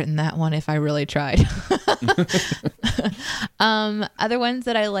couldn't have written that one if I really tried. Other ones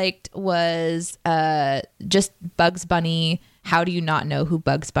that I liked was just Bugs Bunny. How do you not know who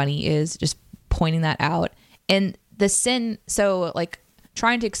Bugs Bunny is? Just pointing that out. And the sin, so like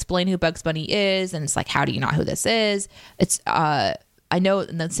trying to explain who Bugs Bunny is, and it's like, how do you not know who this is? It's I know,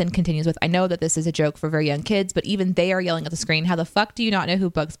 and then Sin continues with, I know that this is a joke for very young kids, but even they are yelling at the screen, how the fuck do you not know who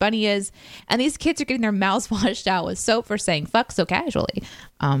Bugs Bunny is? And these kids are getting their mouths washed out with soap for saying fuck so casually.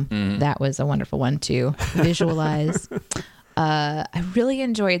 That was a wonderful one to visualize. I really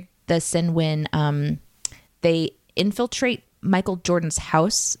enjoyed the Sin when they infiltrate Michael Jordan's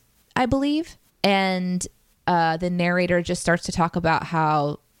house, I believe. And the narrator just starts to talk about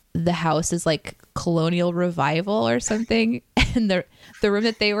how the house is like colonial revival or something, and the room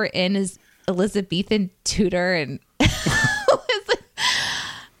that they were in is Elizabethan Tudor, and like,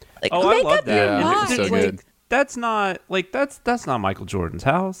 oh, I make love up your that. mind. So Like, good. that's not like that's not Michael Jordan's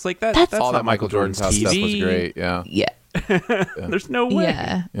house. Like That's- that's All not that Michael Jordan's house stuff was TV. great. Yeah. Yeah, There's no way.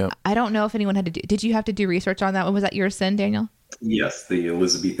 yeah. Yep. I don't know if anyone had to do. Did you have to do research on that one? Was that your Sin, Daniel? Yes, the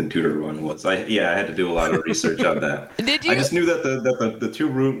Elizabethan Tudor one was. I had to do a lot of research on that. Did you? I just knew that the two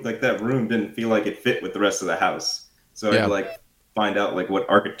room, like that room, didn't feel like it fit with the rest of the house. So I Yeah. had to like find out like what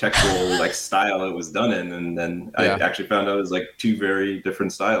architectural like style it was done in, and then Yeah. I actually found out it was like two very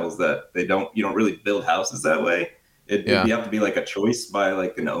different styles that you don't really build houses that way. Yeah. You have to be like a choice by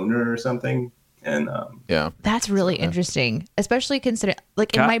like an owner or something. And Yeah. That's really interesting, especially considering,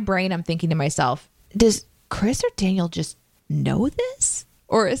 like, in Ca- my brain, I'm thinking to myself, does Chris or Daniel just know this?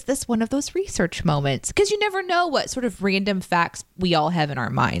 Or is this one of those research moments? Because you never know what sort of random facts we all have in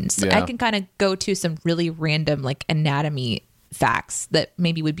our minds. Yeah. I can kind of go to some really random, like, anatomy facts that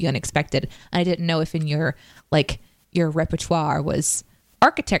maybe would be unexpected. I didn't know if in your repertoire was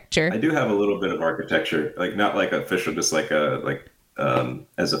architecture. I do have a little bit of architecture, like not like official, just like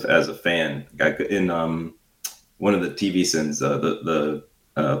as a fan. In one of the TV sins, the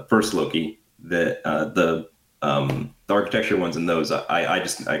first Loki, the architecture ones in those,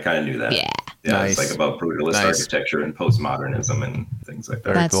 I kind of knew that. Yeah. Nice. It's like about brutalist Nice. architecture and postmodernism and things like that.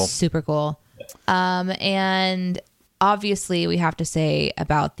 Very That's cool. super cool. And obviously we have to say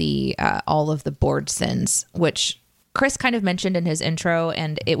about the all of the board sins, which Chris kind of mentioned in his intro,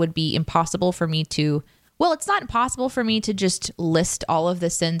 and it would be impossible for me to, well, it's not impossible for me to just list all of the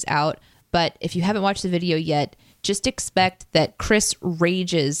sins out, but if you haven't watched the video yet, just expect that Chris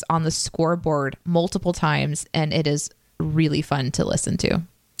rages on the scoreboard multiple times, and it is really fun to listen to.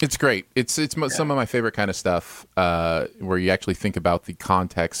 It's great. It's some of my favorite kind of stuff where you actually think about the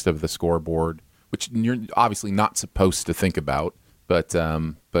context of the scoreboard, which you're obviously not supposed to think about. But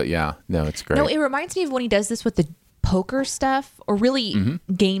yeah, no, it's great. No, it reminds me of when he does this with the poker stuff, or really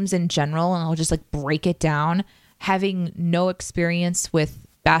games in general, and I'll just like break it down. Having no experience with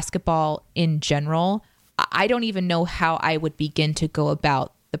basketball in general, I don't even know how I would begin to go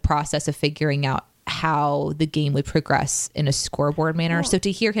about the process of figuring out how the game would progress in a scoreboard manner. So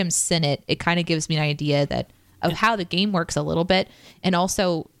to hear him sin it, it kind of gives me an idea of how the game works a little bit, and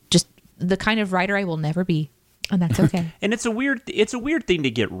also just the kind of writer I will never be, and that's okay. And it's a weird thing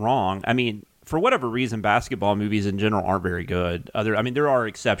to get wrong. I mean, for whatever reason, basketball movies in general aren't very good. There are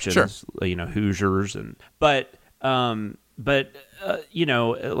exceptions, Sure. Hoosiers, but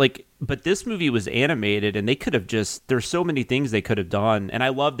this movie was animated, and they could have there's so many things they could have done. And I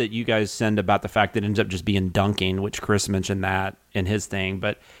love that you guys send about the fact that it ends up just being dunking, which Chris mentioned that in his thing.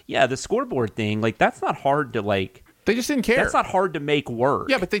 But yeah, the scoreboard thing, like, that's not hard to like. They just didn't care. That's not hard to make work.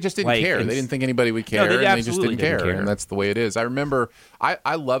 Yeah, but they just didn't Like, care. and- They didn't think anybody would care, No, they and they just absolutely didn't didn't care, care. and that's the way it is. I remember,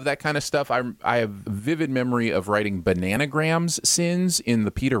 I love that kind of stuff. I have vivid memory of writing Bananagrams sins in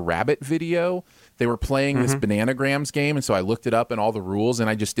the Peter Rabbit video. They were playing this Bananagrams game, and so I looked it up and all the rules, and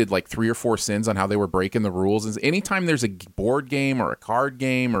I just did like 3 or 4 sins on how they were breaking the rules. And anytime there's a board game or a card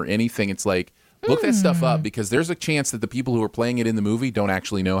game or anything, it's like, look that stuff up, because there's a chance that the people who are playing it in the movie don't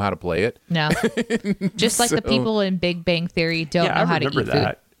actually know how to play it. No, just like the people in Big Bang Theory don't Yeah, know I how to eat remember food.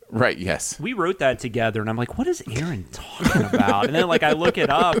 that. Right, yes. We wrote that together, and I'm like, what is Aaron talking about? And then, like, I look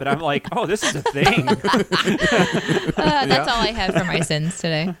it up, and I'm like, oh, this is a thing. That's all I have for my sins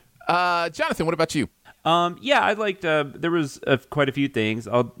today. Jonathan, what about you? Yeah, I liked, there was quite a few things.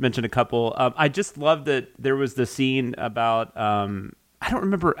 I'll mention a couple. I just loved that there was the scene about I don't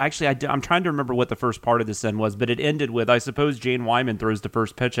remember. Actually, I'm trying to remember what the first part of the sin was, but it ended with, I suppose, Jane Wyman throws the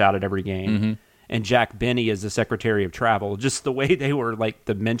first pitch out at every game. And Jack Benny is the Secretary of Travel. Just the way they were, like,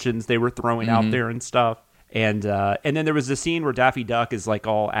 the mentions they were throwing out there and stuff. And then there was the scene where Daffy Duck is, like,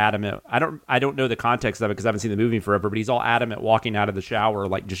 all adamant. I don't know the context of it because I haven't seen the movie forever, but he's all adamant walking out of the shower,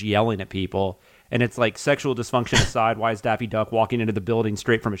 like, just yelling at people. And it's like, sexual dysfunction aside, why is Daffy Duck walking into the building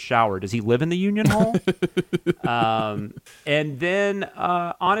straight from a shower? Does he live in the Union Hall? And then,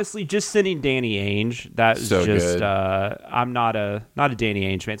 honestly, just sending Danny Ainge. That was So just, good. I'm not a Danny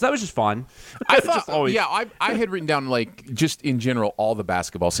Ainge fan. So that was just fun. I thought, Just always- I had written down, like, just in general, all the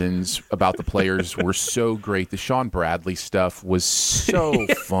basketball sins about the players were so great. The Sean Bradley stuff was so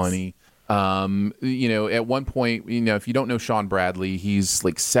funny. At one point, if you don't know Sean Bradley, he's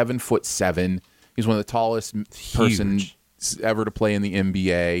like 7'7". He's one of the tallest person ever to play in the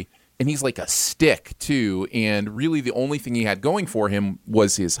NBA. And he's like a stick, too. And really the only thing he had going for him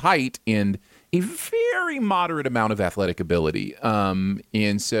was his height and a very moderate amount of athletic ability.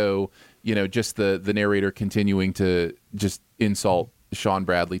 And so, just the narrator continuing to just insult Sean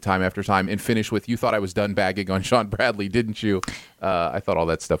Bradley time after time and finish with, "You thought I was done bagging on Sean Bradley, didn't you?" I thought all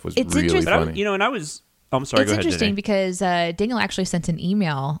that stuff was It's really interesting. funny. and I was... I'm sorry, It's go ahead, interesting Danae. because Daniel actually sent an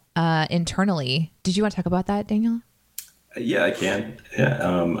email internally. Did you want to talk about that, Daniel? Yeah, I can. Yeah,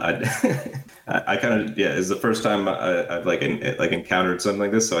 I kind of it's the first time I've encountered something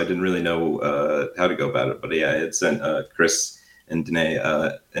like this, so I didn't really know how to go about it. But yeah, I had sent Chris and Danae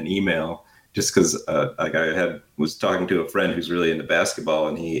an email just because I was talking to a friend who's really into basketball,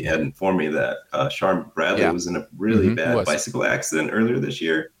 and he had informed me that Sean Bradley was in a really bad bicycle accident earlier this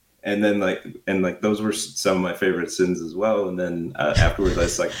year. And then those were some of my favorite sins as well. And then afterwards, I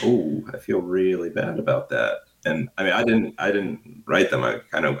was like, "Oh, I feel really bad about that." And I mean, I didn't write them. I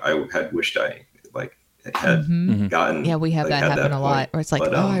had wished I had gotten. Yeah, we have that happen a lot where it's like,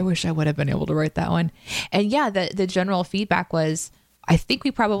 But, I wish I would have been able to write that one. And yeah, the general feedback was, I think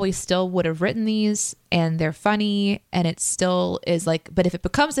we probably still would have written these and they're funny and it still is like, but if it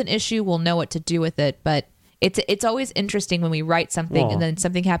becomes an issue, we'll know what to do with it. But it's always interesting when we write something and then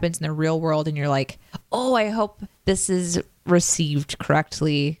something happens in the real world and you're like, oh, I hope this is received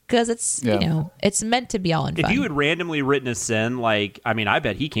correctly because it's it's meant to be all in fun. If you had randomly written a sin, I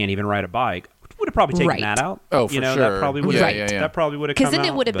bet he can't even ride a bike. Would have probably taken that out. Oh, for sure. That probably would have. That probably would have come out. Because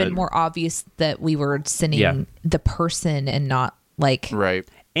then it would have been more obvious that we were sinning the person and not like right.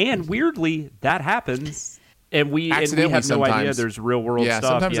 And weirdly, that happens. And we have no sometimes. idea there's real world stuff.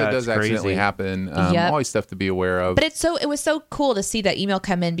 Sometimes that does accidentally crazy. happen. Always stuff to be aware of. But it was so cool to see that email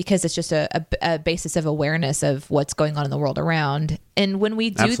come in because it's just a basis of awareness of what's going on in the world around. And when we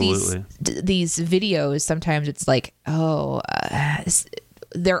do these videos, sometimes it's like,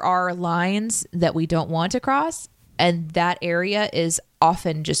 there are lines that we don't want to cross. And that area is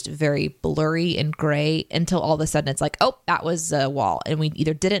often just very blurry and gray until all of a sudden it's like, oh, that was a wall. And we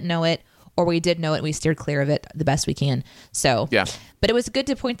either didn't know it or we did know it and we steered clear of it the best we can. So, but it was good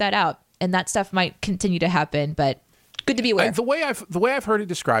to point that out. And that stuff might continue to happen, but good to be aware. The way I've heard it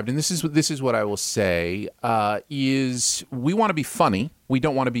described, and this is what I will say, is we want to be funny. We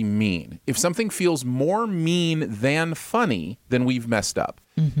don't want to be mean. If something feels more mean than funny, then we've messed up.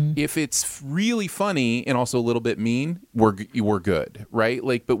 Mm-hmm. If it's really funny and also a little bit mean, we're good, right?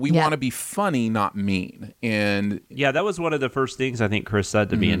 But we want to be funny, not mean. And that was one of the first things I think Chris said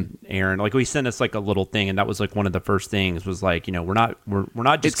to me and Aaron. He sent us a little thing, and that was one of the first things was we're not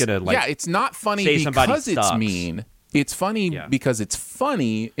just gonna it's not funny say because it's sucks. mean. It's funny because it's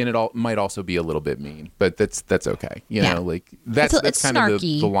funny, and it might also be a little bit mean, but that's okay. That's it's kind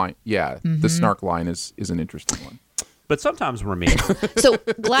snarky. of the line. Yeah, the snark line is an interesting one. But sometimes we're mean. So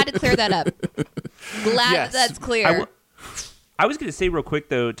glad to clear that up. Glad that's clear. I was going to say real quick,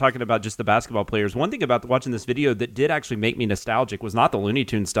 though, talking about just the basketball players, one thing about watching this video that did actually make me nostalgic was not the Looney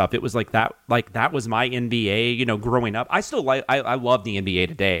Tunes stuff. It was that was my NBA, growing up. I still I love the NBA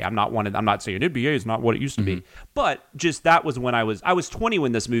today. I'm not saying NBA is not what it used to be, but just that was when I was 20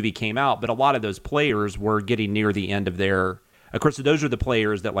 when this movie came out, but a lot of those players were getting near the end of their. Of course, those are the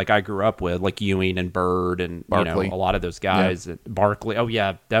players that I grew up with, like Ewing and Bird and Barkley. a lot of those guys. Yeah. Barkley. Oh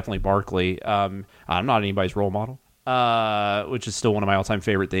yeah, definitely Barkley. I'm not anybody's role model, which is still one of my all-time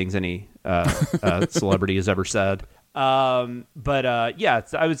favorite things any celebrity has ever said. I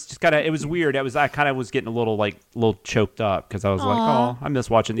was just kind of. It was weird. I kind of was getting a little choked up because I was like, oh, I miss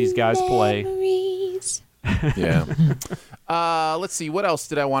watching these guys play. Yeah. Let's see. What else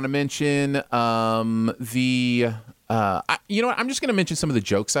did I want to mention? You know what? I'm just going to mention some of the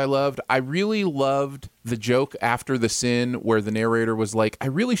jokes I loved. I really loved the joke after the sin where the narrator was like, I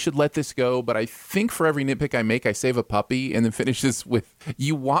really should let this go, but I think for every nitpick I make, I save a puppy, and then finishes with,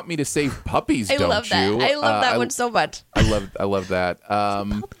 you want me to save puppies, don't you? I love that. I love that one so much. I love that.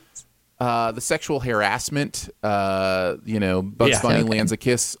 The sexual harassment, Bugs Bunny lands a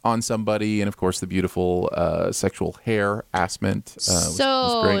kiss on somebody, and of course the beautiful sexual harassment. Was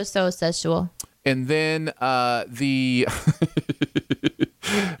great. So sexual. And then the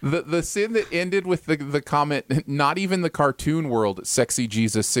the sin that ended with the comment, not even the cartoon world, sexy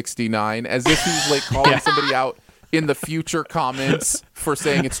Jesus 69, as if he's like calling somebody out in the future comments for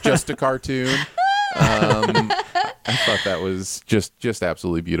saying it's just a cartoon. I thought that was just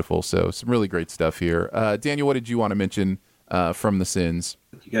absolutely beautiful. So some really great stuff here. Daniel, what did you want to mention from the sins?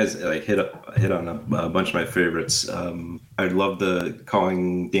 You guys hit on a bunch of my favorites. I love the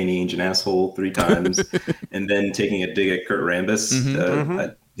calling Danny Ainge an asshole 3 times, and then taking a dig at Kurt Rambis.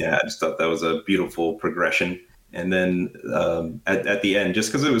 I just thought that was a beautiful progression. And then at the end,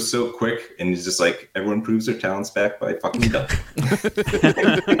 just because it was so quick, and it's just like everyone proves their talents back by fucking ducking.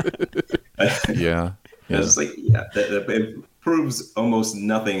 Yeah. I was just like, it proves almost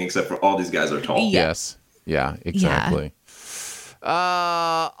nothing except for all these guys are tall. Yes. Yeah, exactly.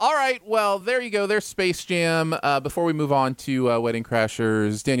 All right. Well, there you go. There's Space Jam. Before we move on to Wedding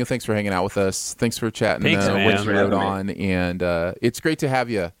Crashers, Daniel, thanks for hanging out with us. Thanks for chatting what you wrote on. And it's great to have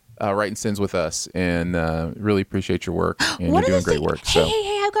you writing sins with us. And really appreciate your work. And you're doing great work.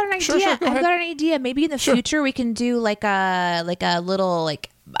 Hey, I've got an idea. Sure, I've got an idea. Maybe in the future we can do like a little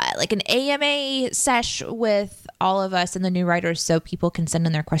like an AMA sesh with all of us and the new writers, so people can send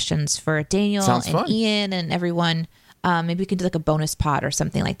in their questions for Daniel and fun. Ian and everyone. Maybe we can do like a bonus pod or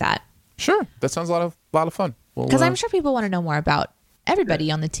something like that. Sure, that sounds a lot of fun. Because I'm sure people want to know more about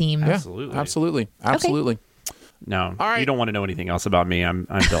everybody on the team. Absolutely. Okay. No, All right. You don't want to know anything else about me. I'm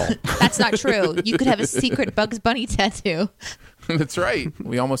dull. That's not true. You could have a secret Bugs Bunny tattoo. That's right.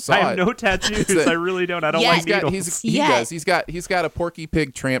 We almost saw I have it. no tattoos. I really don't. I don't like needles. He does. He's got a Porky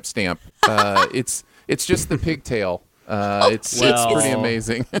Pig tramp stamp. It's just the pigtail. It's pretty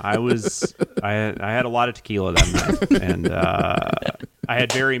amazing. I had a lot of tequila that night, and I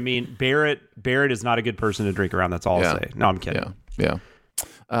had very mean Barrett is not a good person to drink around. That's all I'll say. No, I'm kidding. Yeah.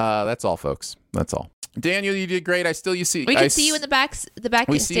 That's all, folks. That's all. Daniel, you did great. We can see you in the back.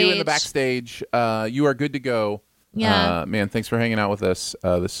 We see you in the backstage. You are good to go. Yeah. Man, thanks for hanging out with us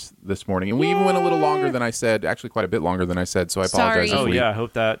this morning. And we even went a little longer than I said. Actually, quite a bit longer than I said. So I apologize. Sorry. I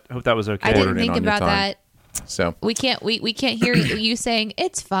hope that was okay. I didn't think about that. So we can't hear you saying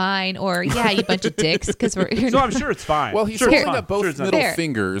it's fine or you bunch of dicks because we're. No, I'm sure it's fine. Well, he's holding up both middle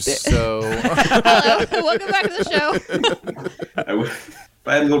fingers. So hello, welcome back to the show. If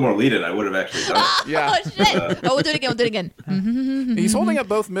I had a little more lead in, I would have actually done it. Yeah. Oh shit! We'll do it again. He's holding up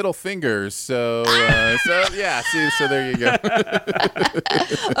both middle fingers. So yeah. See, so there you go.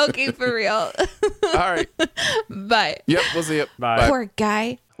 Okay, for real. All right. Bye. Yep. We'll see you. Bye. Poor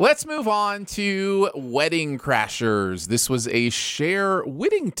guy. Let's move on to Wedding Crashers. This was a Cher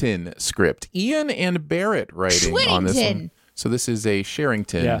Whittington script. Ian and Barrett writing on this one. So this is a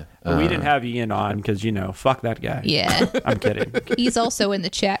Sherrington. Yeah, but we didn't have Ian on because, fuck that guy. Yeah. I'm kidding. He's also in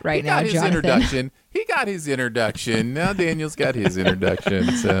the chat right now, his Jonathan. Introduction. He got his introduction. Now Daniel's got his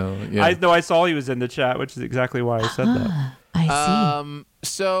introduction. So yeah. I saw he was in the chat, which is exactly why I said that. I see.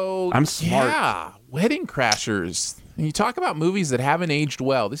 So I'm smart. Yeah, Wedding Crashers. You talk about movies that haven't aged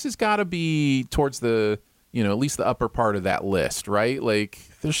well. This has got to be towards the, at least the upper part of that list, right? Like,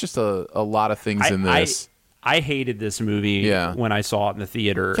 there's just a lot of things in this. I hated this movie when I saw it in the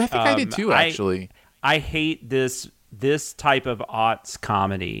theater. Yeah, I think I did too, actually. I hate this type of aughts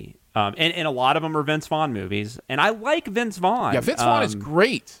comedy. And a lot of them are Vince Vaughn movies. And I like Vince Vaughn. Yeah, Vince Vaughn is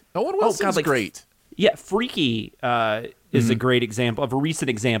great. Owen Wilson's great. Yeah, Freaky is a great example of a recent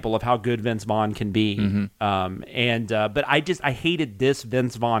example of how good Vince Vaughn can be. But I hated this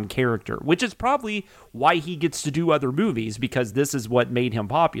Vince Vaughn character, which is probably why he gets to do other movies, because this is what made him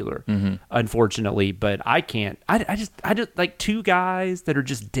popular, unfortunately. But I just like two guys that are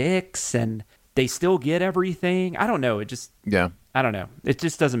just dicks and they still get everything. I don't know. I don't know. It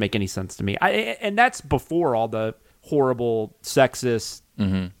just doesn't make any sense to me. And that's before all the horrible sexist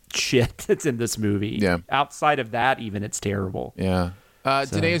shit that's in this movie. Yeah. Outside of that, even, it's terrible. Yeah.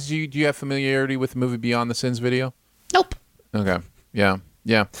 Danae, do you have familiarity with the movie Beyond the Sins video? Nope. Okay. Yeah.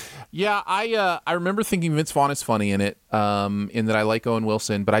 I remember thinking Vince Vaughn is funny in it, in that I like Owen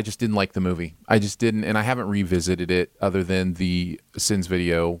Wilson, but I just didn't like the movie. I just didn't, and I haven't revisited it other than the Sins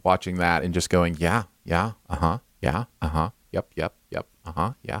video, watching that and just going, yep,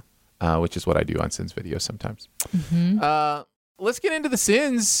 which is what I do on Sins videos sometimes. Let's get into the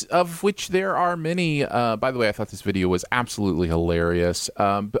sins, of which there are many. By the way, I thought this video was absolutely hilarious.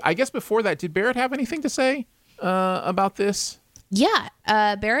 But I guess before that, did Barrett have anything to say about this? Yeah.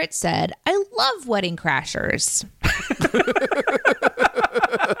 Barrett said, I love Wedding Crashers.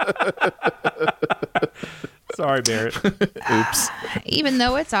 Sorry, Barrett. Oops. Even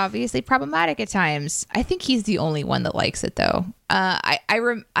though it's obviously problematic at times. I think he's the only one that likes it, though. I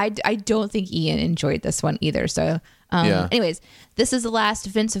don't think Ian enjoyed this one either. So, anyways, this is the last.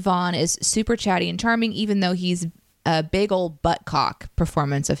 Vince Vaughn is super chatty and charming, even though he's a big old buttcock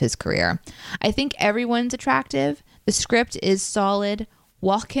performance of his career. I think everyone's attractive. The script is solid.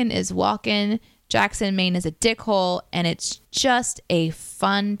 Walken is Walken. Jackson Maine is a dickhole, and it's just a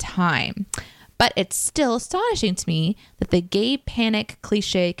fun time. But it's still astonishing to me that the gay panic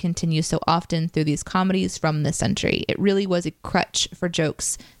cliche continues so often through these comedies from this century. It really was a crutch for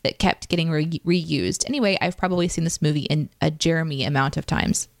jokes that kept getting reused. Anyway, I've probably seen this movie in a Jeremy amount of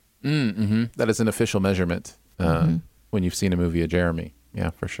times. That is an official measurement when you've seen a movie of Jeremy. Yeah,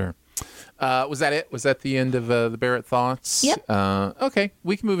 for sure. Was that it? Was that the end of the Barrett thoughts? Yep. Okay,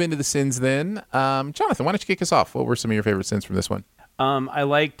 we can move into the sins then. Jonathan, why don't you kick us off? What were some of your favorite sins from this one? I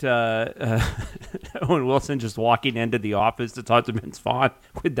liked Owen Wilson just walking into the office to talk to Vince Vaughn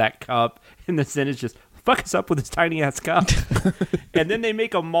with that cup, and the sin is just, fuck us up with this tiny ass cup. And then they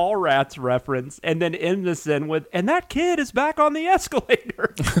make a Mallrats reference, and then end the sin with, and that kid is back on the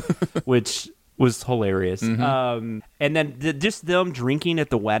escalator, which was hilarious. And then just them drinking at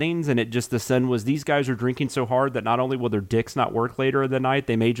the weddings, and the sin was, these guys are drinking so hard that not only will their dicks not work later in the night,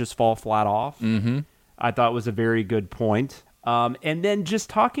 they may just fall flat off. I thought was a very good point. And then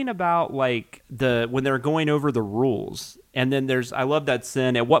just talking about like when they're going over the rules, and then I love that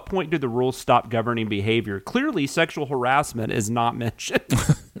sin. At what point do the rules stop governing behavior? Clearly, sexual harassment is not mentioned.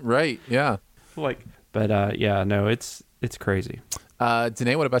 Right. Yeah. It's crazy.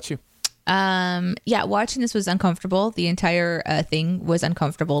 Danae, what about you? Watching this was uncomfortable. The entire thing was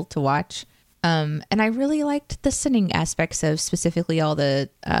uncomfortable to watch. And I really liked the sinning aspects of specifically all the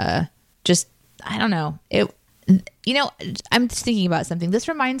I don't know. I'm just thinking about something. This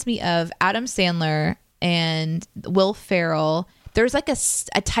reminds me of Adam Sandler and Will Ferrell. There's like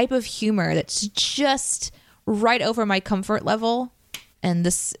a type of humor that's just right over my comfort level, and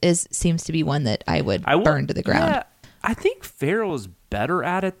this seems to be one that I would burn to the ground. Yeah, I think Ferrell is better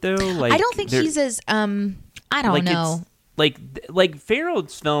at it though. Like, I don't think he's as I don't know. Like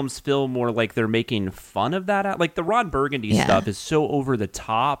Ferrell's films feel more like they're making fun of that. Like the Ron Burgundy stuff is so over the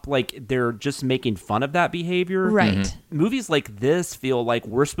top. Like they're just making fun of that behavior. Right. Movies like this feel like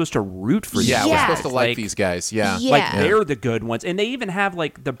we're supposed to root for. Yeah, we're supposed to like these guys. Yeah. Like they're the good ones. And they even have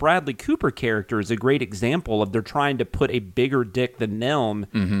like the Bradley Cooper character is a great example of they're trying to put a bigger dick than them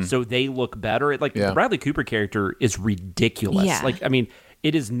so they look better. The Bradley Cooper character is ridiculous. Yeah. Like, I mean,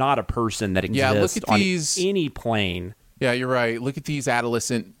 it is not a person that exists look at on these... any plane. Yeah, you're right. Look at these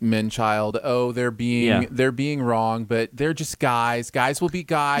adolescent men child. Oh, they're being wrong, but they're just guys. Guys will be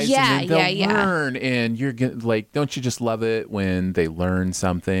guys, and then they'll learn. And you're like, don't you just love it when they learn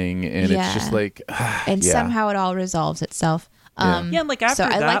something? And it's just like, and somehow it all resolves itself. Like after so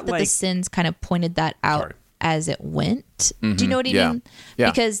I that, like that the sins kind of pointed that out as it went. Do you know what I mean?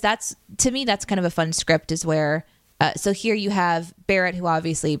 Yeah. Because that's, to me, that's kind of a fun script. Is where, so here you have Barrett, who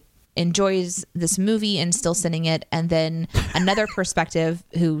obviously enjoys this movie and still sinning it, and then another perspective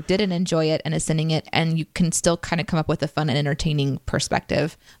who didn't enjoy it and is sinning it, and you can still kind of come up with a fun and entertaining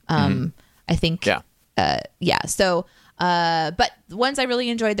perspective. I think so but the ones I really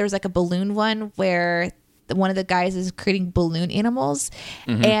enjoyed, there's like a balloon one where one of the guys is creating balloon animals,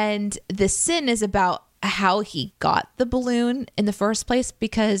 and the sin is about how he got the balloon in the first place,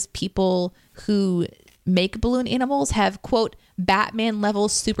 because people who make balloon animals have, quote, Batman level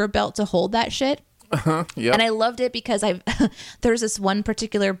super belt to hold that shit. Yep. And I loved it because there's this one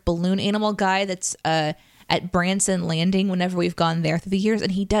particular balloon animal guy that's at Branson Landing whenever we've gone there through the years,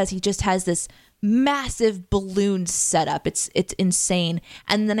 and he just has this massive balloon setup. It's insane.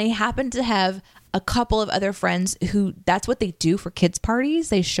 And then I happen to have a couple of other friends who that's what they do for kids parties.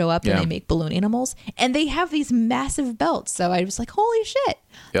 They show up and they make balloon animals, and they have these massive belts. So I was like, holy shit.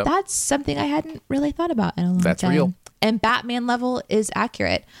 Yep. That's something I hadn't really thought about in a long time. That's real. And Batman level is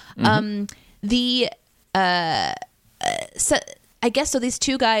accurate. So I guess, so these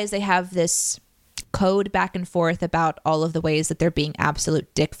two guys, they have this code back and forth about all of the ways that they're being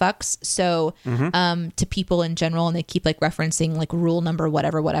absolute dick fucks. So to people in general, and they keep like referencing like rule number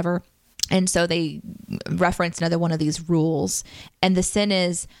whatever. And so they reference another one of these rules. And the sin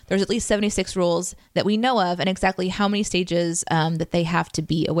is there's at least 76 rules that we know of and exactly how many stages that they have to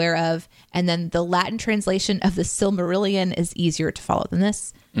be aware of. And then the Latin translation of the Silmarillion is easier to follow than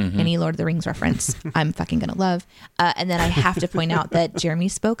this. Any Lord of the Rings reference I'm fucking going to love. And then I have to point out that Jeremy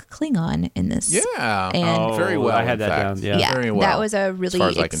spoke Klingon in this. Yeah. And very well. I had that down. Yeah. Very well, that was a as really far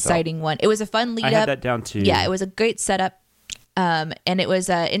as I can exciting one. It was a fun lead up. I had that down too. Yeah, it was a great setup. And it was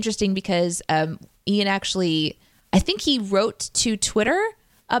interesting because Ian actually, I think he wrote to Twitter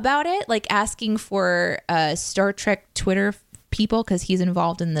about it, like asking for Star Trek Twitter people, because he's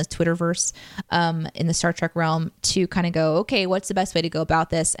involved in the Twitterverse in the Star Trek realm, to kind of go, okay, what's the best way to go about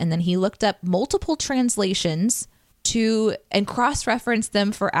this? And then he looked up multiple translations and cross-referenced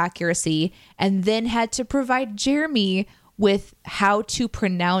them for accuracy, and then had to provide Jeremy with how to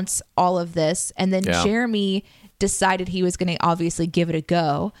pronounce all of this. And then Jeremy decided he was going to obviously give it a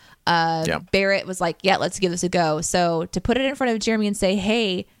go. Barrett was like, yeah, let's give this a go. So to put it in front of Jeremy and say,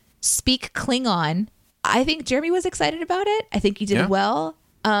 hey, speak Klingon, I think Jeremy was excited about it. I think he did well.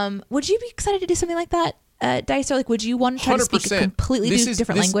 Would you be excited to do something like that, Dicer? Like, would you want to try to speak a completely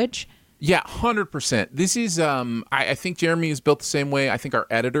different language? Yeah, 100%. This is, I think Jeremy is built the same way. I think our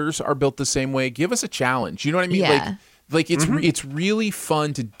editors are built the same way. Give us a challenge. You know what I mean? Yeah. Like it's really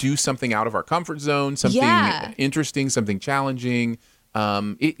fun to do something out of our comfort zone, something interesting, something challenging.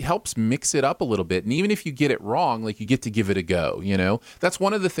 It helps mix it up a little bit. And even if you get it wrong, like, you get to give it a go, you know? That's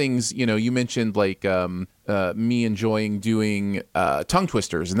one of the things, you know, you mentioned, like, me enjoying doing tongue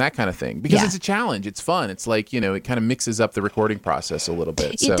twisters and that kind of thing, because it's a challenge. It's fun. It's like, you know, it kind of mixes up the recording process a little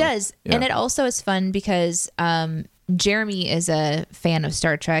bit. It does. Yeah. And it also is fun because Jeremy is a fan of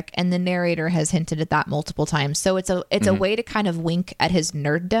Star Trek, and the narrator has hinted at that multiple times. So it's a way to kind of wink at his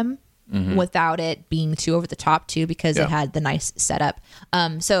nerddom without it being too over the top too, because it had the nice setup.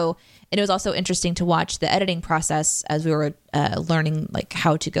 So it was also interesting to watch the editing process as we were learning, like,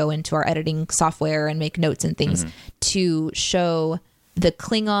 how to go into our editing software and make notes and things to show the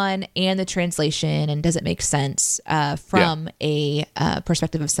Klingon and the translation, and does it make sense from a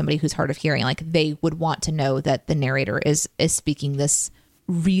perspective of somebody who's hard of hearing. Like, they would want to know that the narrator is speaking this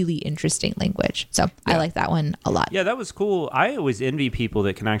really interesting language. So I like that one a lot. Yeah, that was cool. I always envy people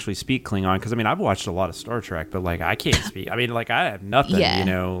that can actually speak Klingon, because I mean, I've watched a lot of Star Trek, but like, I can't speak. I mean, like, I have nothing, you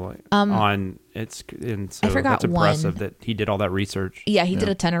know, on it's, and so I forgot that's impressive that he did all that research. Yeah, he did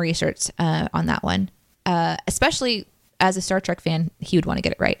a ton of research on that one. Especially as a Star Trek fan, he would want to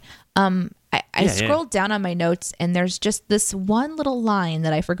get it right. I scrolled down on my notes, and there's just this one little line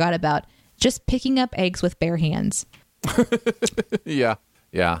that I forgot about: just picking up eggs with bare hands.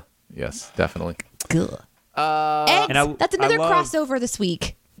 Yes, definitely. Eggs. That's another crossover this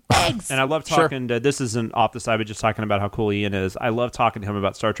week. Eggs. And I love talking to, this isn't off the side, but just talking about how cool Ian is. I love talking to him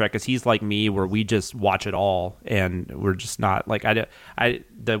about Star Trek, because he's like me, where we just watch it all, and we're just not like,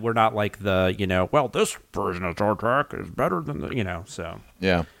 we're not like the, you know, well, this version of Star Trek is better than the, you know, so.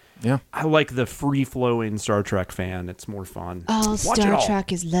 Yeah. I like the free-flowing Star Trek fan. It's more fun. Oh, Star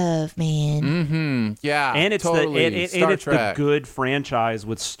Trek is love, man. Yeah, and it's totally. and it's the good franchise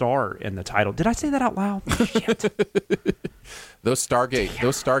with Star in the title. Did I say that out loud? Shit. Those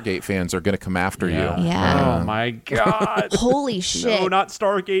Stargate fans are going to come after you. Yeah. Oh my God. Holy shit. No, not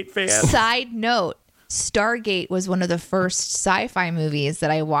Stargate fans. Side note: Stargate was one of the first sci-fi movies that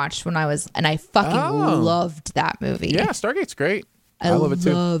I watched when I was, and I fucking loved that movie. Yeah, Stargate's great. I love it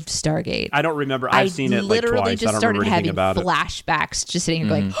too. Loved Stargate. I don't remember. I've seen it like literally twice. just I don't started remember anything having about flashbacks, just sitting here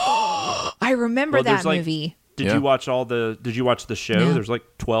going, oh, I remember that movie. Did you watch Did you watch the show? No. There's like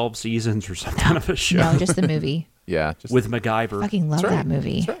 12 seasons or something of a show. No, just the movie. With MacGyver. I fucking love that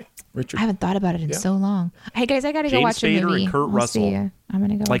movie. That's right. Richard. I haven't thought about it in so long. Hey guys, I gotta go James watch Spader a movie. and Kurt Russell. See ya. I'm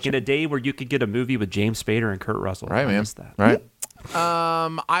gonna go. Like watch in it. a day where you could get a movie with James Spader and Kurt Russell. Right, man. That. Right.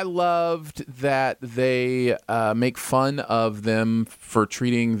 I loved that they make fun of them for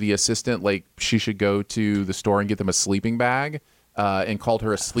treating the assistant like she should go to the store and get them a sleeping bag, and called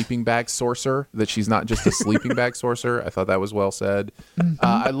her a sleeping bag sorcerer, that she's not just a sleeping bag sorcerer. I thought that was well said.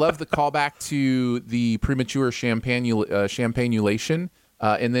 I love the callback to the premature champagnulation.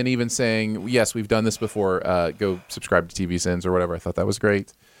 And then even saying, yes, we've done this before, go subscribe to TV Sins or whatever. I thought that was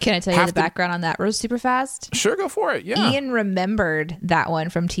great. Can I tell you the background on that Rose super fast? Sure, go for it. Yeah. Ian remembered that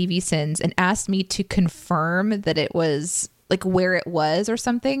one from TV Sins and asked me to confirm that it was like where it was or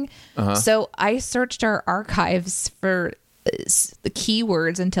something. So I searched our archives for the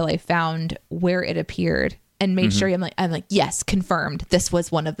keywords until I found where it appeared and made sure I'm like, yes, confirmed. This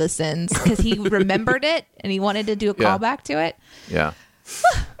was one of the sins, because he remembered it and he wanted to do a callback to it. Yeah.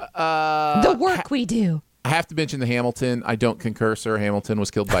 The work we do. I have to mention the Hamilton. I don't concur, sir. Hamilton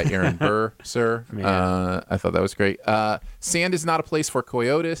was killed by Aaron Burr, sir. I thought that was great. Sand is not a place for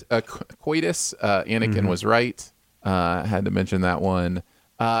coitus. Anakin was right. Had to mention that one.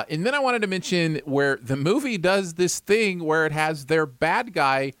 And then I wanted to mention where the movie does this thing where it has their bad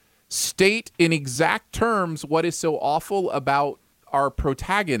guy state in exact terms what is so awful about our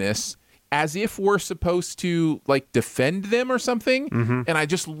protagonists, as if we're supposed to like defend them or something. Mm-hmm. And I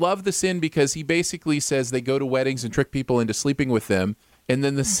just love the sin because he basically says they go to weddings and trick people into sleeping with them. And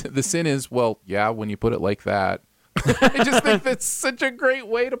then the sin is, well, yeah, when you put it like that. I just think that's such a great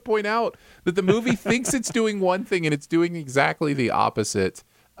way to point out that the movie thinks it's doing one thing and it's doing exactly the opposite.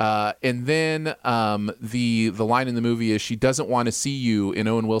 And then the line in the movie is she doesn't want to see you, and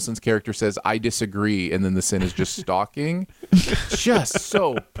Owen Wilson's character says, I disagree, and then the sin is just stalking. Just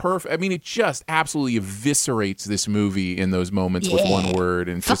so perfect. I mean, it just absolutely eviscerates this movie in those moments with one word,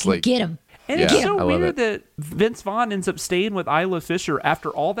 and it's just like get him. And it's so weird that Vince Vaughn ends up staying with Isla Fisher after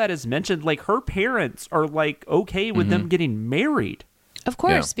all that is mentioned. Like, her parents are like okay with them getting married. Of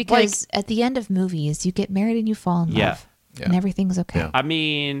course, because at the end of movies, you get married and you fall in love. Yeah. And everything's okay. Yeah. I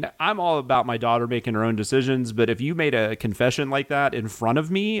mean, I'm all about my daughter making her own decisions, but if you made a confession like that in front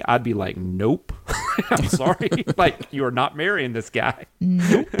of me, I'd be like, nope. I'm sorry. Like, you're not marrying this guy.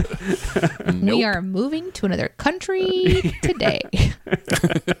 Nope. We are moving to another country today.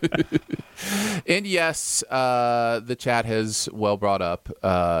 And yes, the chat has well brought up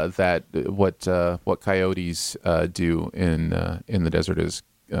that what coyotes do in the desert is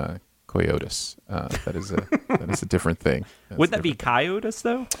coyotes. That is a different thing. Wouldn't that be coyotes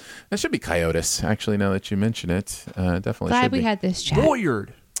though? That should be coyotes. Actually, now that you mention it, definitely. Glad should we be. had this chat. Lawyered.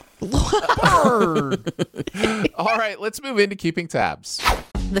 All right, let's move into keeping tabs.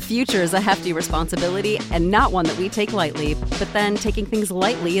 The future is a hefty responsibility and not one that we take lightly. But then taking things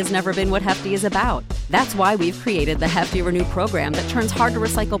lightly has never been what Hefty is about. That's why we've created the Hefty Renew program that turns hard to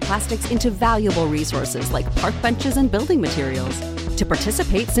recycle plastics into valuable resources like park benches and building materials. To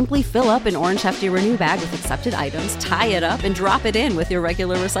participate, simply fill up an orange Hefty Renew bag with accepted items, tie it up, and drop it in with your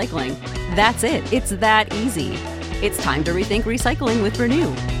regular recycling. That's it. It's that easy. It's time to rethink recycling with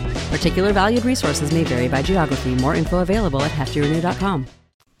Renew. Particular valued resources may vary by geography. More info available at heftyrenew.com.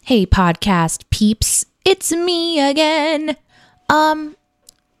 Hey, podcast peeps. It's me again. Those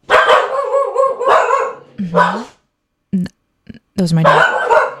are my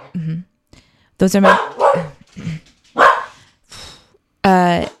dogs. Those are my...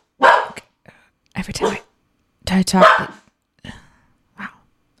 every time I talk... Wow.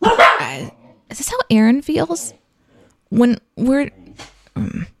 Is this how Aaron feels? When we're...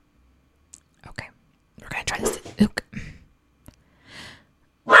 Okay. We're going to try this. Okay.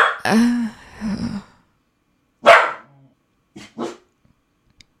 I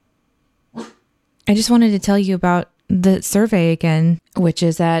just wanted to tell you about the survey again, which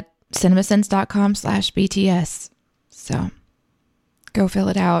is at cinemasense.com/BTS. So go fill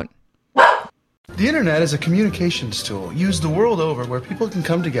it out. The internet is a communications tool used the world over where people can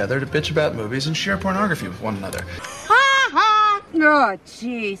come together to bitch about movies and share pornography with one another. Ha ha! Oh,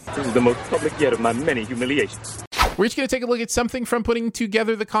 jeez. This is the most public yet of my many humiliations. We're just going to take a look at something from putting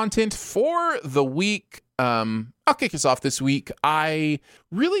together the content for the week. I'll kick us off this week. I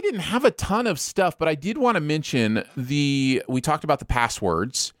really didn't have a ton of stuff, but I did want to mention we talked about the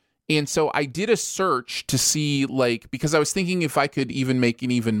passwords. And so I did a search to see, because I was thinking if I could even make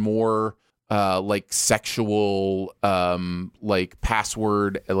an even more sexual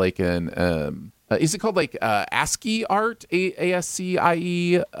password, is it called ASCII art,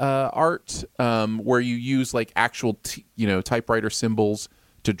 ASCIE art, where you use actual typewriter symbols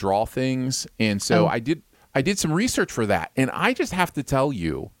to draw things. And so I did some research for that, and I just have to tell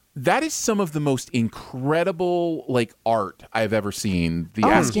you that is some of the most incredible art I've ever seen. The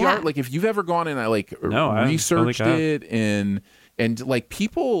ASCII art, if you've ever gone and I researched it, and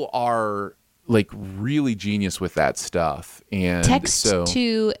people are really genius with that stuff. And text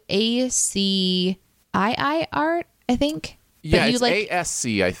to ASCII art, I think. Yeah, it's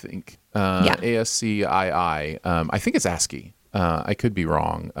ASC, I think. ASCII. I think it's ASCII. I could be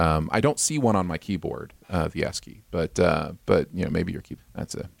wrong. I don't see one on my keyboard, the ASCII, but maybe your keyboard.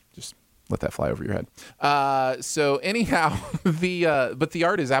 Just let that fly over your head. So anyhow, but the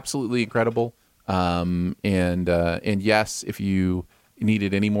art is absolutely incredible. And yes, if you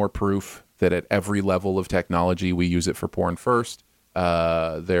needed any more proof that at every level of technology we use it for porn first,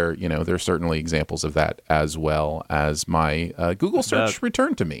 there's certainly examples of that, as well as my Google search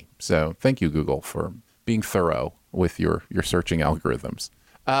returned to me. So thank you, Google, for being thorough with your searching algorithms.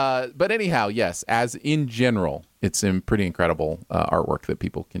 But anyhow, yes, as in general, it's some pretty incredible artwork that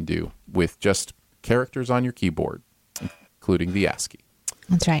people can do with just characters on your keyboard, including the ASCII.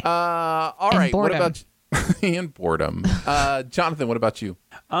 That's right. All And right. boredom. What about and boredom? Jonathan, what about you?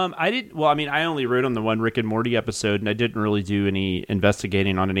 I only wrote on the one Rick and Morty episode, and I didn't really do any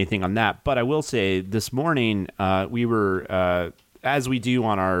investigating on anything on that. But I will say this morning, we were, as we do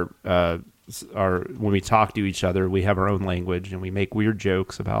on our when we talk to each other, we have our own language and we make weird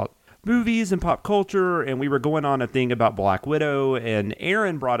jokes about movies and pop culture. And we were going on a thing about Black Widow, and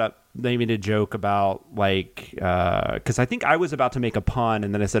Aaron brought up maybe a joke about because I think I was about to make a pun,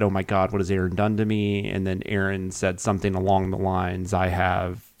 and then I said, "Oh my God, what has Aaron done to me?" And then Aaron said something along the lines, "I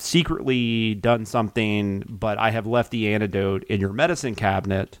have secretly done something, but I have left the antidote in your medicine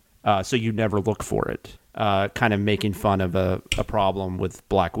cabinet, so you never look for it." Kind of making fun of a problem with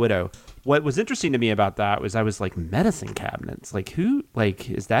Black Widow. What was interesting to me about that was I was like, medicine cabinets,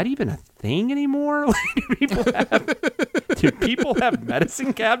 is that even a thing anymore? Do people have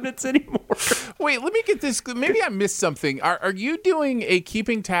medicine cabinets anymore? Wait, let me get this. Maybe I missed something. Are you doing a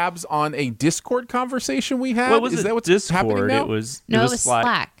keeping tabs on a Discord conversation we had? Well, Is that what's Discord? happening now? It was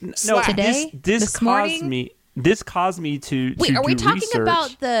Slack. No, today, this morning. This caused me to Wait, are we talking research.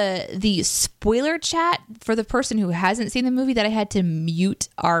 about the spoiler chat for the person who hasn't seen the movie that I had to mute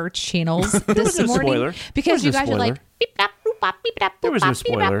our channels this no morning? spoiler. Because you guys are like, beep, bop, boop, bop, beep, bop, There boop, was bop, no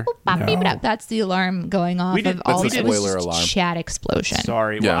beep, bop, spoiler. boop, bop, No. beep, bop. That's the alarm going off of all That's of a it. Was spoiler just alarm. chat explosion.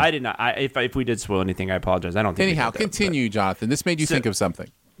 Sorry. Yeah. Well, I did not. If we did spoil anything, I apologize. I don't think. Anyhow, we did that, continue, Jonathan. This made you think of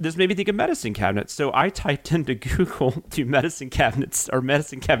something. This made me think of medicine cabinets. So I typed into Google, "Do medicine cabinets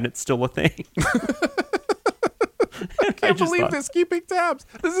still a thing?" I can't believe this keeping tabs.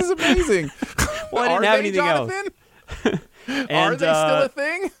 This is amazing. Well, I didn't Are have they, anything else. Jonathan? Are they still a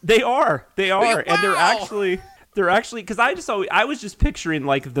thing? They are. Wow. And they're actually because I was just picturing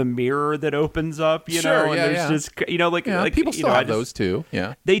like the mirror that opens up, you Sure, know, and yeah, there's yeah. just like people still I have just- those too.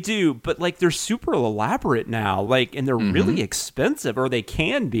 Yeah. They do, but like they're super elaborate now, like, and they're really expensive, or they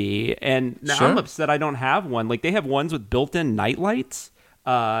can be. And now Sure. I'm upset I don't have one. Like they have ones with built-in night lights.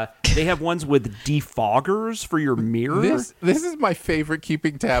 They have ones with defoggers for your mirror. This is my favorite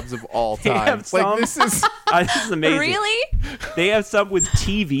keeping tabs of all They time. have some- This is this is amazing. Really? They have some with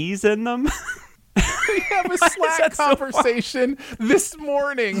TVs in them. we have a Slack conversation this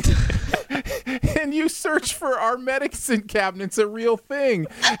morning. And you search for our medicine cabinets, a real thing.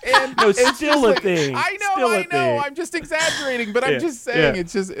 And No, it's still just a thing. I Still a know. thing. I'm just exaggerating, but Yeah, I'm just saying. yeah.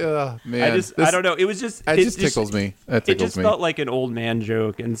 It's just, man. I don't know. It was just. It just tickles me. That It tickles just me. felt like an old man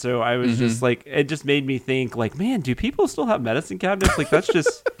joke, and so I was just like, it just made me think, like, man, do people still have medicine cabinets? Like, that's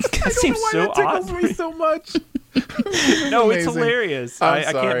just that seems Why so that tickles odd. me so much. No, it's amazing. hilarious. I'm I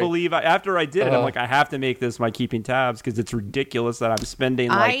can't sorry. believe after I did it, I'm like, I have to make this my keeping tabs because it's ridiculous that I'm spending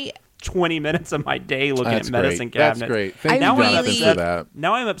like 20 minutes of my day looking That's at medicine great. That's cabinets. great. Thank now you, I'm Jonathan, upset. for that.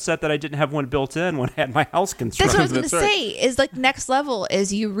 Now I'm upset that I didn't have one built in when I had my house That's constructed. what I was going to That's right. say. Is like next level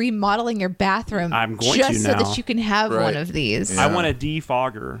is you remodeling your bathroom. I'm going just to so now. that you can have Right. one of these. I want a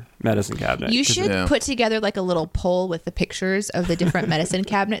defogger medicine cabinet. You 'cause should Yeah. put together like a little poll with the pictures of the different medicine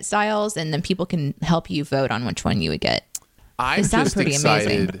cabinet styles, and then people can help you vote on which one you would get. I'm They sound just pretty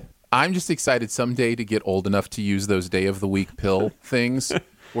excited. amazing. I'm just excited someday to get old enough to use those day of the week pill things.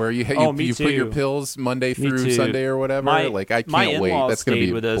 Where you Oh, me you put your too. pills Monday Me through too. Sunday or whatever. My I my can't wait. in-laws That's going to stayed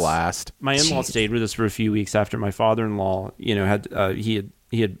be a with us. blast. My in-law stayed with us for a few weeks after my father-in-law, had he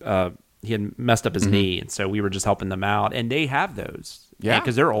had messed up his knee, and so we were just helping them out. And they have those, Yeah.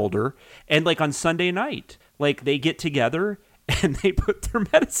 because they're older. And like on Sunday night, like they get together and they put their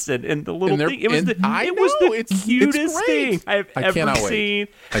medicine in the little And they're- thing. It was and the I it was know, the it's cutest great. thing I've I ever cannot wait. seen.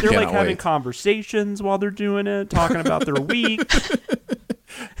 I They're like cannot having wait. conversations while they're doing it, talking about their week.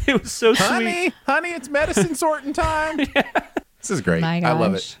 It was so sweet. Honey, it's medicine sorting time. This is great. My I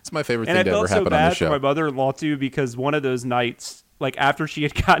love it. gosh. It's my favorite And thing I to ever felt so happen on the bad for show. my mother-in-law too, because one of those nights, like after she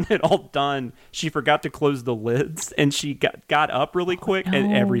had gotten it all done, she forgot to close the lids, and she got up really quick,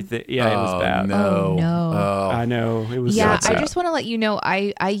 and everything. Yeah, it was bad. No. Oh, no. I know it was. Yeah, so I sad. just want to let you know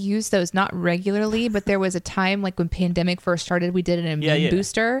I use those not regularly, but there was a time like when pandemic first started, we did an immune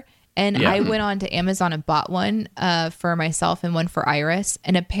booster. And Yeah. I went on to Amazon and bought one for myself and one for Iris.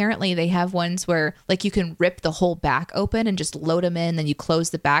 And apparently they have ones where like you can rip the whole back open and just load them in. Then you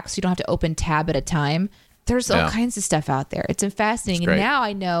close the back so you don't have to open tab at a time. There's all kinds of stuff out there. It's fascinating. great. And now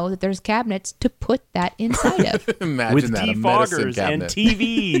I know that there's cabinets to put that inside of. Imagine with that, a medicine defoggers and cabinet.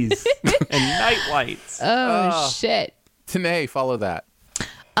 TVs and night lights. Oh, shit. Tanae, follow that.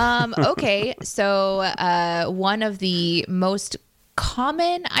 Okay, so one of the most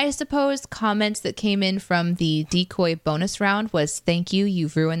common, I suppose, comments that came in from the decoy bonus round was, thank you,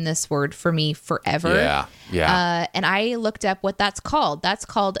 you've ruined this word for me forever. Yeah. And I looked up what that's called. That's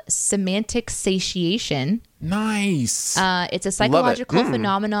called semantic satiation. Nice. It's a psychological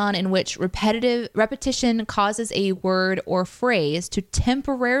phenomenon in which repetition causes a word or phrase to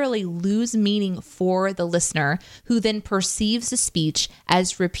temporarily lose meaning for the listener, who then perceives the speech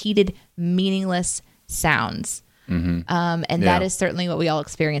as repeated meaningless sounds. And that is certainly what we all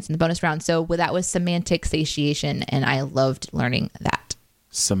experience in the bonus round. So that was semantic satiation, and I loved learning that.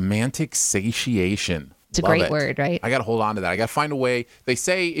 Semantic satiation. It's a great word, right? I got to hold on to that. I got to find a way. They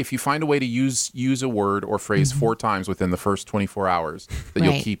say if you find a way to use a word or phrase 4 times within the first 24 hours, that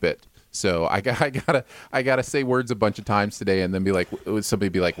you'll keep it. So I gotta say words a bunch of times today, and then be like, somebody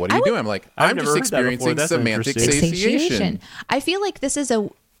be like, "What are you doing?" I'm like, "I'm just experiencing semantic satiation." I feel like this is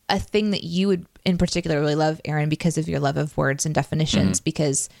a thing that you would in particular really love, Aaron, because of your love of words and definitions,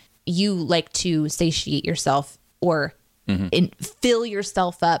 because you like to satiate yourself or fill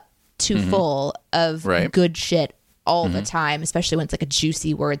yourself up to full of good shit all the time, especially when it's like a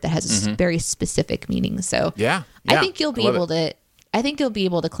juicy word that has a very specific meaning. So I think you'll be able to. I think you'll be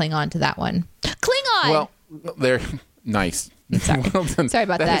able to cling on to that one. Cling on. Well, they're nice. Sorry, sorry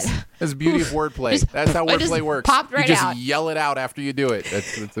about that. That's the beauty of wordplay. That's how wordplay works. Popped right you just out. Yell it out after you do it.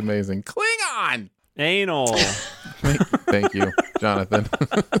 That's amazing. Cling on. Anal. Thank you, Jonathan.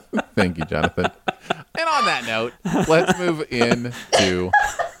 Thank you, Jonathan. And on that note, let's move into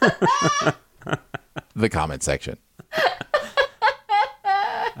the comment section.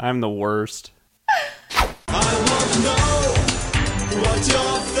 I'm the worst.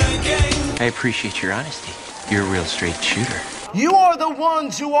 I appreciate your honesty. You're a real straight shooter. You are the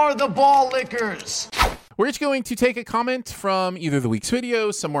ones who are the ball lickers. We're just going to take a comment from either the week's video,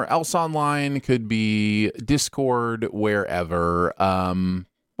 somewhere else online, could be Discord, wherever.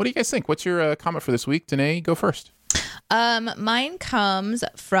 What do you guys think? What's your comment for this week? Danae, go first. Mine comes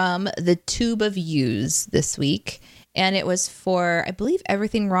from the Tube of Views this week, and it was for, I believe,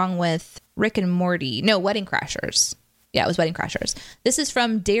 Everything Wrong with Rick and Morty. No, Wedding Crashers. Yeah, it was Wedding Crashers. This is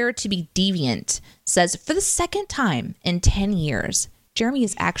from Dare to be Deviant. Says, for the second time in 10 years, Jeremy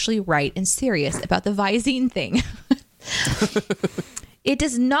is actually right and serious about the Visine thing. It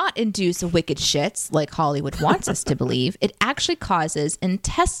does not induce wicked shits like Hollywood wants us to believe. It actually causes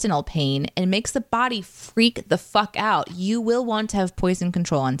intestinal pain and makes the body freak the fuck out. You will want to have poison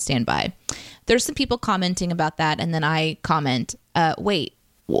control on standby. There's some people commenting about that, and then I comment, wait,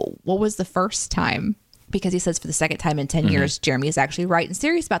 what was the first time? Because he says for the second time in 10 years, Jeremy is actually right and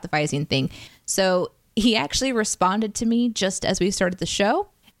serious about the Visine thing. So he actually responded to me just as we started the show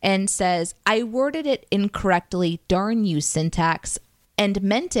and says, I worded it incorrectly, darn you, syntax, and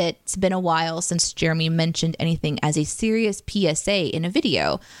meant it. It's been a while since Jeremy mentioned anything as a serious PSA in a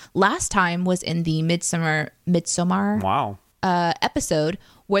video. Last time was in the Midsommar episode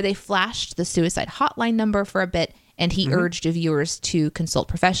where they flashed the suicide hotline number for a bit, and he urged viewers to consult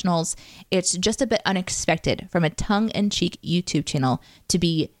professionals. It's just a bit unexpected from a tongue-in-cheek YouTube channel to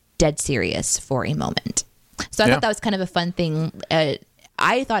be dead serious for a moment. So I thought that was kind of a fun thing.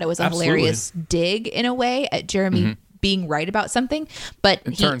 I thought it was a hilarious dig in a way at Jeremy being right about something, but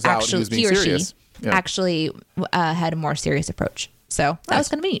he or she actually had a more serious approach. So that was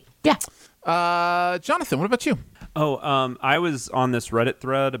kind of neat. Yeah. Jonathan, what about you? I was on this Reddit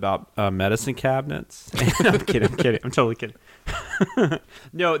thread about medicine cabinets. I'm kidding. I'm totally kidding.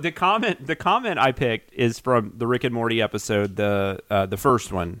 No, the comment I picked is from the Rick and Morty episode, the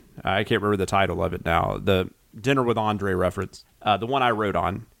first one. I can't remember the title of it now. The Dinner with Andre reference, the one I wrote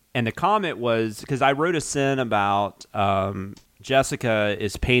on. And the comment was, because I wrote a sin about Jessica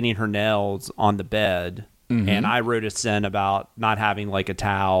is painting her nails on the bed, and I wrote a sin about not having like a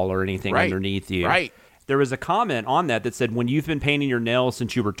towel or anything underneath you. Right. There was a comment on that said, when you've been painting your nails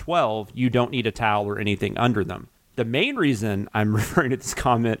since you were 12, you don't need a towel or anything under them. The main reason I'm referring to this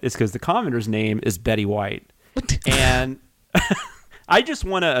comment is because the commenter's name is Betty White. And I just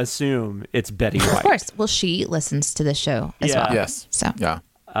want to assume it's Betty White. Of course. Well, she listens to the show as well. Yes. So. Yeah.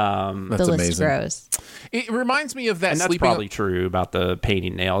 That's amazing. List grows. It reminds me of that. And that's probably true about the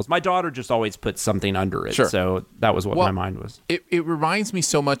painting nails. My daughter just always puts something under it. Sure. So that was what my mind was. It reminds me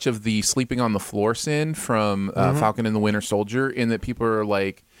so much of the sleeping on the floor sin from Falcon and the Winter Soldier, in that people are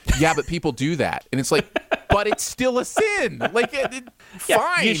like, yeah, but people do that. And it's like, but it's still a sin. Like,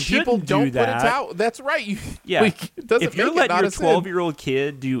 fine. People don't put it out. That's right. It doesn't if you're letting your 12-year-old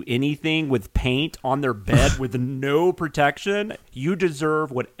kid do anything with paint on their bed with no protection, you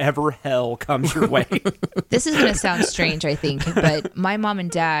deserve whatever hell comes your way. This is going to sound strange, I think, but my mom and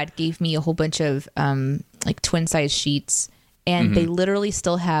dad gave me a whole bunch of like twin size sheets and they literally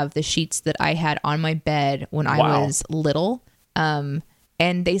still have the sheets that I had on my bed when I was little. And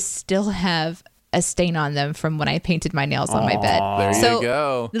they still have a stain on them from when I painted my nails on my bed. There you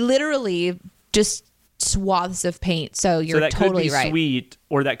go. Literally just swaths of paint. So you're that totally could be right. sweet,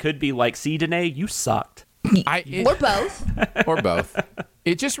 or that could be like, see, Danae, you sucked. Or both. Or both.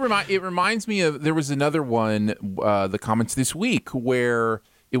 It just reminds me of, there was another one, the comments this week, where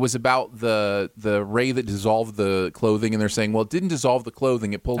it was about the ray that dissolved the clothing, and they're saying, well, it didn't dissolve the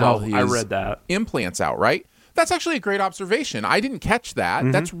clothing, it pulled all his I read that. implants out, right? That's actually a great observation. I didn't catch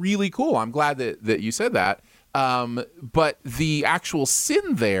that. That's really cool. I'm glad that you said that. But the actual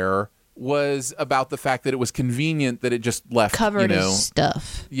sin there was about the fact that it was convenient that it just left covered his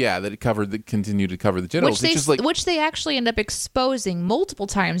stuff. Yeah, that it continued to cover the genitals. Which they actually end up exposing multiple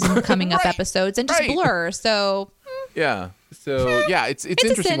times in the coming up episodes and just blur. So yeah. So yeah, it's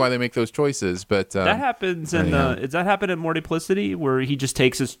interesting why they make those choices, but that happens in does that happen in Mortiplicity, where he just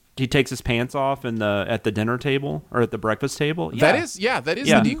takes his pants off at the dinner table or at the breakfast table? Yeah. That is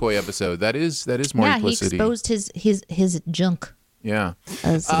the decoy episode. That is Mortiplicity. Yeah, he exposed his junk. Yeah.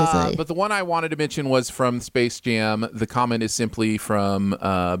 But the one I wanted to mention was from Space Jam. The comment is simply from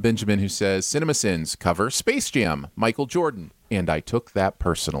Benjamin, who says, Cinema Sins cover Space Jam, Michael Jordan, and I took that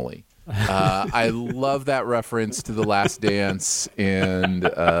personally. I love that reference to The Last Dance, and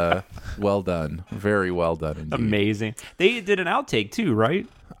well done. Very well done indeed. Amazing. They did an outtake too, right?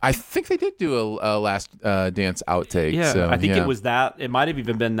 I think they did do a Last Dance outtake. Yeah, so, I think it was that. It might have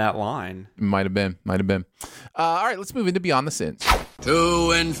even been that line. Might have been. All right, let's move into Beyond the Sins.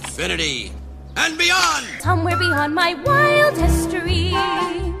 To infinity and beyond. Somewhere beyond my wild history.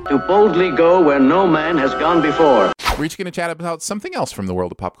 To boldly go where no man has gone before. We're each going to chat about something else from the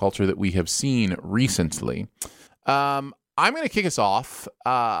world of pop culture that we have seen recently. I'm going to kick us off.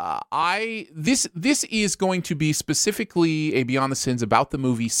 This is going to be specifically a Beyond the Sins about the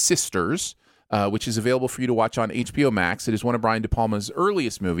movie Sisters, which is available for you to watch on HBO Max. It is one of Brian De Palma's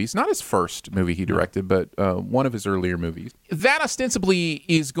earliest movies, not his first movie he directed, but one of his earlier movies. That ostensibly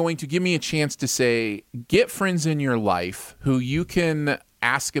is going to give me a chance to say, get friends in your life who you can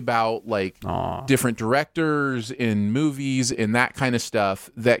ask about, like different directors in movies and that kind of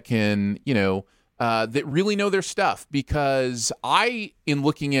stuff that can, that really know their stuff. Because in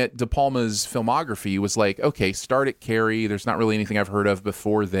looking at De Palma's filmography, was like, okay, start at Carrie. There's not really anything I've heard of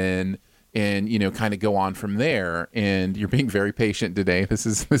before then. And, kind of go on from there. And you're being very patient today. This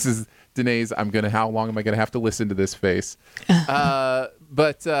is Danae's, how long am I going to have to listen to this face? But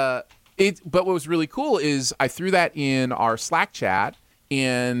what was really cool is I threw that in our Slack chat,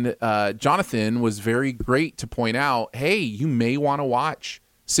 and Jonathan was very great to point out, hey, you may want to watch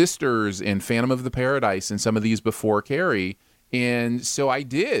Sisters and Phantom of the Paradise and some of these before Carrie. And so I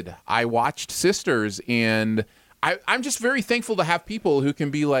did. I watched Sisters, and I'm just very thankful to have people who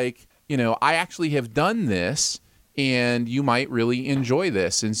can be like, I actually have done this, and you might really enjoy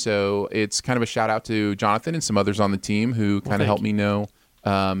this. And so it's kind of a shout out to Jonathan and some others on the team who kind of helped me know,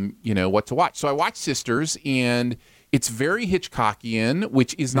 what to watch. So I watched Sisters, and it's very Hitchcockian,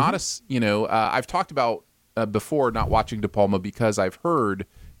 which is not I've talked about before not watching De Palma because I've heard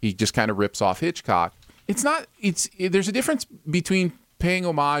he just kind of rips off Hitchcock. There's a difference between paying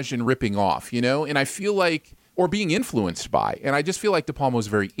homage and ripping off, and I feel like, or being influenced by. And I just feel like De Palma was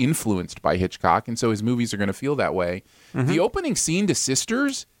very influenced by Hitchcock, and so his movies are going to feel that way. Mm-hmm. The opening scene to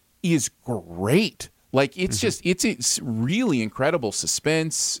Sisters is great. Like, it's it's really incredible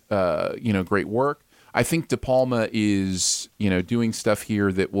suspense, great work. I think De Palma is, doing stuff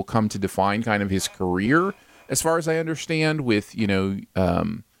here that will come to define kind of his career, as far as I understand, with,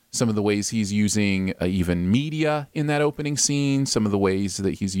 some of the ways he's using even media in that opening scene, some of the ways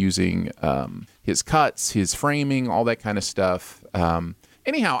that he's using his cuts, his framing, all that kind of stuff.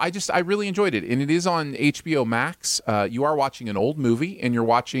 Anyhow, I really enjoyed it, and it is on HBO Max. You are watching an old movie, and you're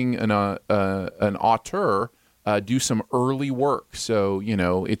watching an auteur do some early work, so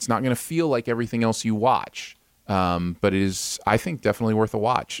it's not going to feel like everything else you watch, but it is, I think, definitely worth a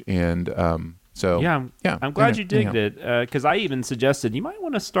watch. And I'm glad you digged it, because I even suggested you might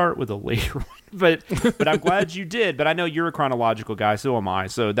want to start with a later one, but I'm glad you did. But I know you're a chronological guy, so am I,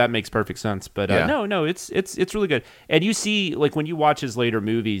 so that makes perfect sense. But no, it's really good. And you see, like, when you watch his later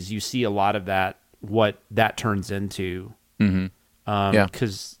movies, you see a lot of that, what that turns into. Mm-hmm.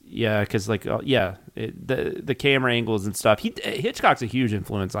 Because the camera angles and stuff. Hitchcock's a huge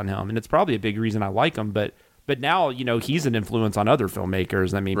influence on him, and it's probably a big reason I like him. But But now, he's an influence on other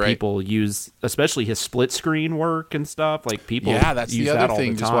filmmakers. I mean, people use, especially his split screen work and stuff. Like people, that's use the that other all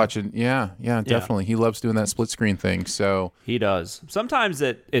thing. the Just time. watching, definitely. He loves doing that split screen thing. So he does. Sometimes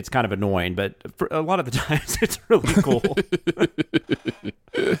it's kind of annoying, but for a lot of the times it's really cool.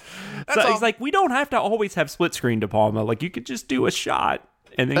 So he's like, we don't have to always have split screen, De Palma. Like, you could just do a shot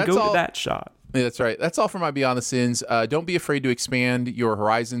and then go to that shot. Yeah, that's right. That's all for my Beyond the Sins. Don't be afraid to expand your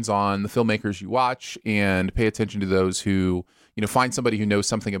horizons on the filmmakers you watch, and pay attention to those who, find somebody who knows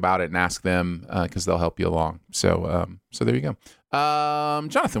something about it and ask them, because they'll help you along. So there you go.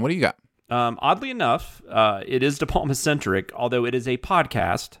 Jonathan, what do you got? Oddly enough, it is De Palma centric, although it is a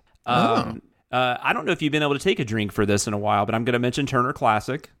podcast. I don't know if you've been able to take a drink for this in a while, but I'm going to mention Turner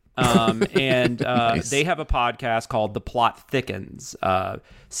Classic. And nice. They have a podcast called The Plot Thickens.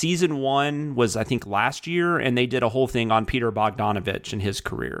 Season 1 was, I think, last year, and they did a whole thing on Peter Bogdanovich and his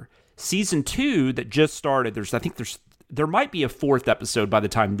career. Season 2 that just started, there might be a 4th episode by the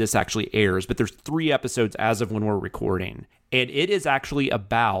time this actually airs, but there's 3 episodes as of when we're recording. And it is actually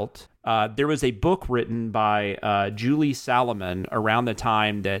about, there was a book written by Julie Salomon around the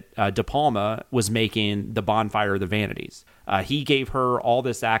time that De Palma was making The Bonfire of the Vanities. He gave her all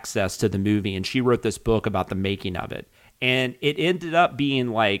this access to the movie, and she wrote this book about the making of it. And it ended up being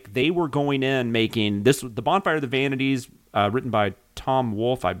like they were going in making this, The Bonfire of the Vanities, written by Tom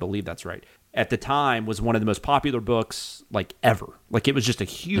Wolfe, I believe that's right. At the time was one of the most popular books like ever. Like it was just a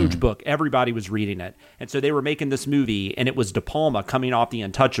huge book. Everybody was reading it. And so they were making this movie, and it was De Palma coming off The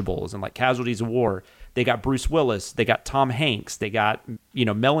Untouchables and like Casualties of War. They got Bruce Willis, they got Tom Hanks, they got,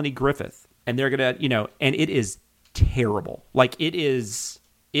 Melanie Griffith, and they're going to, and it is terrible. Like it is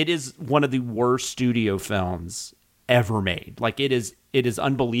one of the worst studio films ever made. Like it is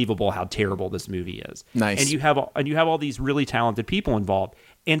unbelievable how terrible this movie is. Nice. And you have all these really talented people involved.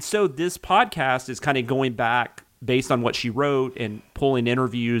 And so this podcast is kind of going back based on what she wrote and pulling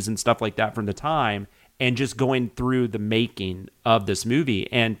interviews and stuff like that from the time and just going through the making of this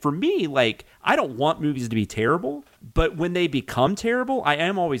movie. And for me, like, I don't want movies to be terrible, but when they become terrible, I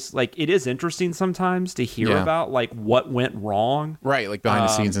am always like, it is interesting sometimes to hear about like what went wrong. Right. Like behind the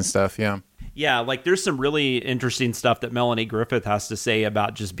scenes and stuff. Yeah. Yeah, like there's some really interesting stuff that Melanie Griffith has to say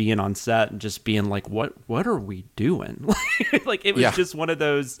about just being on set and just being like, what are we doing? Like it was just one of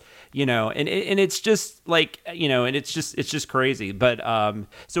those, and it's just like, and it's just crazy. But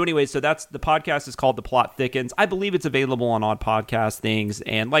so anyway, so that's the podcast is called The Plot Thickens. I believe it's available on Odd Podcast things.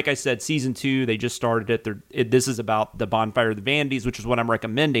 And like I said, season 2, they just started it. This is about The Bonfire of the Vanities, which is what I'm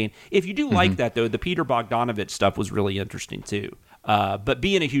recommending. If you do like that, though, the Peter Bogdanovich stuff was really interesting too. But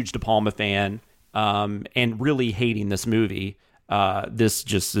being a huge De Palma fan and really hating this movie, this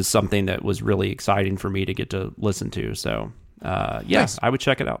just is something that was really exciting for me to get to listen to. So, yes, I would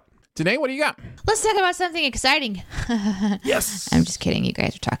check it out. Danae, what do you got? Let's talk about something exciting. Yes. I'm just kidding. You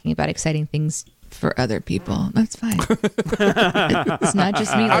guys are talking about exciting things for other people. That's fine. It's not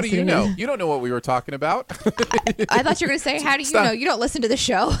just me. How do you know? You don't know what we were talking about. I thought you were going to say, how do you know? You don't listen to the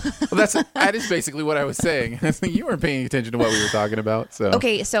show. Well, that is basically what I was saying. You weren't paying attention to what we were talking about. So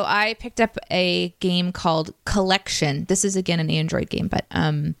okay, so I picked up a game called Collection. This is again an Android game, but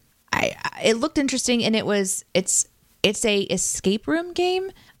it looked interesting, and it's a escape room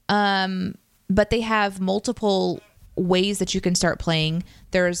game. But they have multiple ways that you can start playing.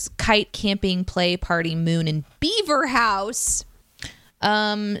 There's kite, camping, play, party, moon, and beaver house.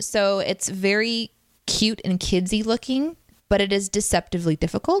 So it's very cute and kidsy looking, but it is deceptively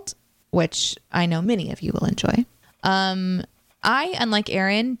difficult, which I know many of you will enjoy. I, unlike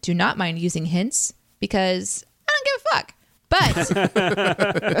Aaron, do not mind using hints because I don't give a fuck. But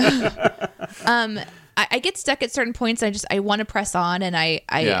I get stuck at certain points. I want to press on, and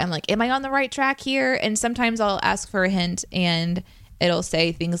I'm like, am I on the right track here? And sometimes I'll ask for a hint, and it'll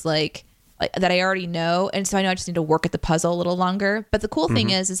say things like that I already know, and so I know I just need to work at the puzzle a little longer. But the cool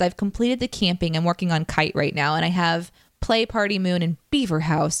thing is I've completed the camping. I'm working on kite right now, and I have play, party, moon, and beaver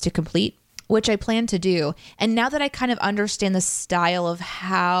house to complete, which I plan to do. And now that I kind of understand the style of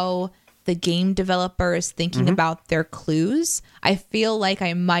how the game developer is thinking about their clues, I feel like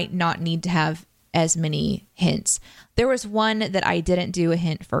I might not need to have as many hints. There was one that I didn't do a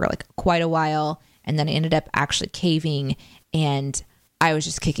hint for like quite a while, and then I ended up actually caving, and I was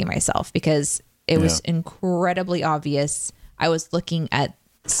just kicking myself because it was incredibly obvious. I was looking at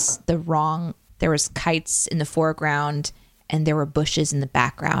there was kites in the foreground and there were bushes in the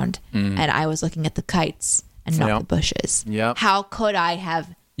background, and I was looking at the kites and not the bushes. Yep. How could I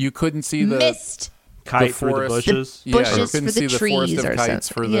have you couldn't see the missed kite for the bushes? You bushes couldn't for the see trees the forest of or kites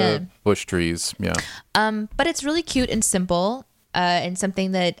something. for the bush trees. Yeah. But it's really cute and simple, and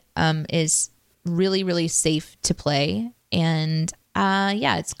something that is really, really safe to play. And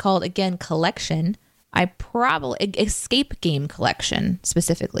it's called, again, Collection. Escape Game Collection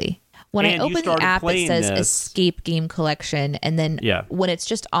specifically. When I open the app, it says Escape Game Collection, and then when it's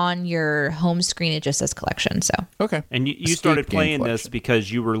just on your home screen, it just says Collection. So okay, and you started playing this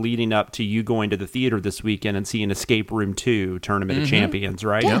because you were leading up to you going to the theater this weekend and seeing Escape Room 2 Tournament of Champions,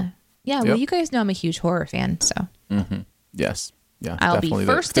 right? Yeah. Well, you guys know I'm a huge horror fan, so yes, yeah, I'll be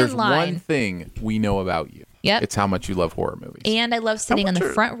first in line. There's one thing we know about you. Yep, it's how much you love horror movies, and I love sitting on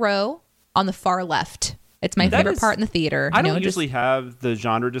the front row on the far left. It's my favorite part in the theater. I don't usually have the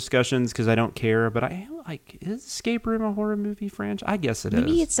genre discussions because I don't care, but I like, is Escape Room a horror movie franchise? I guess it is.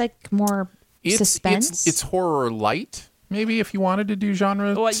 Maybe it's like more suspense. It's horror light. Maybe if you wanted to do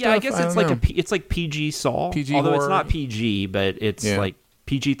genre. Well, stuff, I guess it's like PG Saw. PG although horror. It's not PG, but it's like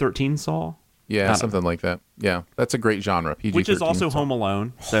PG-13 Saw. Yeah, something like that. Yeah, that's a great genre. PG-13 which is also Saw. Home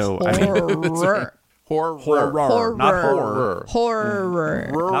Alone. So horror. Horror. Not horror. Horror.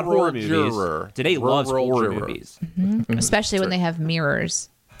 Not horror movies. Today loves horror movies. Mm-hmm. Especially when they have mirrors.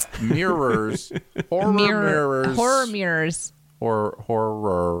 Mirrors. Horror mirrors. Horror mirrors.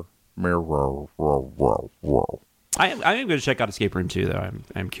 Horror mirror. I'm going to check out Escape Room 2, though.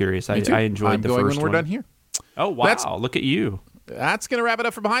 I'm curious. I enjoyed the first one. I'm going when we're done here. Oh, wow. Look at you. That's going to wrap it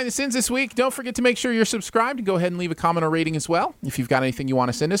up for Behind the Sins this week. Don't forget to make sure you're subscribed and go ahead and leave a comment or rating as well. If you've got anything you want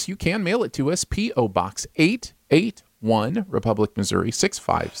to send us, you can mail it to us. P.O. Box 881, Republic, Missouri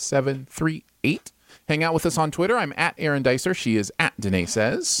 65738. Hang out with us on Twitter. I'm at Aaron Dicer. She is at Danae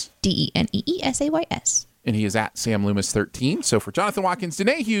Says. DENEESAYS. And he is at Sam Loomis 13. So for Jonathan Watkins,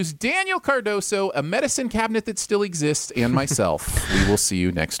 Danae Hughes, Daniel Cardoso, a medicine cabinet that still exists, and myself, we will see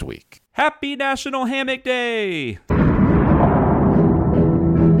you next week. Happy National Hammock Day!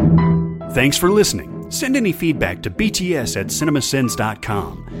 Thanks for listening. Send any feedback to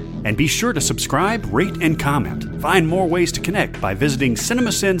bts@cinemasins.com. And be sure to subscribe, rate, and comment. Find more ways to connect by visiting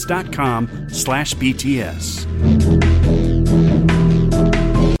cinemasins.com/BTS.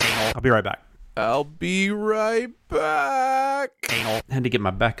 I'll be right back. I'll be right back. I had to get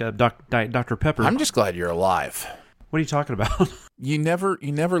my backup Dr. Pepper. I'm just glad you're alive. What are you talking about? You never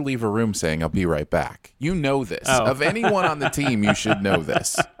leave a room saying, I'll be right back. You know this. Oh. Of anyone on the team, you should know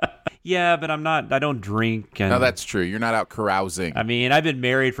this. Yeah, but I don't drink. And, no, that's true. You're not out carousing. I mean, I've been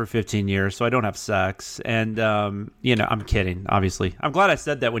married for 15 years, so I don't have sex. And, I'm kidding, obviously. I'm glad I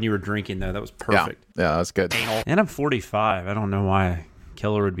said that when you were drinking, though. That was perfect. Yeah, that's good. And I'm 45. I don't know why a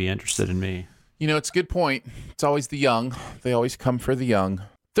killer would be interested in me. You know, it's a good point. It's always the young. They always come for the young.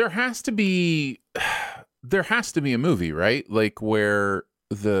 There has to be a movie, right? Like where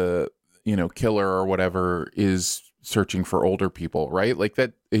the, killer or whatever is searching for older people, right? Like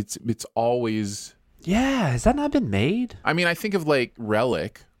that it's always. Yeah, has that not been made? I mean, I think of like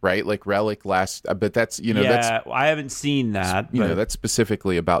Relic, right? Like Relic but that's, that's, I haven't seen that. That's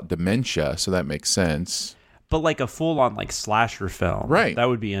specifically about dementia, so that makes sense. But like a full-on like slasher film, right? That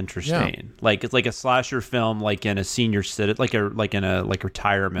would be interesting. Yeah. Like it's like a slasher film, like in a senior city, like in a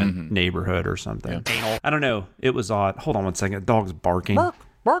retirement neighborhood or something. Yeah. I don't know. It was odd. Hold on one second. Dog's barking. Bark,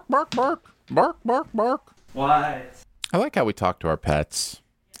 bark, bark, bark, bark, bark, bark. What? I like how we talk to our pets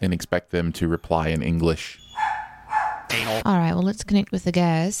and expect them to reply in English. All right. Well, let's connect with the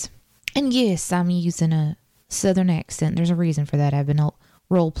guys. And yes, I'm using a Southern accent. There's a reason for that. I've been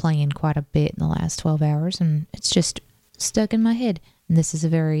role-playing quite a bit in the last 12 hours, and it's just stuck in my head. And this is a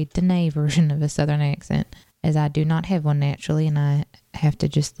very Danae version of a Southern accent, as I do not have one naturally, and I have to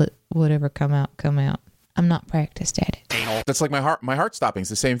just let whatever come out. I'm not practiced at it. That's like my heart stopping is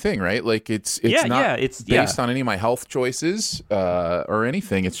the same thing, right? Like it's not based on any of my health choices or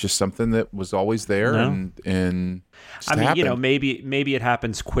anything. It's just something that was always there and I mean, happened. Maybe it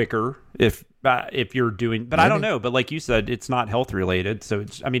happens quicker if you're doing, but maybe. I don't know. But like you said, it's not health related. So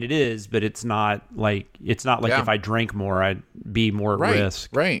it is, but it's not like if I drank more, I'd be more at risk.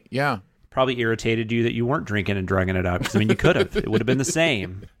 Right. Yeah. Probably irritated you that you weren't drinking and drugging it up. Because you could have. It would have been the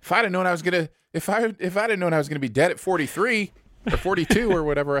same. If I'd have known I was gonna be dead at 43 or 42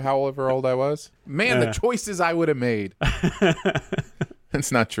 or however old I was, man, the choices I would have made.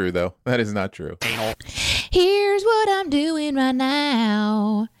 That's not true, though. That is not true. Here's what I'm doing right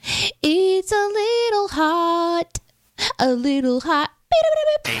now. It's a little hot.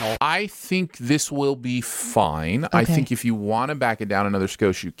 I think this will be fine. Okay. I think if you want to back it down another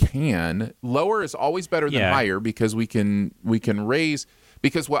skosh, you can. Lower is always better than higher because we can raise.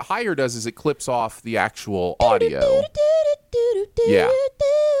 Because what higher does is it clips off the actual audio. Yeah,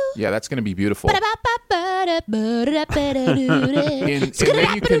 that's going to be beautiful. And then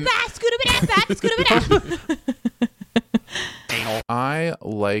you can. I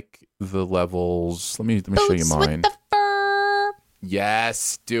like the levels. Let me show you Boots mine. with the fur.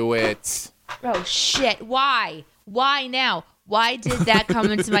 Yes, do it. Oh shit! Why? Why now? Why did that come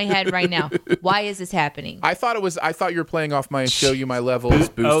into my head right now? Why is this happening? I thought you were playing off my show you my levels.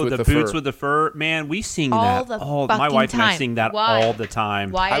 Boots with the boots fur. with the fur. Man, we sing All that the all. My fucking wife and I time. sing that Why? all the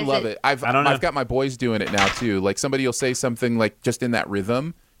time. Why I is love it. I don't know. I've got my boys doing it now too. Like somebody will say something like just in that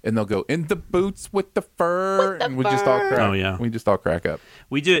rhythm, and they'll go in the boots with the fur, and we just all crack. Oh, yeah. We just all crack up.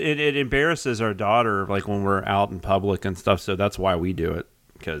 We do it. It embarrasses our daughter, like when we're out in public and stuff. So that's why we do it,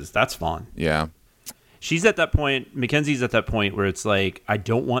 because that's fun. Yeah. She's at that point. Mackenzie's at that point where it's like, I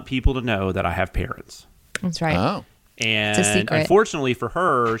don't want people to know that I have parents. That's right. Oh. And It's a secret. unfortunately for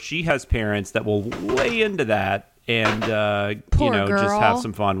her, she has parents that will way into that and Poor just girl. have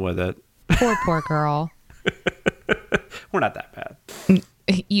some fun with it. Poor girl. We're not that bad.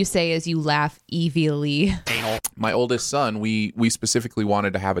 You say as you laugh evilly. My oldest son, we specifically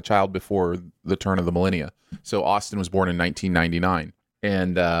wanted to have a child before the turn of the millennia. So Austin was born in 1999.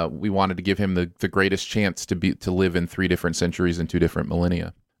 And we wanted to give him the greatest chance to live in 3 different centuries and 2 different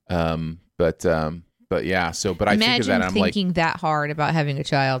millennia. But yeah. So, but I think of that, and I'm like, thinking that hard about having a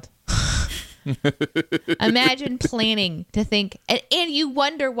child. Imagine planning to think, and you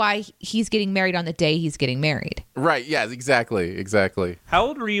wonder why he's getting married on the day he's getting married. right? Yeah, exactly. How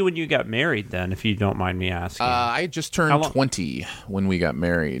old were you when you got married then, if you don't mind me asking? I had just How turned long- 20 when we got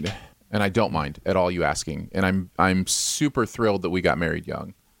married, and I don't mind at all you asking. And I'm super thrilled that we got married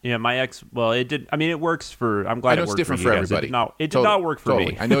young. Yeah, my ex. Well, it did. I mean, it works for. I'm glad I know it it's worked different for for you guys. everybody. It did not work for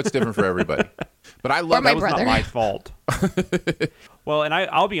totally. me. I know it's different for everybody, but I love my that. That was brother. not my fault. Well, and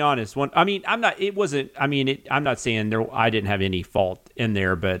I'll be honest. I'm not. It wasn't. I mean, I'm not saying I didn't have any fault in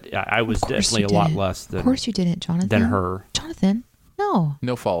there, but I was definitely a lot less than. Of course you didn't, Jonathan. Than her. Jonathan, no.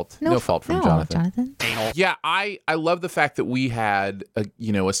 No fault. No fault from Jonathan. Yeah, I love the fact that we had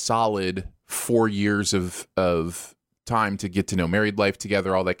a solid 4 years of time to get to know married life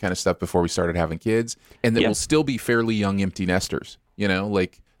together, all that kind of stuff before we started having kids, and that we'll still be fairly young empty nesters.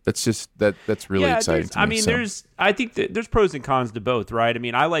 That's just that's really exciting to me. I think that there's pros and cons to both, right? I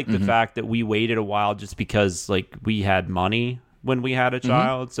mean, I like the fact that we waited a while just because like we had money when we had a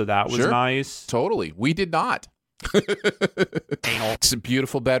child, so that was nice. Totally. We did not. It's a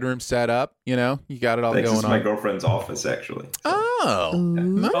beautiful bedroom setup. You got it all Thanks, going this is on. my girlfriend's office, actually. Oh,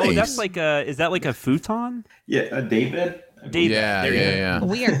 nice. Oh, that's like is that like a futon? Yeah, a David. David. Yeah, There you go. yeah.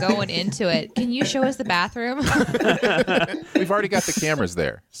 We are going into it. Can you show us the bathroom? We've already got the cameras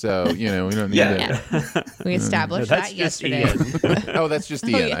there, so we don't need Yeah. We established That's that just yesterday. Ian. Oh, that's just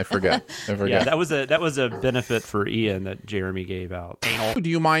Ian. yeah. I forgot. Yeah, that was a benefit for Ian that Jeremy gave out.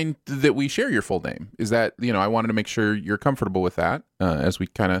 Do you mind that we share your full name? Is that I wanted to make sure you're comfortable with that as we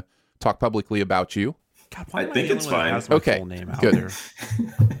kind of talk publicly about you. God, why I am think the it's only one that fine. has my Okay, full name out good. there?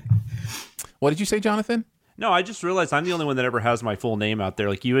 What did you say, Jonathan? No, I just realized I'm the only one that ever has my full name out there.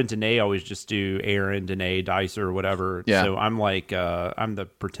 Like you and Danae always just do Aaron, Danae, Dicer, or whatever. Yeah. So I'm like, I'm the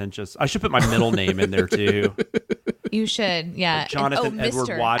pretentious. I should put my middle name in there too. You should, yeah. Jonathan and, Edward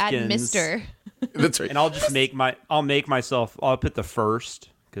Mr. Watkins. Add Mr. That's right. And I'll just make myself. I'll put the first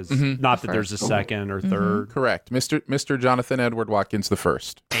because not that there's a second or third. Correct. Mr. Jonathan Edward Watkins the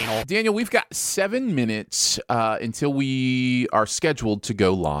first. Daniel, we've got 7 minutes until we are scheduled to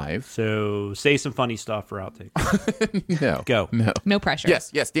go live. So say some funny stuff for outtake. No. Go. No pressure.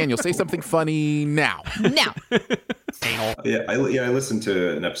 Yes, Daniel, say something funny now. Now. Yeah, I listened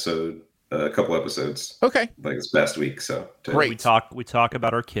to an episode, a couple episodes, Okay. like this past week. So Great. We talk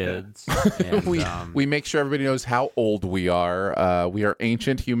about our kids. And, We make sure everybody knows how old we are. We are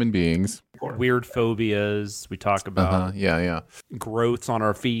ancient human beings. weird phobias. We talk about Yeah. growths on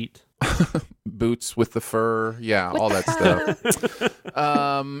our feet. Boots with the fur. Yeah, all that stuff.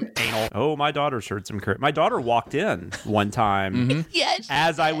 Oh, my daughter's heard some. My daughter walked in one time Yes.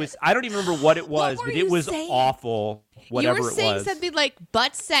 as I don't even remember what it was, were but you it was saying? awful. Whatever you were it saying was. something like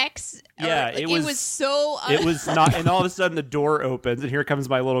butt sex. or, Yeah, like, it was so. It was not, and all of a sudden the door opens, and here comes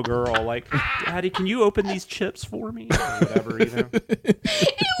my little girl. Like, Daddy, can you open these chips for me? Or whatever, It was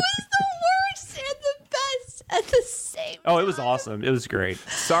the worst and the best at the same. Oh, it was awesome. It was great.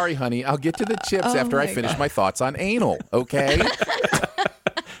 Sorry, honey. I'll get to the chips Oh after I my finish God. my thoughts on anal, okay?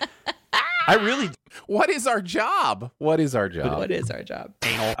 I really. What is our job? What is our job? What is our job?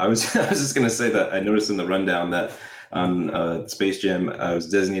 I was just gonna say that I noticed in the rundown that on Space Jam I was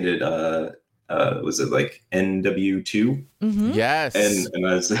designated was it like NW2? Yes. And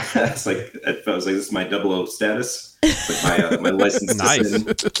I was, I was like this is my 00 status. It's like my license Nice.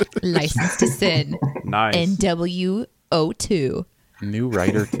 to sin. License to Sin. Nice. NW02. New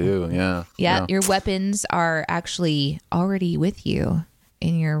writer too. Yeah. Yeah, your weapons are actually already with you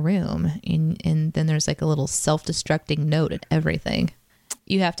in your room, and then there's like a little self-destructing note and everything.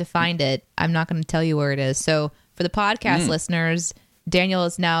 You have to find it. I'm not going to tell you where it is. So for the podcast listeners, Daniel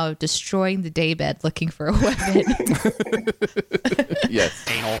is now destroying the daybed looking for a weapon. Yes.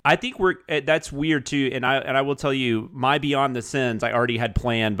 I think that's weird too, and I will tell you, my Beyond the Sins I already had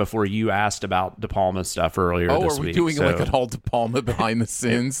planned before you asked about De Palma stuff earlier this week. Are we doing like an all De Palma behind the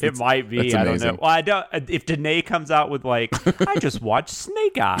sins? It might be. I don't know. Well, I don't. If Danae comes out with like, I just watched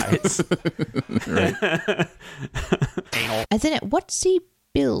Snake Eyes. Isn't it? What's he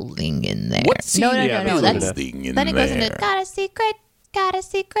building in there? What's he building in there? Then it goes into got a secret. Got a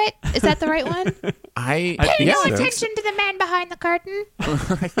secret? Is that the right one? Pay no attention to the man behind the curtain.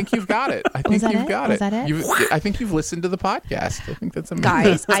 I think you've got it. I think you've got it. Was that it? I think you've listened to the podcast. I think that's amazing.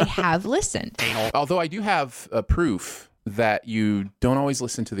 Guys, I have listened. Although I do have proof that you don't always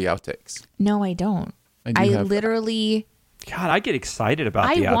listen to the outtakes. No, I don't. I literally... God, I get excited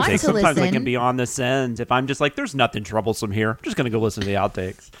about the I want outtakes. to Sometimes listen. I can be on the sins. If I'm just like, there's nothing troublesome here, I'm just going to go listen to the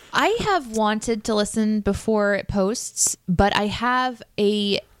outtakes. I have wanted to listen before it posts, but I have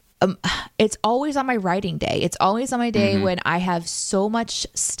it's always on my writing day. It's always on my day when I have so much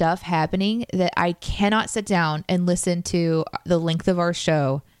stuff happening that I cannot sit down and listen to the length of our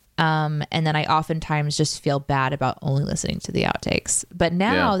show. And then I oftentimes just feel bad about only listening to the outtakes. But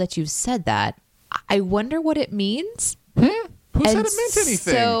now that you've said that, I wonder what it means. Who said it meant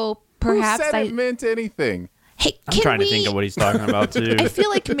anything? So perhaps Who said it meant anything? Hey, I'm trying to think of what he's talking about too. I feel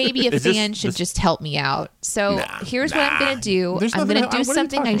like maybe a fan should just help me out. So here's what I'm going to do. I'm going to do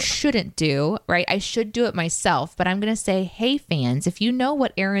something I shouldn't do, right? I should do it myself, but I'm going to say, hey fans, if you know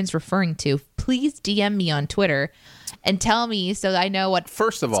what Aaron's referring to, please DM me on Twitter and tell me so that I know what.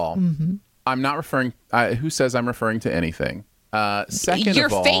 First of all, I'm not referring. Who says I'm referring to anything? Second Your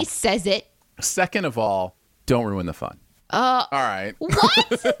of all, face says it. Second of all, don't ruin the fun. All right.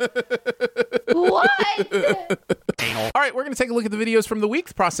 What? What? All right, we're going to take a look at the videos from the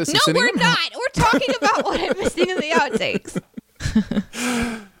week's process of No, sitting. we're not. We're talking about what I'm missing in the outtakes.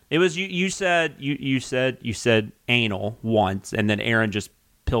 It was you said anal once, and then Aaron just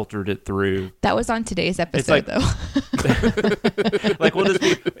filtered it through. That was on today's episode, though. Like we'll just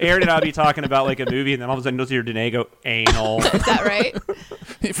be Aaron and I'll be talking about like a movie, and then all of a sudden you'll see your Danae go anal. Is that right?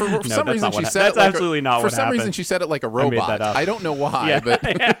 For some reason she said that's it like absolutely not for what some happened. reason she said it like a robot. I don't know why, but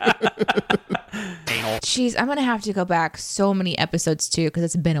anal. Jeez, I'm gonna have to go back so many episodes too because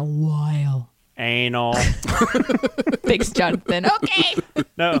it's been a while. Anal. Thanks, Jonathan. Okay.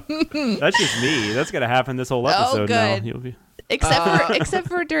 No, that's just me. That's gonna happen this whole episode. Good. Now. You'll be. Except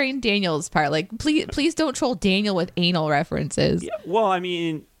for during Daniel's part, like please don't troll Daniel with anal references. Yeah, well, I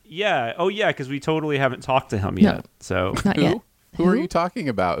mean, yeah, because we totally haven't talked to him yet. So not yet. Who are you talking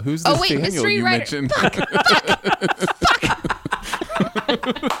about? Who's this Daniel mystery you writer. mentioned? Fuck.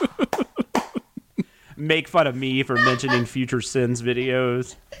 Make fun of me for mentioning Future Sins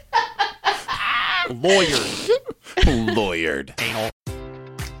videos. Lawyered. Anal.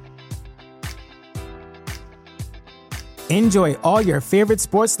 Enjoy all your favorite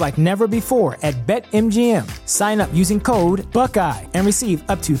sports like never before at BetMGM. Sign up using code Buckeye and receive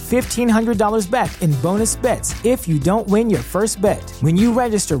up to $1,500 back in bonus bets if you don't win your first bet. When you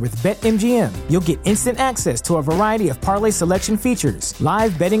register with BetMGM, you'll get instant access to a variety of parlay selection features,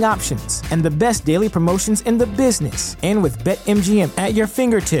 live betting options, and the best daily promotions in the business. And with BetMGM at your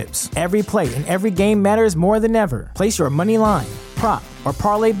fingertips, every play and every game matters more than ever. Place your money line, prop, or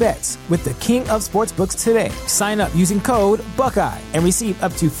parlay bets with the king of sportsbooks today. Sign up using code Buckeye and receive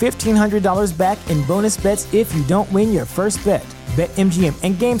up to $1,500 back in bonus bets if you don't win your first bet. BetMGM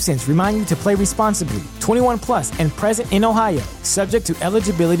and GameSense remind you to play responsibly. 21 plus and present in Ohio, subject to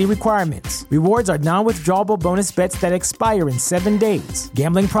eligibility requirements. Rewards are non-withdrawable bonus bets that expire in 7 days.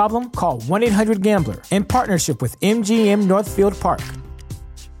 Gambling problem? Call 1-800-GAMBLER in partnership with MGM Northfield Park.